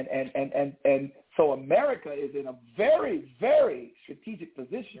 And so America is in a very, very strategic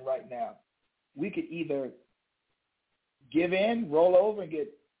position right now. We could either give in, roll over, and get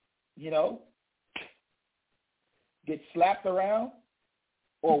slapped around,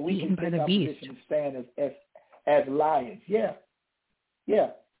 or we can take our position and stand as lions. Yeah.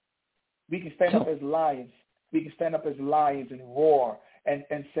 We can stand up as lions. We can stand up as lions and roar and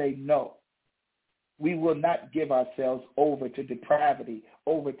say no. We will not give ourselves over to depravity,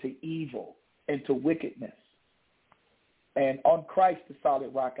 over to evil, and to wickedness. And on Christ, the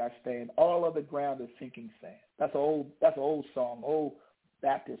solid rock I stand. All other ground is sinking sand. That's an old song, old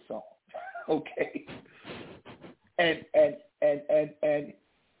Baptist song. Okay. And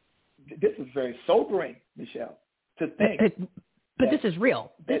this is very sobering, Michelle, to think. But this is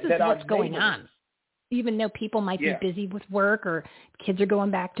real. This is what's going on. Even though people might be busy with work or kids are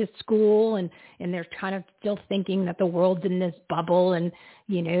going back to school and they're kind of still thinking that the world's in this bubble and,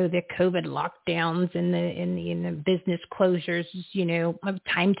 the COVID lockdowns and the business closures,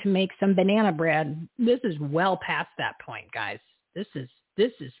 time to make some banana bread. This is well past that point, guys. This is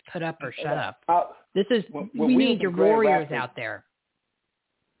put up or shut up. We need your warriors out there.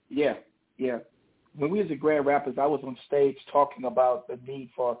 Yeah. When we was at Grand Rapids, I was on stage talking about the need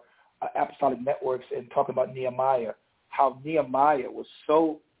for apostolic networks and talking about Nehemiah, how Nehemiah was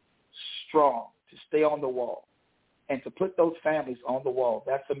so strong to stay on the wall and to put those families on the wall.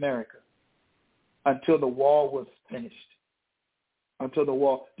 That's America. Until the wall was finished. Until the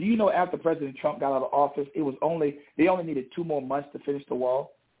wall. Do you know after President Trump got out of office, they only needed 2 more months to finish the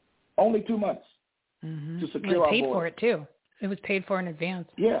wall? Only 2 months to secure our border. Paid for it too. It was paid for in advance.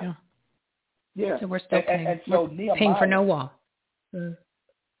 Yeah. So we're still paying. And so we're paying for no wall.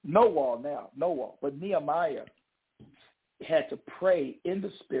 No wall now, no wall. But Nehemiah had to pray in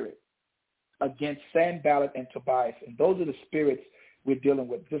the spirit against Sanballat and Tobias. And those are the spirits we're dealing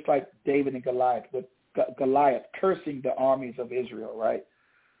with, just like David and Goliath, with Goliath cursing the armies of Israel, right?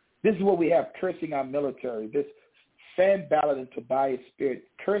 This is what we have, cursing our military, this Sanballat and Tobias' spirit,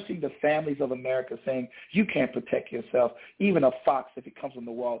 cursing the families of America, saying, you can't protect yourself. Even a fox, if it comes on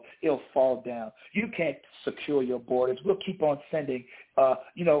the wall, it'll fall down. You can't secure your borders. We'll keep on sending,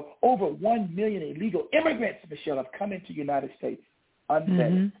 over 1 million illegal immigrants, Michelle, have come into the United States,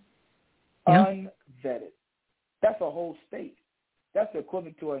 unvetted. Unvetted. That's a whole state. That's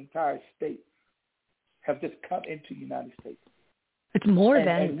equivalent to an entire state have just come into the United States. It's more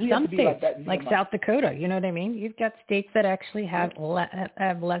than some states, like South Dakota. You know what I mean? You've got states that actually have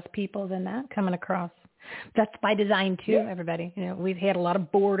less people than that coming across. That's by design too, everybody. You know, we've had a lot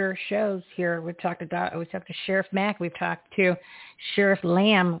of border shows here. We've talked to Sheriff Mack. We've talked to Sheriff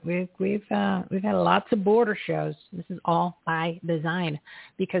Lamb. We've had lots of border shows. This is all by design,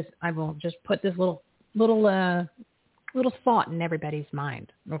 because I will just put this little thought in everybody's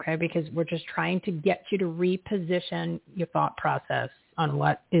mind, okay? Because we're just trying to get you to reposition your thought process on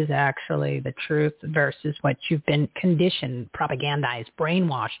what is actually the truth versus what you've been conditioned, propagandized,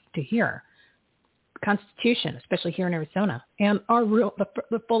 brainwashed to hear. Constitution, especially here in Arizona, and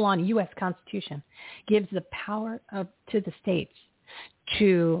the full-on U.S. Constitution gives the power to the states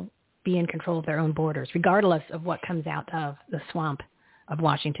to be in control of their own borders, regardless of what comes out of the swamp of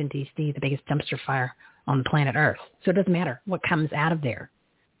Washington, D.C., the biggest dumpster fire on the planet Earth. So it doesn't matter what comes out of there.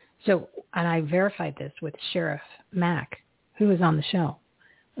 So, and I verified this with Sheriff Mack, who was on the show.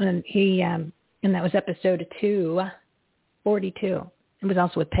 And and that was episode 242. It was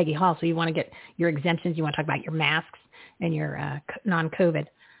also with Peggy Hall. So you want to get your exemptions. You want to talk about your masks and your non-COVID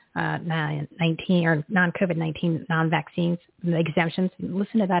 19 or non-COVID-19 non-vaccines, the exemptions.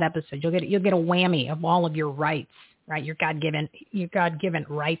 Listen to that episode. You'll get a whammy of all of your rights, right? Your God-given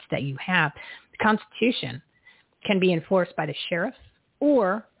rights that you have. The Constitution can be enforced by the sheriff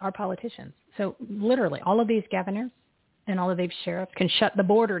or our politicians. So literally, all of these governors and all of these sheriffs can shut the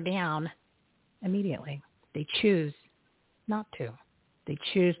border down immediately. They choose not to. They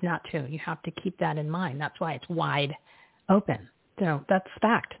choose not to. You have to keep that in mind. That's why it's wide open. So that's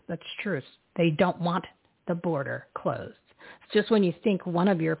fact. That's truth. They don't want the border closed. It's just when you think one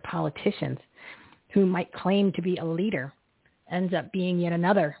of your politicians who might claim to be a leader ends up being yet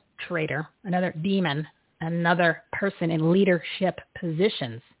another traitor, another demon, another person in leadership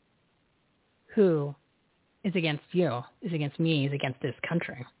positions who is against you, is against me, is against this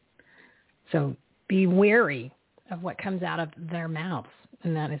country. So be wary of what comes out of their mouths.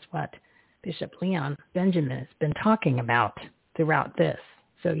 And that is what Bishop Leon Benjamin has been talking about throughout this.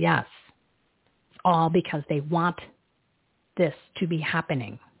 So yes, it's all because they want this to be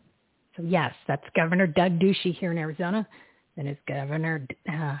happening. So yes, that's Governor Doug Ducey here in Arizona, and it's Governor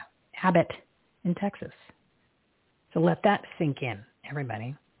Abbott in Texas. So let that sink in,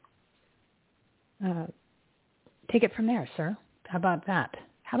 everybody. Take it from there, sir. How about that?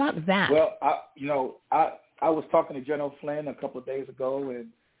 Well, I was talking to General Flynn a couple of days ago, and,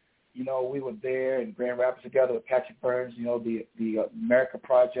 we were there in Grand Rapids together with Patrick Burns, the America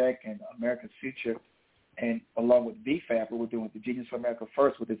Project and America's Future, and along with VFAP, what we're doing with the Genius for America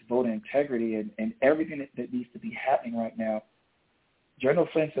First with its voter integrity and everything that needs to be happening right now. General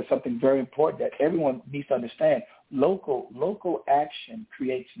Flynn said something very important that everyone needs to understand. Local action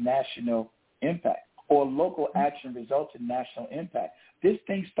creates national impact, or local action results in national impact. This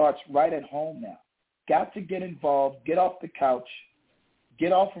thing starts right at home now. Got to get involved, get off the couch,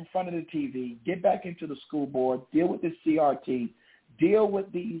 get off in front of the TV, get back into the school board, deal with the CRT, deal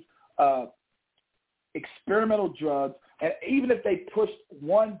with these experimental drugs. And even if they pushed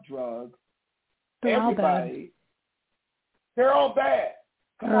one drug, they're all bad. They're all bad.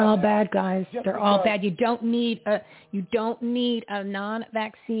 They're all bad, guys. They're all bad. You don't need a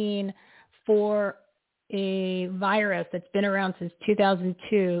non-vaccine for a virus that's been around since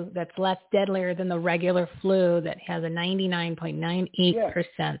 2002 that's less deadlier than the regular flu that has a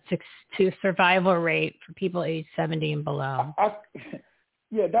 99.98% to survival rate for people age 70 and below. That's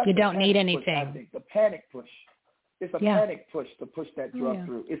you don't need anything. Push, I think. The panic push. It's a panic push to push that drug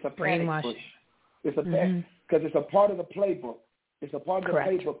through. It's a panic push. It's a because it's a part of the playbook. It's a part of the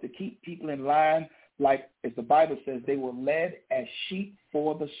playbook to keep people in line, like as the Bible says, they were led as sheep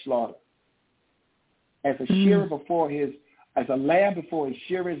for the slaughter. As a shearer as a lamb before his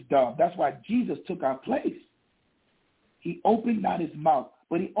shearer is dumb. That's why Jesus took our place. He opened not his mouth,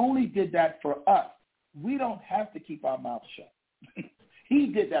 but he only did that for us. We don't have to keep our mouth shut. He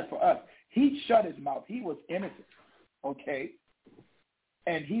did that for us. He shut his mouth. He was innocent, okay?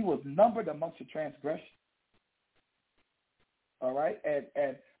 And he was numbered amongst the transgressions, all right?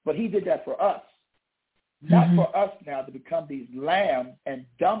 But he did that for us, not for us now to become these lambs and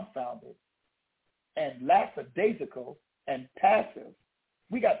dumbfounded and lackadaisical and passive.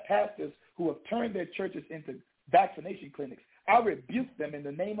 We got pastors who have turned their churches into vaccination clinics. I rebuke them in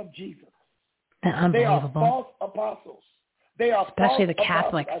the name of Jesus. Unbelievable. They are false apostles. They are especially false the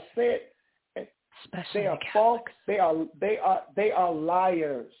Catholics. apostles. I said, especially they are the false. Catholics. They are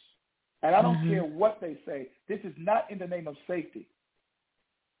liars, and I don't Mm-hmm. care what they say. This is not in the name of safety.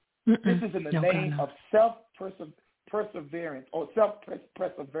 Mm-mm. This is in the name of self-perseverance or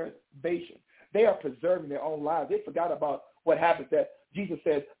self-preservation. They are preserving their own lives. They forgot about what happens. That Jesus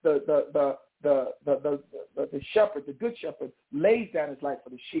said the shepherd, the good shepherd, lays down his life for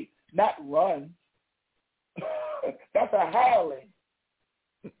the sheep, not runs. That's a hireling.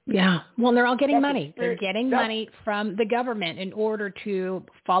 Yeah. Well, they're all getting That's money. They're getting money from the government in order to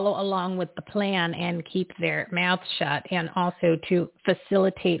follow along with the plan and keep their mouths shut, and also to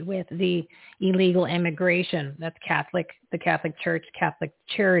facilitate with the illegal immigration. That's Catholic, the Catholic Church, Catholic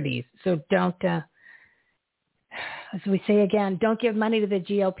charities. So don't, as we say again, don't give money to the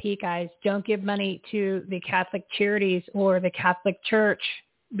GOP, guys. Don't give money to the Catholic charities or the Catholic Church,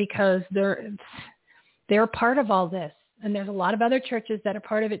 because they're part of all this. And there's a lot of other churches that are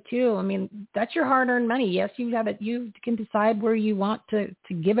part of it too. I mean, that's your hard-earned money. Yes, you have it. You can decide where you want to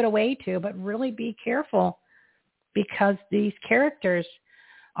give it away to, but really be careful, because these characters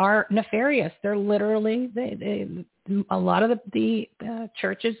are nefarious. They're literally, a lot of the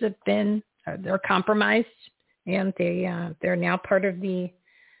churches have been, they're compromised, and they're now part of the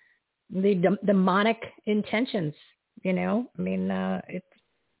demonic intentions. You know, I mean,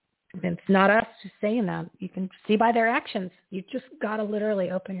 it's not us just saying that. You can see by their actions. You just got to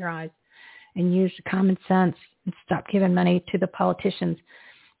literally open your eyes and use common sense and stop giving money to the politicians.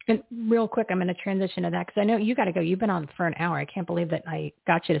 And real quick, I'm going to transition to that, because I know you got to go. You've been on for an hour. I can't believe that I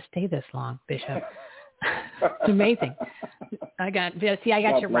got you to stay this long, Bishop. It's amazing. I got you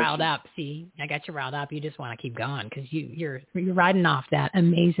riled up. See, I got you riled up. You just want to keep going because you're riding off that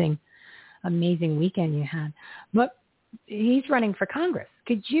amazing weekend you had. But he's running for Congress.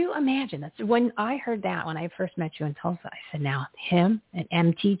 Could you imagine? That's when I heard that when I first met you in Tulsa. I said, now him and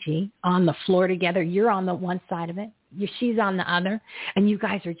MTG on the floor together. You're on the one side of it. She's on the other. And you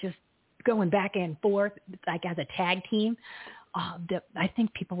guys are just going back and forth like as a tag team. I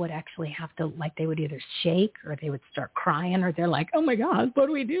think people would actually have to, like, they would either shake or they would start crying, or they're like, oh my God, what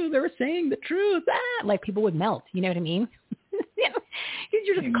do we do? They're saying the truth. Like people would melt. You know what I mean?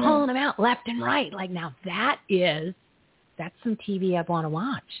 You're just calling them out left and right. Like, now that's some TV I want to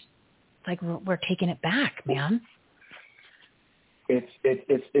watch. It's like we're taking it back, man. It's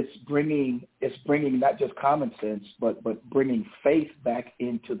bringing not just common sense, but bringing faith back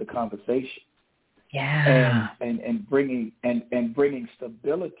into the conversation. Yeah. And bringing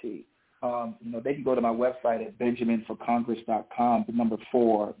stability. They can go to my website at benjaminforcongress.com. The number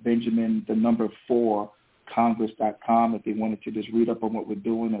 4 Congress.com if they wanted to just read up on what we're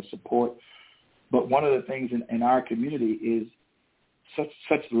doing or support. But one of the things in our community is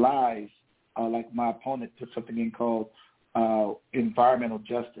such lies, like my opponent put something in called environmental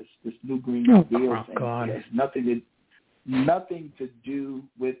justice, this new Green New Deal thing. God. It has nothing to do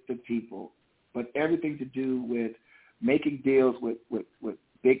with the people, but everything to do with making deals with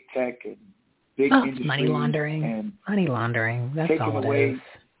big tech and big industry. Money laundering. That's all it is.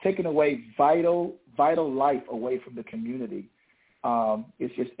 Taking away vital life away from the community.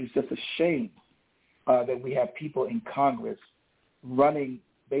 It's just a shame that we have people in Congress running,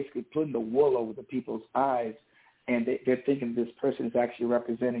 basically putting the wool over the people's eyes, and they're thinking this person is actually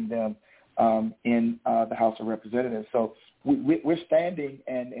representing them in the House of Representatives. So we're standing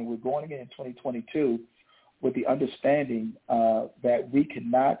and we're going again in 2022 with the understanding that we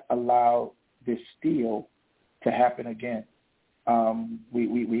cannot allow this steal to happen again.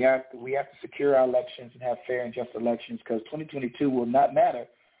 We have to secure our elections and have fair and just elections, because 2022 will not matter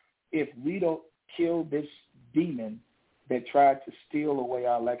if we don't kill this demon that tried to steal away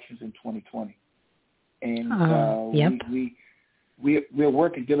our elections in 2020. And we're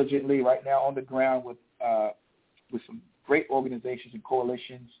working diligently right now on the ground with some great organizations and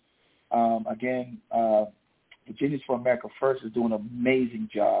coalitions. Virginians for America First is doing an amazing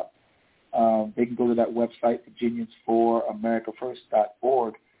job. They can go to that website,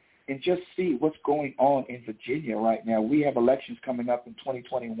 VirginiansForAmericaFirst.org, and just see what's going on in Virginia right now. We have elections coming up in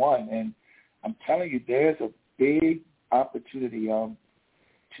 2021, and I'm telling you, there's a big opportunity to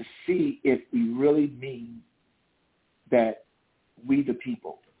see if we really mean that we, the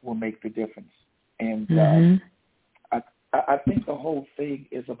people, will make the difference. And I think the whole thing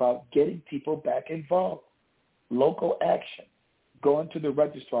is about getting people back involved. Local action, going to the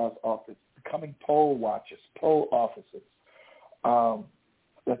registrar's office, becoming poll watchers, poll officers,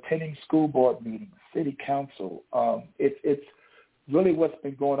 attending school board meetings, city council. It's really what's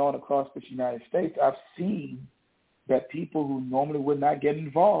been going on across the United States, I've seen that people who normally would not get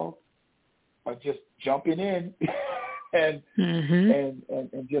involved are just jumping in and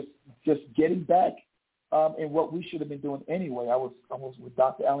just getting back in what we should have been doing anyway. I was with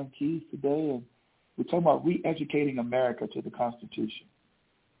Dr. Alan Keyes today, and we're talking about re-educating America to the Constitution,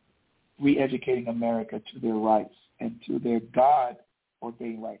 re-educating America to their rights and to their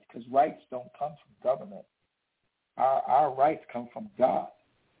God-ordained rights, because rights don't come from government. Our rights come from God,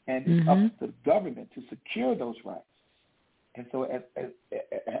 and it's up to the government to secure those rights. And so as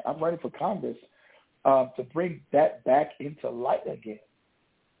I'm running for Congress to bring that back into light again,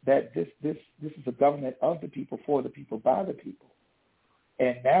 that this is a government of the people, for the people, by the people.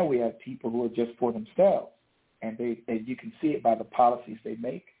 And now we have people who are just for themselves, and you can see it by the policies they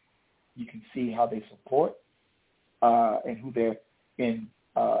make. You can see how they support and who they're in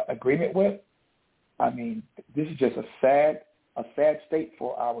agreement with. I mean, this is just a sad state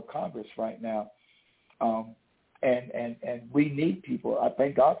for our Congress right now. And we need people. I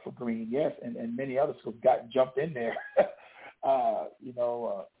thank God for Green, yes, and many others who have jumped in there,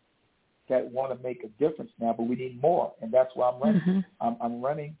 that want to make a difference now. But we need more, and that's why I'm running. I'm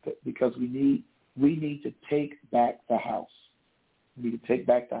running because we need to take back the House. We need to take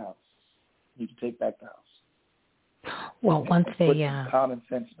back the House. We need to take back the House. Well, once they put some common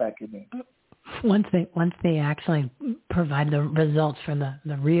sense back in there. Once they actually provide the results for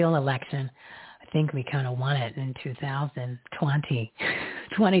the real election, I think we kind of won it in 2020,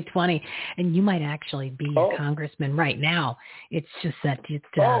 and you might actually be a congressman right now. It's just that you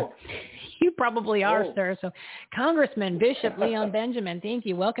probably are, sir. So, Congressman Bishop Leon Benjamin, thank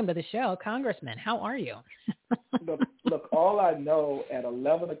you. Welcome to the show, Congressman. How are you? Look, all I know, at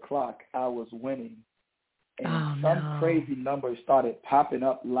 11 o'clock, I was winning. And crazy numbers started popping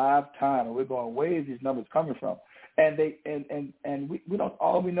up live time, and we're going, where is these numbers coming from? And we don't.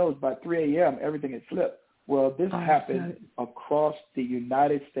 All we know is by 3 a.m. everything had flipped. Well, this happened across the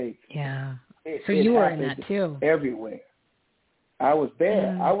United States. Yeah. So you were in that too. Everywhere. I was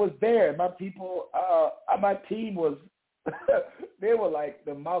there. My people, my team was. They were like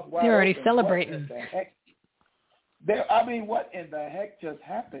the mouth wide. They're already celebrating. What in the heck? What in the heck just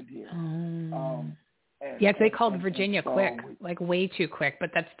happened here? Yeah, they called Virginia quick, like way too quick, but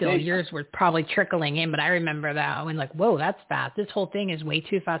that's still, yours were probably trickling in. But I remember that. I went like, whoa, that's fast. This whole thing is way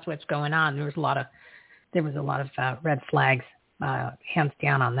too fast. What's going on? There was a lot of red flags, hands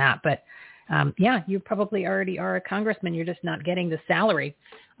down on that. But yeah, you probably already are a congressman. You're just not getting the salary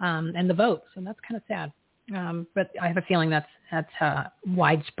and the votes, and that's kind of sad. But I have a feeling that's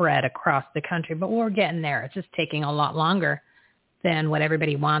widespread across the country. But we're getting there. It's just taking a lot longer than what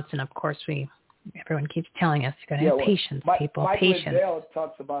everybody wants, and of course everyone keeps telling us you got to have patience, people. Patience. Mike Liddell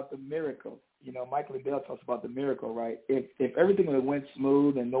talks about the miracle. Mike Liddell talks about the miracle, right? If everything would have went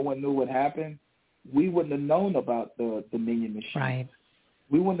smooth and no one knew what happened, we wouldn't have known about the Dominion machine. Right.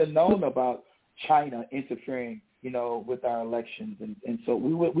 We wouldn't have known about China interfering, with our elections, and so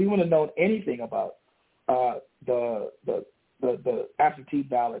we wouldn't have known anything about the absentee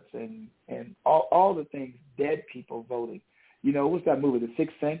ballots and all the things, dead people voting. What's that movie, The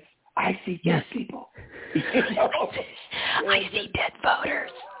Sixth Sense? I see dead people. I see dead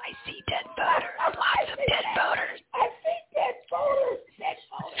voters. Lots of dead voters. I see dead voters.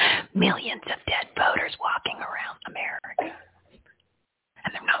 Millions of dead voters walking around America.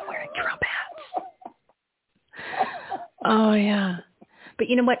 And they're not wearing Trump hats. Oh, yeah. But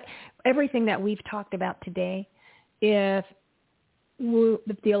you know what? Everything that we've talked about today, if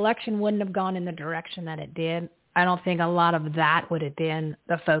the election wouldn't have gone in the direction that it did, I don't think a lot of that would have been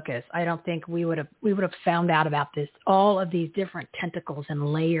the focus. I don't think we would have found out about this, all of these different tentacles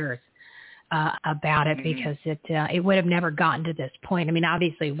and layers about it, because it would have never gotten to this point. I mean,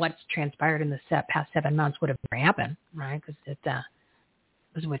 obviously, what's transpired in the past 7 months would have never happened, right?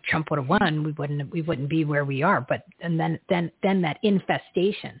 Because what Trump would have won, we wouldn't be where we are. But and then that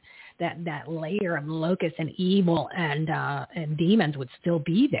infestation, that layer of locusts and evil and demons would still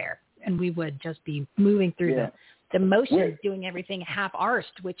be there. And we would just be moving through the motions, doing everything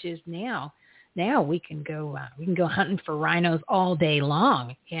half-arsed, which is now we can go hunting for rhinos all day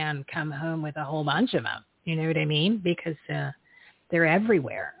long and come home with a whole bunch of them. You know what I mean? Because they're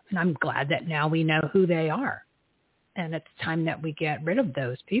everywhere. And I'm glad that now we know who they are. And it's time that we get rid of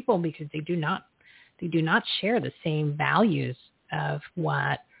those people, because they do not share the same values of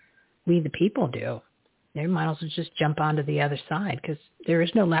what we the people do. They might as well just jump onto the other side, because there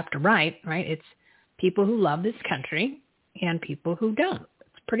is no left or right, right? It's people who love this country and people who don't.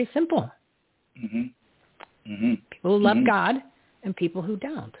 It's pretty simple. People who love God and people who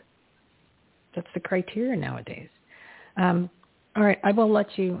don't. That's the criteria nowadays. All right, I will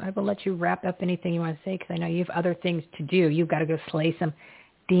let you wrap up anything you want to say because I know you have other things to do. You've got to go slay some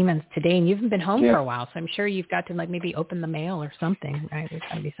demons today, and you haven't been home for a while, so I'm sure you've got to maybe open the mail or something. Right? There's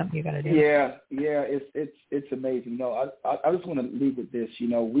got to be something you got to do. Yeah, it's amazing. No, I just want to leave with this.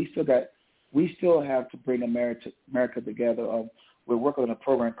 We still have to bring America together. We're working on a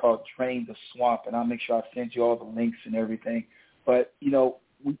program called Drain the Swamp, and I'll make sure I send you all the links and everything. But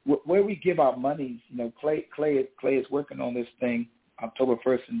where we give our monies, Clay is working on this thing October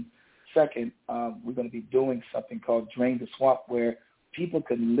 1st and 2nd. We're going to be doing something called Drain the Swamp, where people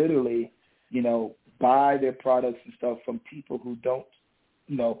can literally, buy their products and stuff from people who don't,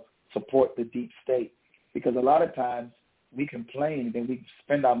 support the deep state. Because a lot of times we complain and we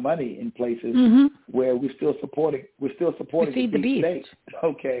spend our money in places where we're still supporting we feed the deep beast. state.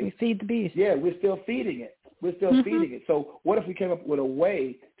 Okay. We feed the beast. Yeah, we're still feeding it. We're still feeding it. So what if we came up with a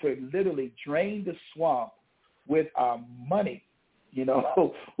way to literally drain the swamp with our money,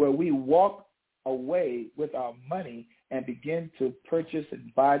 where we walk away with our money and begin to purchase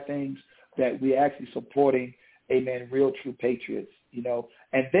and buy things that we're actually supporting, amen, real true patriots,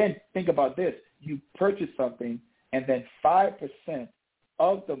 And then think about this. You purchase something and then 5%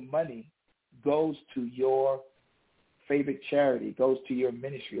 of the money goes to your favorite charity, goes to your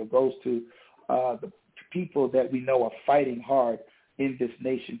ministry, or goes to the people that we know are fighting hard in this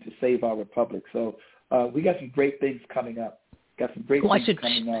nation to save our republic. So we got some great things coming up.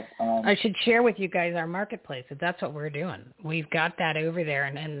 I should share with you guys our marketplace. That's what we're doing. We've got that over there,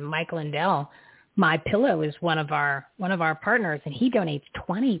 and Mike Lindell, My Pillow, is one of our partners, and he donates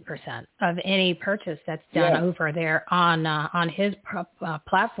 20% of any purchase that's done over there on his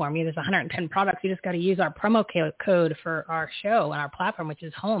platform. There's 110 products. You just got to use our promo code for our show on our platform, which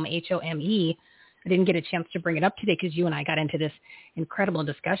is HOME, HOME. I didn't get a chance to bring it up today because you and I got into this incredible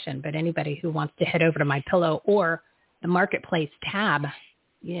discussion. But anybody who wants to head over to My Pillow or the Marketplace tab,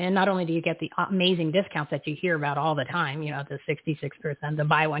 not only do you get the amazing discounts that you hear about all the time, the 66%, the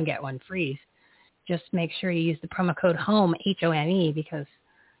buy one, get one free, just make sure you use the promo code HOME, HOME, because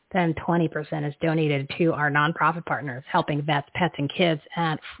then 20% is donated to our nonprofit partners, helping vets, pets, and kids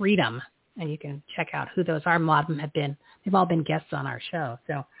at Freedom. And you can check out who those are. A lot of them they've all been guests on our show.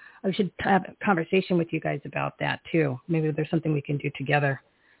 So I should have a conversation with you guys about that too. Maybe there's something we can do together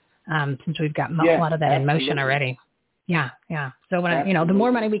since we've got a lot of that in motion already. Yeah. So when the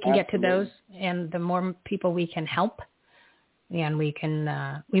more money we can get to those, and the more people we can help, and we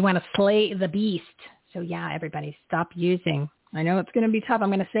want to slay the beast. So everybody stop using. I know it's going to be tough. I'm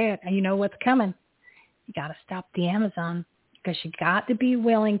going to say it. And you know what's coming. You got to stop the Amazon, because you got to be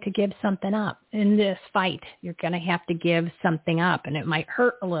willing to give something up in this fight. You're going to have to give something up, and it might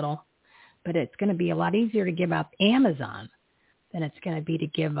hurt a little, but it's going to be a lot easier to give up Amazon than it's going to be to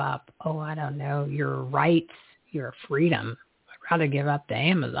give up, your rights, your freedom. I'd rather give up the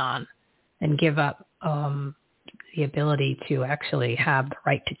Amazon than give up the ability to actually have the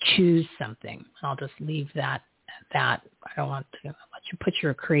right to choose something. I'll just leave that at that. I don't want to let you put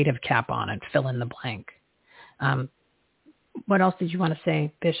your creative cap on and fill in the blank. What else did you want to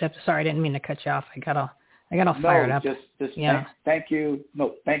say, Bishop? Sorry, I didn't mean to cut you off. I got all fired up. Thank you.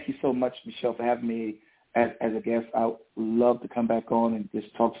 No, thank you so much, Michelle, for having me as a guest. I would love to come back on and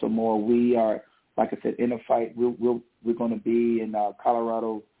just talk some more. We are, like I said, in a fight. We're going to be in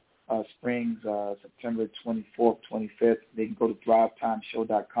Colorado Springs, September 24th, 25th. They can go to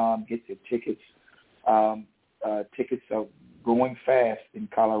drivetimeshow.com, get their tickets. Tickets are going fast in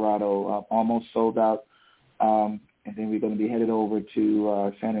Colorado, almost sold out. And then we're going to be headed over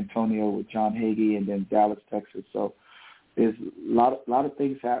to San Antonio with John Hagee, and then Dallas, Texas. So there's a lot of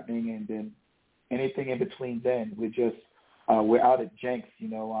things happening, and then anything in between. Then we're out at Jenks,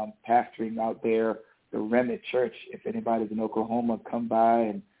 pastoring out there, the Remnant Church. If anybody's in Oklahoma, come by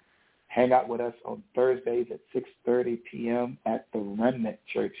and hang out with us on Thursdays at 6:30 p.m. at the Remnant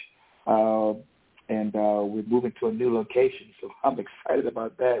Church. And we're moving to a new location, so I'm excited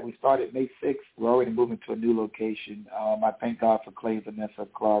about that. We started May 6th. We're already moving to a new location. I thank God for Clay and Vanessa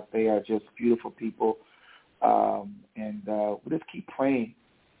Clark. They are just beautiful people. And we'll just keep praying.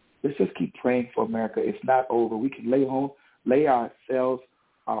 Let's just keep praying for America. It's not over. We can lay ourselves,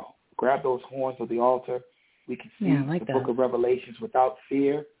 grab those horns of the altar. We can see the book of Revelations without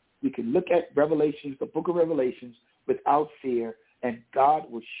fear. We can look at the book of Revelations without fear, and God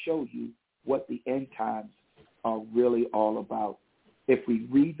will show you what the end times are really all about. If we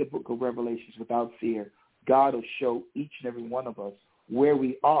read the book of Revelations without fear, God will show each and every one of us where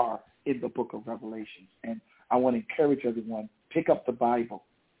we are in the book of Revelations. And I want to encourage everyone, pick up the Bible,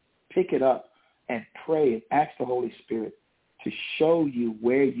 pick it up, and pray and ask the Holy Spirit to show you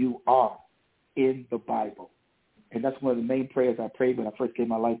where you are in the Bible. And that's one of the main prayers I prayed when I first gave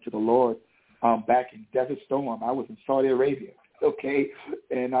my life to the Lord back in Desert Storm. I was in Saudi Arabia, okay?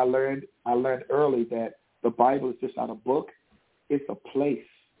 And I learned early that the Bible is just not a book. It's a place.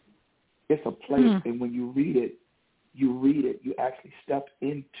 It's a place. And when you read it, you actually step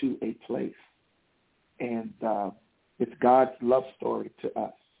into a place. And it's God's love story to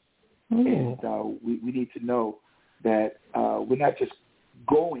us. Ooh. And we need to know that we're not just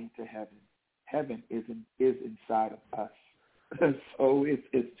going to heaven. Heaven is inside of us. So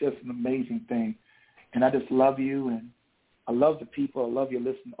it's just an amazing thing. And I just love you, and I love the people. I love your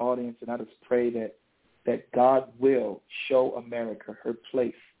listening audience, and I just pray that God will show America her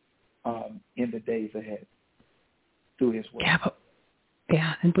place in the days ahead through his word.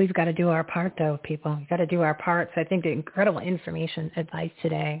 Yeah, and we've got to do our part, though, people. We've got to do our part. So I think the incredible information, advice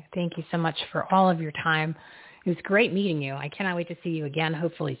today. Thank you so much for all of your time. It was great meeting you. I cannot wait to see you again,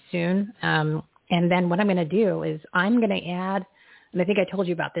 hopefully soon. And then what I'm going to do is I'm going to add, and I think I told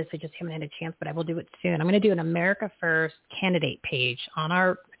you about this, I just haven't had a chance, but I will do it soon. I'm going to do an America First candidate page on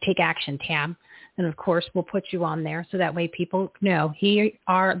our Take Action tab. And, of course, we'll put you on there so that way people know here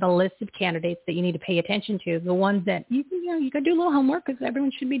are the list of candidates that you need to pay attention to, the ones that, you can do a little homework because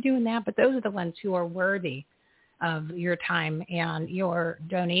everyone should be doing that, but those are the ones who are worthy of your time and your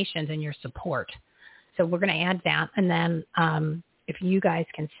donations and your support. So we're going to add that. And then if you guys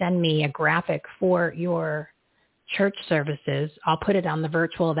can send me a graphic for your church services, I'll put it on the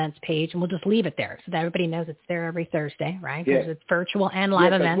virtual events page, and we'll just leave it there so that everybody knows it's there every Thursday, right? Because it's virtual and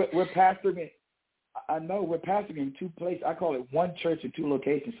live events. We're pastoring it. I know we're pastoring in two places. I call it one church in two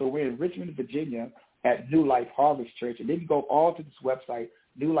locations. So we're in Richmond, Virginia at New Life Harvest Church. And then you go all to this website,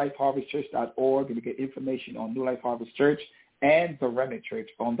 newlifeharvestchurch.org, and you get information on New Life Harvest Church and the Remnant Church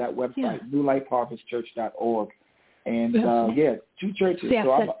on that website, newlifeharvestchurch.org. And, two churches. Yeah,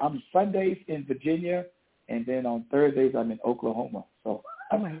 so I'm Sundays in Virginia, and then on Thursdays I'm in Oklahoma. So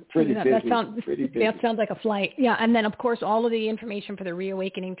pretty busy. That sounds like a flight. Yeah, and then, of course, all of the information for the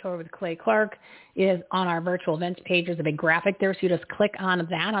Reawakening Tour with Clay Clark is on our virtual events page. There's a big graphic there, so you just click on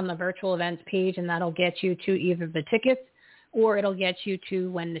that on the virtual events page, and that'll get you to either the tickets or it'll get you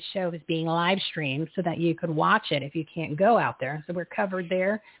to when the show is being live streamed so that you could watch it if you can't go out there. So we're covered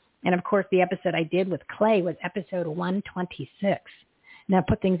there. And, of course, the episode I did with Clay was episode 126. Now,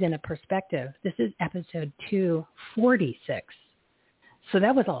 put things into perspective. This is episode 246. So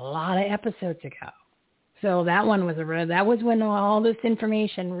that was a lot of episodes ago. So that one was that was when all this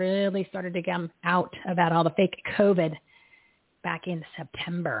information really started to come out about all the fake COVID back in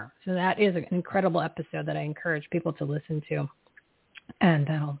September. So that is an incredible episode that I encourage people to listen to. And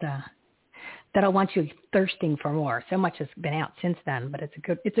that'll want you thirsting for more. So much has been out since then, but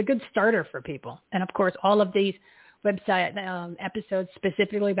it's a good starter for people. And, of course, all of these website episodes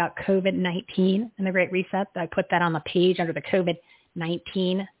specifically about COVID-19 and the Great Reset, I put that on the page under the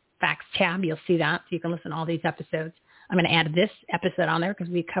COVID-19 facts tab. You'll see that. So you can listen to all these episodes. I'm going to add this episode on there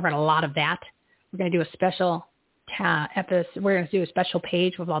because we covered a lot of that. We're going to do a special episode. We're going to do a special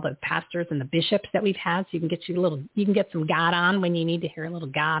page with all the pastors and the bishops that we've had. So you can get some God on when you need to hear a little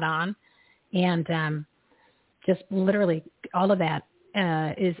God on. And just literally all of that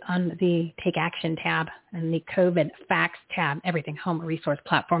is on the Take Action tab and the COVID Facts tab, everything,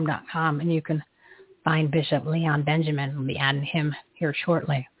 homeresourceplatform.com. And you can find Bishop Leon Benjamin. We'll be adding him here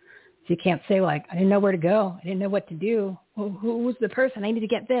shortly. So you can't say, like, I didn't know where to go. I didn't know what to do. Who was the person? I need to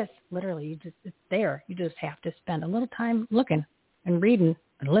get this. Literally, it's there. You just have to spend a little time looking and reading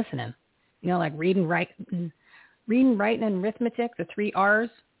and listening. Like reading, writing, and arithmetic, the 3 R's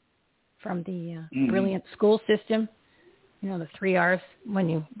from the Brilliant School System. The 3 R's. When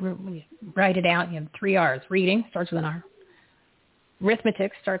you write it out, you have 3 R's. Reading starts with an R.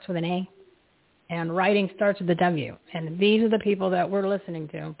 Arithmetic starts with an A. And writing starts with a W. And these are the people that we're listening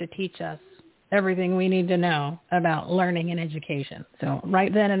to teach us everything we need to know about learning and education. So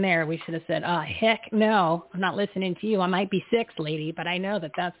right then and there, we should have said, heck no, I'm not listening to you. I might be 6, lady, but I know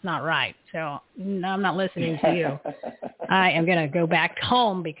that that's not right. So no, I'm not listening to you. I am going to go back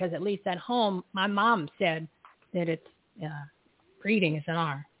home because at least at home, my mom said that it's reading is an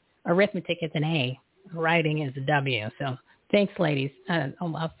R, arithmetic is an A, writing is a W. So thanks, ladies.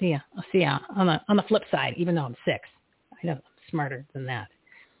 I'll see you on the flip side, even though I'm 6. I know I'm smarter than that.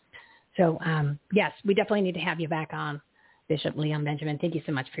 So, yes, we definitely need to have you back on, Bishop Leon Benjamin. Thank you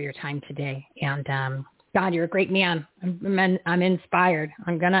so much for your time today. And, God, you're a great man. I'm inspired.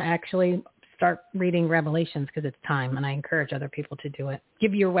 I'm going to actually start reading Revelations because it's time, and I encourage other people to do it.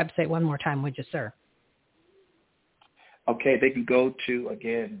 Give your website one more time, would you, sir? Okay, they can go to,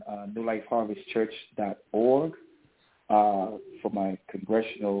 again, newlifeharvestchurch.org. for my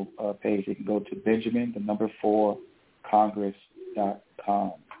congressional page, they can go to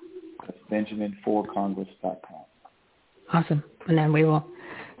Benjamin4Congress.com. That's Benjamin4Congress.com. Awesome. And then you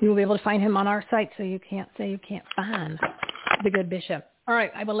will be able to find him on our site, so you can't say you can't find the good bishop. All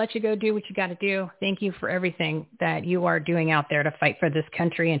right, I will let you go do what you got to do. Thank you for everything that you are doing out there to fight for this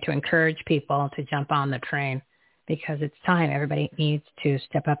country and to encourage people to jump on the train, because it's time. Everybody needs to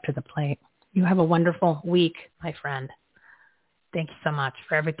step up to the plate. You have a wonderful week, my friend. Thank you so much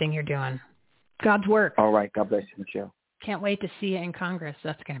for everything you're doing. God's work. All right. God bless you, Michelle. Can't wait to see you in Congress.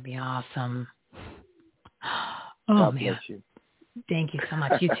 That's going to be awesome. God bless you. Thank you so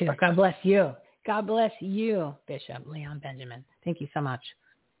much. You too. God bless you. God bless you, Bishop Leon Benjamin. Thank you so much.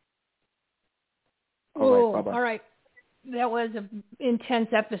 All right. Bye-bye. All right. That was an intense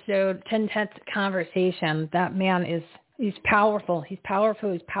episode, intense conversation. That man he's powerful. He's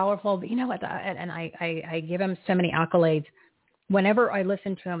powerful. He's powerful. But you know what? And I give him so many accolades. Whenever I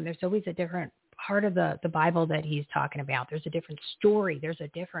listen to him, there's always a different part of the Bible that he's talking about. There's a different story. There's a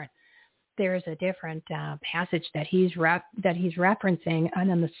different passage that he's referencing, and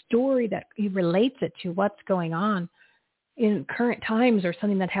then the story that he relates it to what's going on in current times, or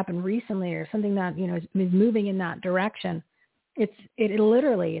something that happened recently, or something that is moving in that direction. It's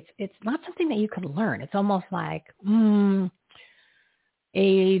not something that you could learn. It's almost like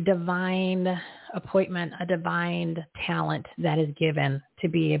a divine appointment, a divine talent that is given to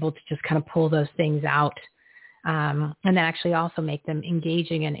be able to just kind of pull those things out. And then actually also make them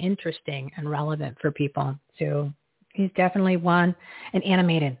engaging and interesting and relevant for people. So he's definitely one. And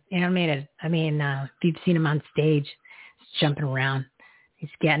animated. I mean, if you've seen him on stage, he's jumping around. He's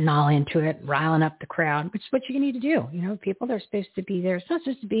getting all into it, riling up the crowd, which is what you need to do. People are supposed to be there. It's not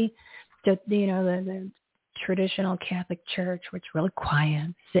supposed to be just, the traditional Catholic Church, which is really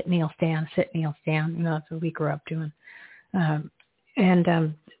quiet. Sit, kneel, stand, sit, kneel, stand. That's what we grew up doing.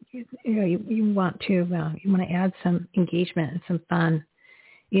 You want to add some engagement and some fun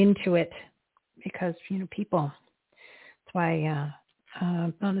into it, because people. That's why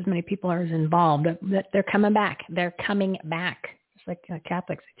not as many people are as involved. That they're coming back. They're coming back. It's like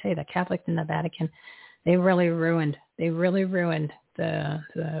Catholics. I tell you, the Catholics in the Vatican, they really ruined the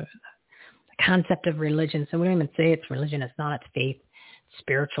concept of religion. So we don't even say it's religion. It's not. It's faith. It's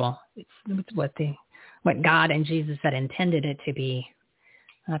spiritual. It's what God and Jesus had intended it to be.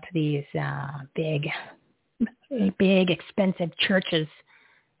 Not to these big, expensive churches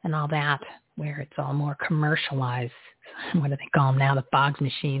and all that, where it's all more commercialized. What do they call them now? The Boggs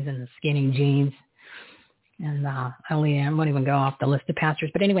machines and the skinny jeans. And I won't even go off the list of pastors.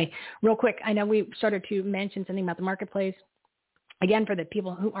 But anyway, real quick, I know we started to mention something about the marketplace. Again, for the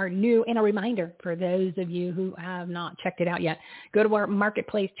people who are new, and a reminder for those of you who have not checked it out yet, go to our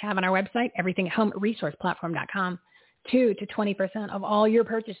marketplace tab on our website, everythinghomeresourceplatform.com. 2 to 20% of all your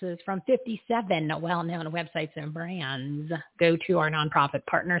purchases from 57 well-known websites and brands go to our nonprofit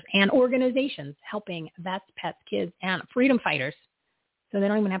partners and organizations helping vets, pets, kids, and freedom fighters. So they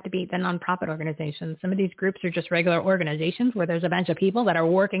don't even have to be the nonprofit organizations. Some of these groups are just regular organizations where there's a bunch of people that are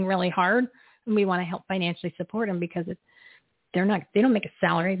working really hard, and we want to help financially support them, because they don't make a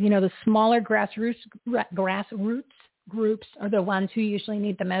salary. The smaller grassroots groups are the ones who usually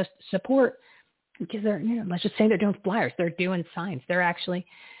need the most support. Because they're, let's just say they're doing flyers, they're doing signs, they're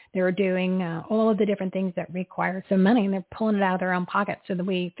doing all of the different things that require some money, and they're pulling it out of their own pocket. So that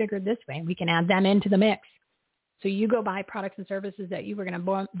we figured this way, we can add them into the mix. So you go buy products and services that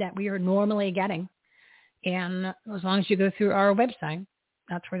that we are normally getting, and as long as you go through our website,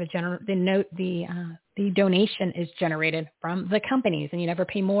 that's where the donation is generated from the companies, and you never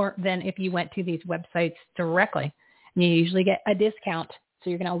pay more than if you went to these websites directly. And you usually get a discount. So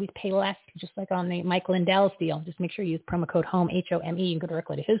you're going to always pay less, just like on the Mike Lindell's deal. Just make sure you use promo code HOME, HOME. You can go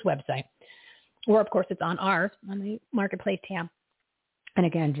directly to his website. Or, of course, it's on ours, on the Marketplace tab. And,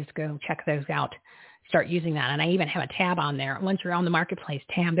 again, just go check those out. Start using that. And I even have a tab on there. Once you're on the Marketplace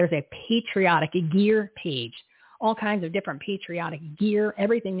tab, there's a patriotic gear page. All kinds of different patriotic gear,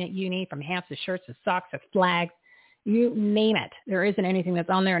 everything that you need, from hats to shirts to socks to flags. You name it. There isn't anything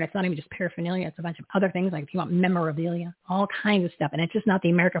that's on there, and it's not even just paraphernalia. It's a bunch of other things, like if you want memorabilia, all kinds of stuff. And it's just not the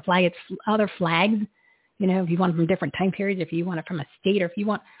American flag. It's other flags, if you want it from different time periods, if you want it from a state, or if you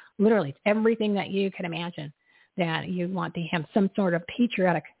want, literally, it's everything that you can imagine that you want to have some sort of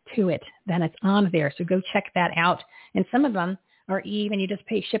patriotic to it, then it's on there. So go check that out. And some of them are even, you just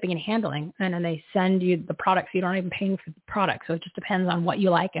pay shipping and handling, and then they send you the products. You don't even pay for the product. So it just depends on what you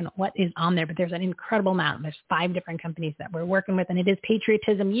like and what is on there. But there's an incredible amount. There's 5 different companies that we're working with, and it is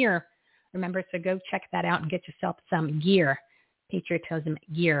Patriotism Year. Remember, so go check that out and get yourself some gear, Patriotism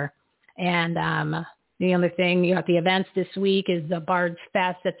Gear. And The other thing, you got the events this week is the Bards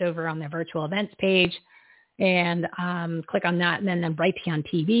Fest. That's over on the virtual events page. And click on that. And then Brighteon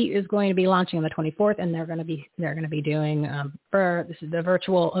TV is going to be launching on the 24th. And they're going to be doing, this is the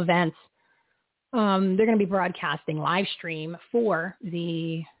virtual events. They're going to be broadcasting live stream for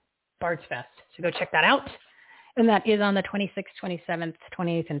the Bards Fest. So go check that out. And that is on the 26th, 27th,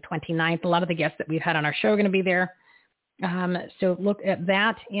 28th, and 29th. A lot of the guests that we've had on our show are going to be there. So look at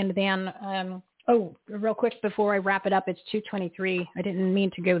that. And then, real quick before I wrap it up, it's 2:23. I didn't mean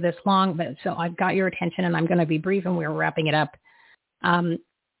to go this long, but so I've got your attention and I'm going to be brief and we're wrapping it up.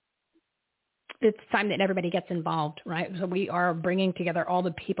 It's time that everybody gets involved, right? So we are bringing together all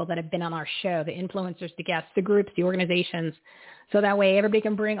the people that have been on our show, the influencers, the guests, the groups, the organizations. So that way everybody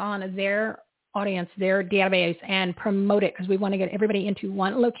can bring on their audience, their database, and promote it, because we want to get everybody into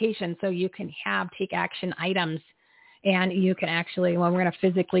one location so you can take action items, and you can actually, we're going to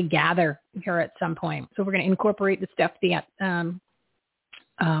physically gather here at some point. So we're going to incorporate the stuff that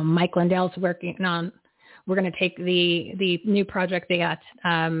Mike Lindell's working on. We're going to take the new project that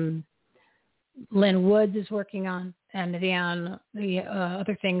Lynn Woods is working on, and then the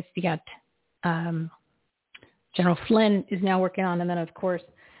other things we got General Flynn is now working on, and then of course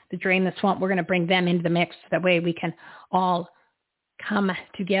the Drain the Swamp. We're going to bring them into the mix. That way we can all come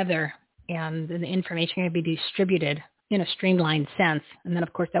together and the information can be distributed in a streamlined sense. And then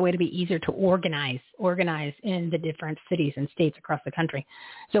of course that way it'll be easier to organize in the different cities and states across the country.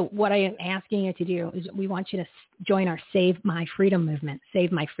 So what I am asking you to do is we want you to join our Save My Freedom movement,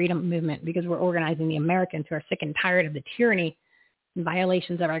 because we're organizing the Americans who are sick and tired of the tyranny and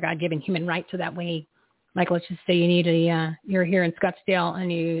violations of our God-given human rights. So that way, like, let's just say you need you're here in Scottsdale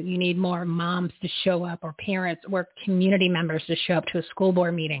and you need more moms to show up, or parents or community members to show up to a school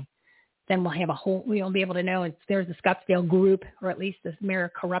board meeting. Then we'll be able to know there's a Scottsdale group, or at least this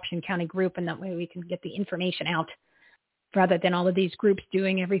Mayor Corruption County group, and that way we can get the information out rather than all of these groups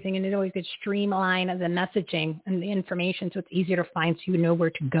doing everything. And it always gets streamlined the messaging and the information so it's easier to find so you know where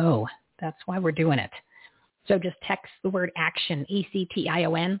to go. That's why we're doing it. So just text the word action,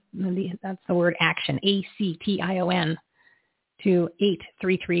 ACTION. That's the word action, ACTION, to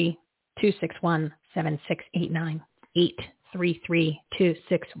 833-261-7689,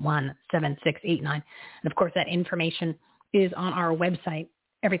 833-261-7689. And of course, that information is on our website,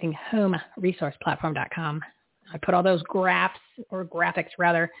 everythinghomeresourceplatform.com. I put all those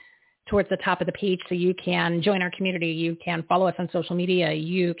graphics towards the top of the page so you can join our community. You can follow us on social media.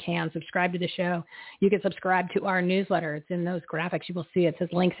 You can subscribe to the show. You can subscribe to our newsletter. It's in those graphics. You will see it says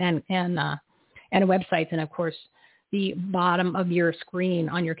links and websites. And of course, the bottom of your screen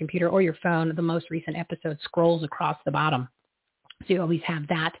on your computer or your phone, the most recent episode scrolls across the bottom. So you always have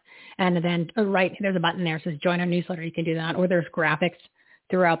that. And then there's a button there that says join our newsletter. You can do that. Or there's graphics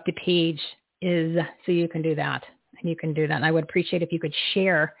throughout the page so you can do that. And you can do that. And I would appreciate if you could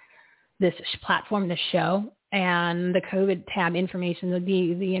share this platform, this show, and the COVID tab information,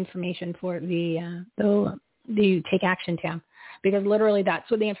 the information for the Take Action tab, because literally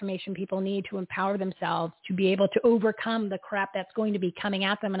that's what the information people need to empower themselves to be able to overcome the crap that's going to be coming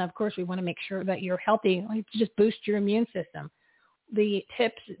at them. And of course, we want to make sure that you're healthy, like to just boost your immune system. The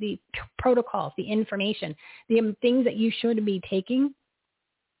tips, the protocols, the information, the things that you should be taking,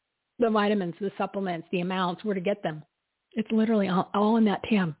 the vitamins, the supplements, the amounts, where to get them. It's literally all in that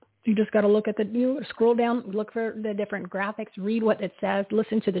tab. You just got to look at scroll down, look for the different graphics, read what it says,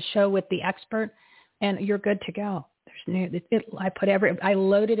 listen to the show with the expert, and you're good to go. I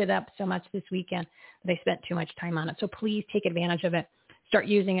loaded it up so much this weekend that I spent too much time on it. So please take advantage of it. Start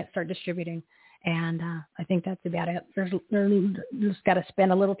using it, start distributing. And I think that's about it. You just got to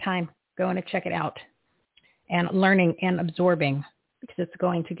spend a little time going to check it out and learning and absorbing, because it's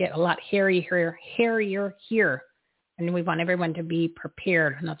going to get a lot hairier here. And we want everyone to be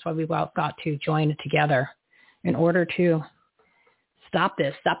prepared. And that's why we've all got to join together in order to stop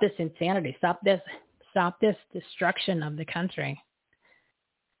this insanity, stop this destruction of the country.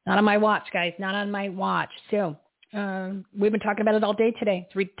 Not on my watch, guys, not on my watch. So we've been talking about it all day today.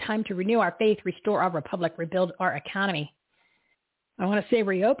 It's time to renew our faith, restore our republic, rebuild our economy. I want to say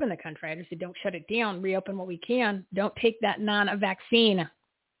reopen the country. I just say don't shut it down. Reopen what we can. Don't take that non-vaccine.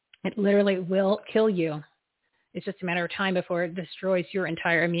 It literally will kill you. It's just a matter of time before it destroys your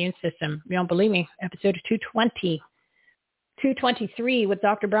entire immune system. You don't believe me? Episode 223 with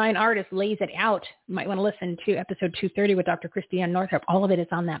Dr. Brian Artis lays it out. You might want to listen to episode 230 with Dr. Christiane Northrup. All of it is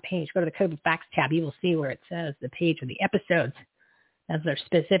on that page. Go to the COVID Facts tab. You will see where it says the page of the episodes, as they're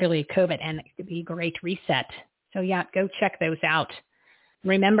specifically COVID, and it could be a great reset. So yeah, go check those out.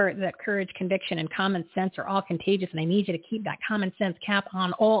 Remember that courage, conviction, and common sense are all contagious, and I need you to keep that common sense cap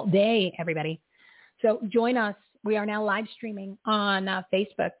on all day, everybody. So join us. We are now live streaming on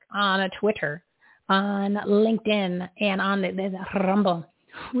Facebook, on Twitter, on LinkedIn, and on the Rumble.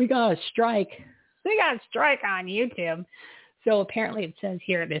 We got a strike. We got a strike on YouTube. So apparently it says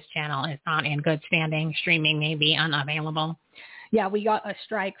here this channel is not in good standing. Streaming may be unavailable. Yeah, we got a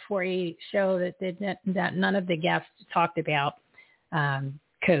strike for a show that none of the guests talked about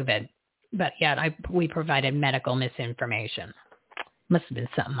COVID, but yet we provided medical misinformation. Must have been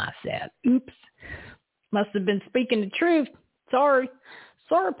something I said. Oops. Must have been speaking the truth. Sorry,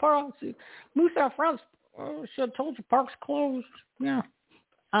 Parks. Moose out front. Should have told you Park's closed. Yeah.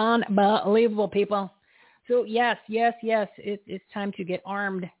 Unbelievable, people. So yes, it's time to get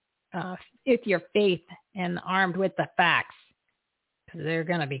armed with your faith and armed with the facts. Because they're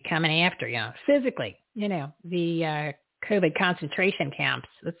going to be coming after you physically. You know, the COVID concentration camps.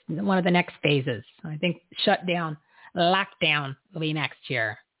 That's one of the next phases. I think lockdown will be next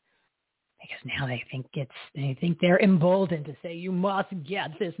year. Because now they think they're emboldened to say you must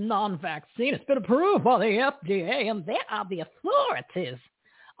get this non-vaccine. It's been approved by the FDA, and they are the authorities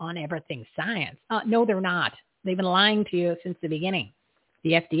on everything science. No, they're not. They've been lying to you since the beginning.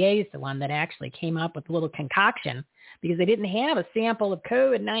 The FDA is the one that actually came up with a little concoction because they didn't have a sample of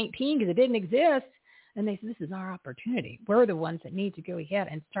COVID-19 because it didn't exist. And they said, this is our opportunity. We're the ones that need to go ahead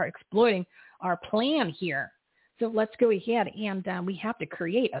and start exploiting our plan here. So let's go ahead and we have to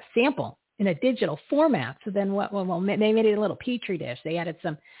create a sample in a digital format. So then they made it a little petri dish. They added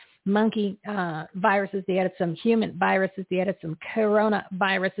some monkey viruses. They added some human viruses. They added some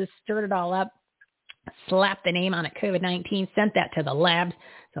coronaviruses, stirred it all up, slapped the name on it, COVID-19, sent that to the labs.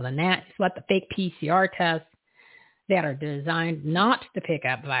 So then that is what the fake PCR tests that are designed not to pick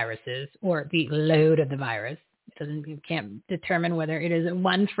up viruses or the load of the virus. You can't determine whether it is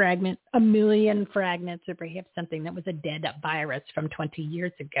one fragment, a million fragments, or perhaps something that was a dead virus from 20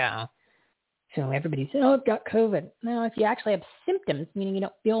 years ago. So everybody said, I've got COVID. Now, if you actually have symptoms, meaning you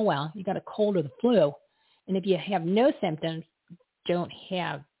don't feel well, you got a cold or the flu, and if you have no symptoms, don't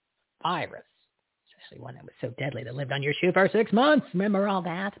have virus, especially one that was so deadly that lived on your shoe for 6 months. Remember all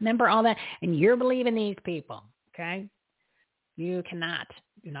that? And you're believing these people, okay? You cannot.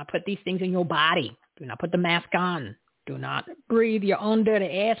 Do not put these things in your body. Do not put the mask on. Do not breathe your own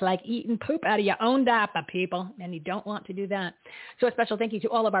dirty ass like eating poop out of your own diaper, people. And you don't want to do that. So a special thank you to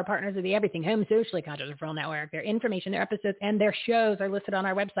all of our partners of the Everything Home Socially Conscious Referral Network. Their information, their episodes, and their shows are listed on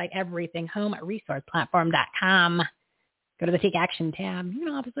our website, everythinghomeresourceplatform.com. Go to the Take Action tab. You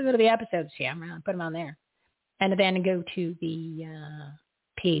know, obviously go to the episodes tab. Put them on there. And then go to the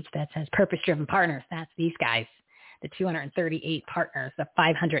page that says Purpose Driven Partners. That's these guys. The 238 partners, the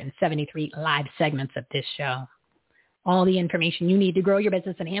 573 live segments of this show. All the information you need to grow your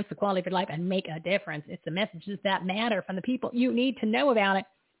business, enhance the quality of your life, and make a difference. It's the messages that matter from the people you need to know about it.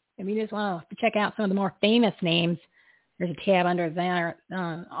 If you just want to check out some of the more famous names, there's a tab under there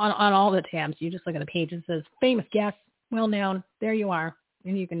on all the tabs. You just look at the page. It says famous guests, well known. There you are.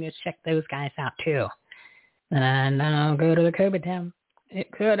 And you can just check those guys out too. And then go to the COVID tab.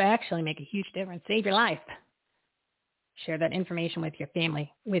 It could actually make a huge difference. Save your life. Share that information with your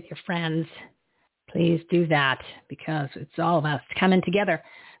family, with your friends. Please do that because it's all of us coming together.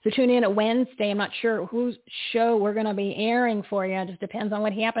 So tune in at Wednesday. I'm not sure whose show we're going to be airing for you. It just depends on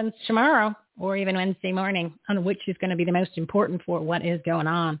what happens tomorrow or even Wednesday morning on which is going to be the most important for what is going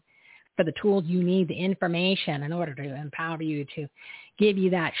on. For the tools you need, the information in order to empower you, to give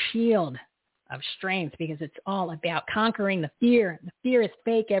you that shield of strength, because it's all about conquering the fear. The fear is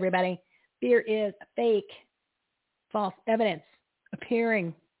fake, everybody. Fear is fake. False evidence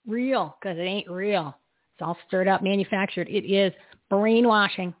appearing real because it ain't real. It's all stirred up, manufactured. It is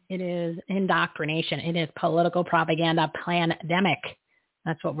brainwashing. It is indoctrination. It is political propaganda pandemic.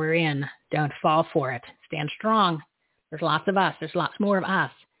 That's what we're in. Don't fall for it. Stand strong. There's lots of us. There's lots more of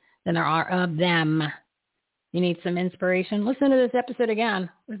us than there are of them. You need some inspiration? Listen to this episode again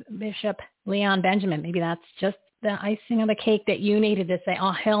with Bishop Leon Benjamin. Maybe that's just the icing on the cake that you needed to say,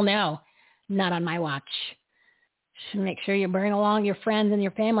 oh, hell no, not on my watch. Make sure you bring along your friends and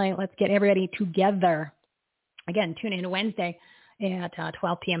your family. Let's get everybody together. Again, tune in Wednesday at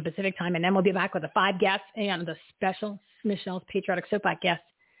 12 p.m. Pacific time, and then we'll be back with the 5 guests and the special Michelle's Patriotic Soapbox guest,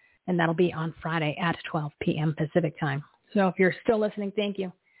 and that'll be on Friday at 12 p.m. Pacific time. So if you're still listening, thank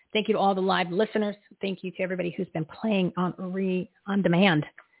you. Thank you to all the live listeners. Thank you to everybody who's been playing on demand.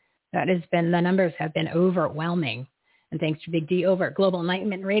 The numbers have been overwhelming. And thanks to Big D over at Global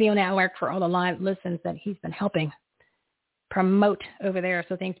Enlightenment Radio Network for all the live listens that he's been helping promote over there.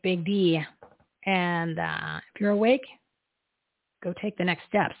 So thanks, Big D. And if you're awake, go take the next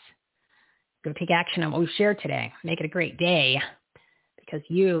steps. Go take action on what we shared today. Make it a great day because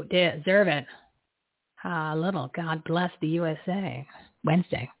you deserve it. A little God Bless the USA.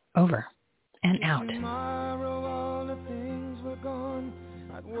 Wednesday, over and out. Tomorrow all the things were gone.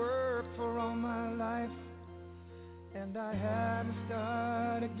 I'd worked for all my life, and I had to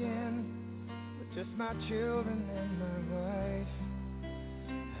start again with just my children and my wife.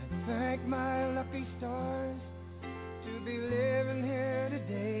 I thank my lucky stars to be living here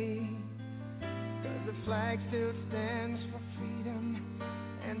today, 'cause the flag still stands for freedom,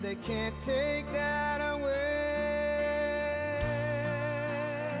 and they can't take that away.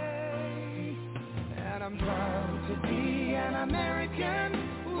 And I'm proud to be an American,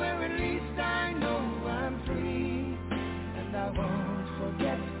 where at least I know I'm free. And I won't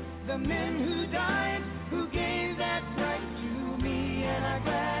forget the men who died, who gave that right to me. And I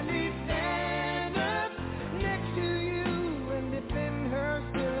gladly stand up next to you and defend her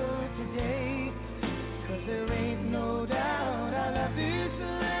still today, 'cause there ain't no doubt I love this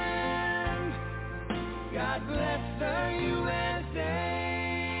land. God bless the USA.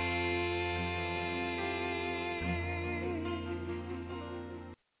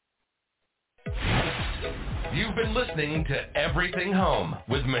 You've been listening to Everything Home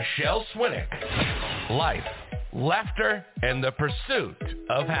with Michelle Swinnick. Life, laughter, and the pursuit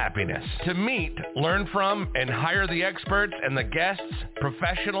of happiness. To meet, learn from, and hire the experts and the guests,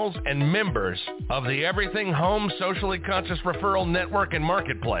 professionals, and members of the Everything Home Socially Conscious Referral Network and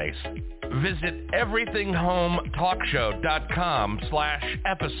Marketplace, visit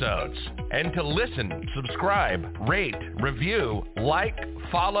everythinghometalkshow.com/episodes. And to listen, subscribe, rate, review, like,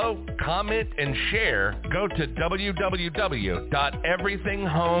 follow, comment, and share, go to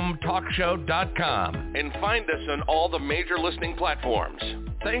www.everythinghometalkshow.com and find us on all the major listening platforms.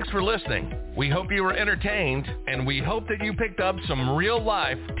 Thanks for listening. We hope you were entertained, and we hope that you picked up some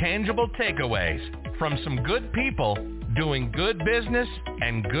real-life, tangible takeaways from some good people doing good business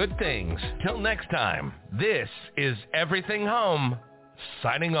and good things. Till next time, this is Everything Home,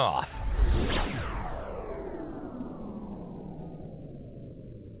 signing off.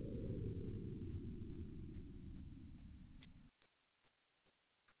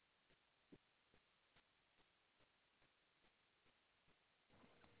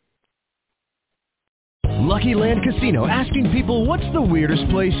 Lucky Land Casino, asking people, what's the weirdest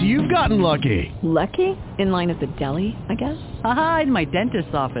place you've gotten lucky? Lucky? In line at the deli, I guess? Aha, in my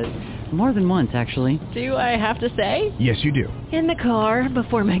dentist's office. More than once, actually. Do I have to say? Yes, you do. In the car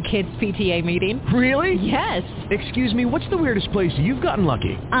before my kids' PTA meeting. Really? Yes. Excuse me, what's the weirdest place you've gotten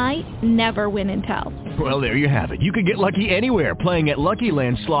lucky? I never win and tell. Well, there you have it. You can get lucky anywhere, playing at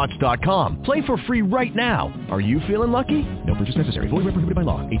LuckyLandSlots.com. Play for free right now. Are you feeling lucky? No purchase necessary. Void where prohibited by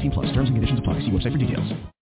law. 18+. Terms and conditions apply. See website for details.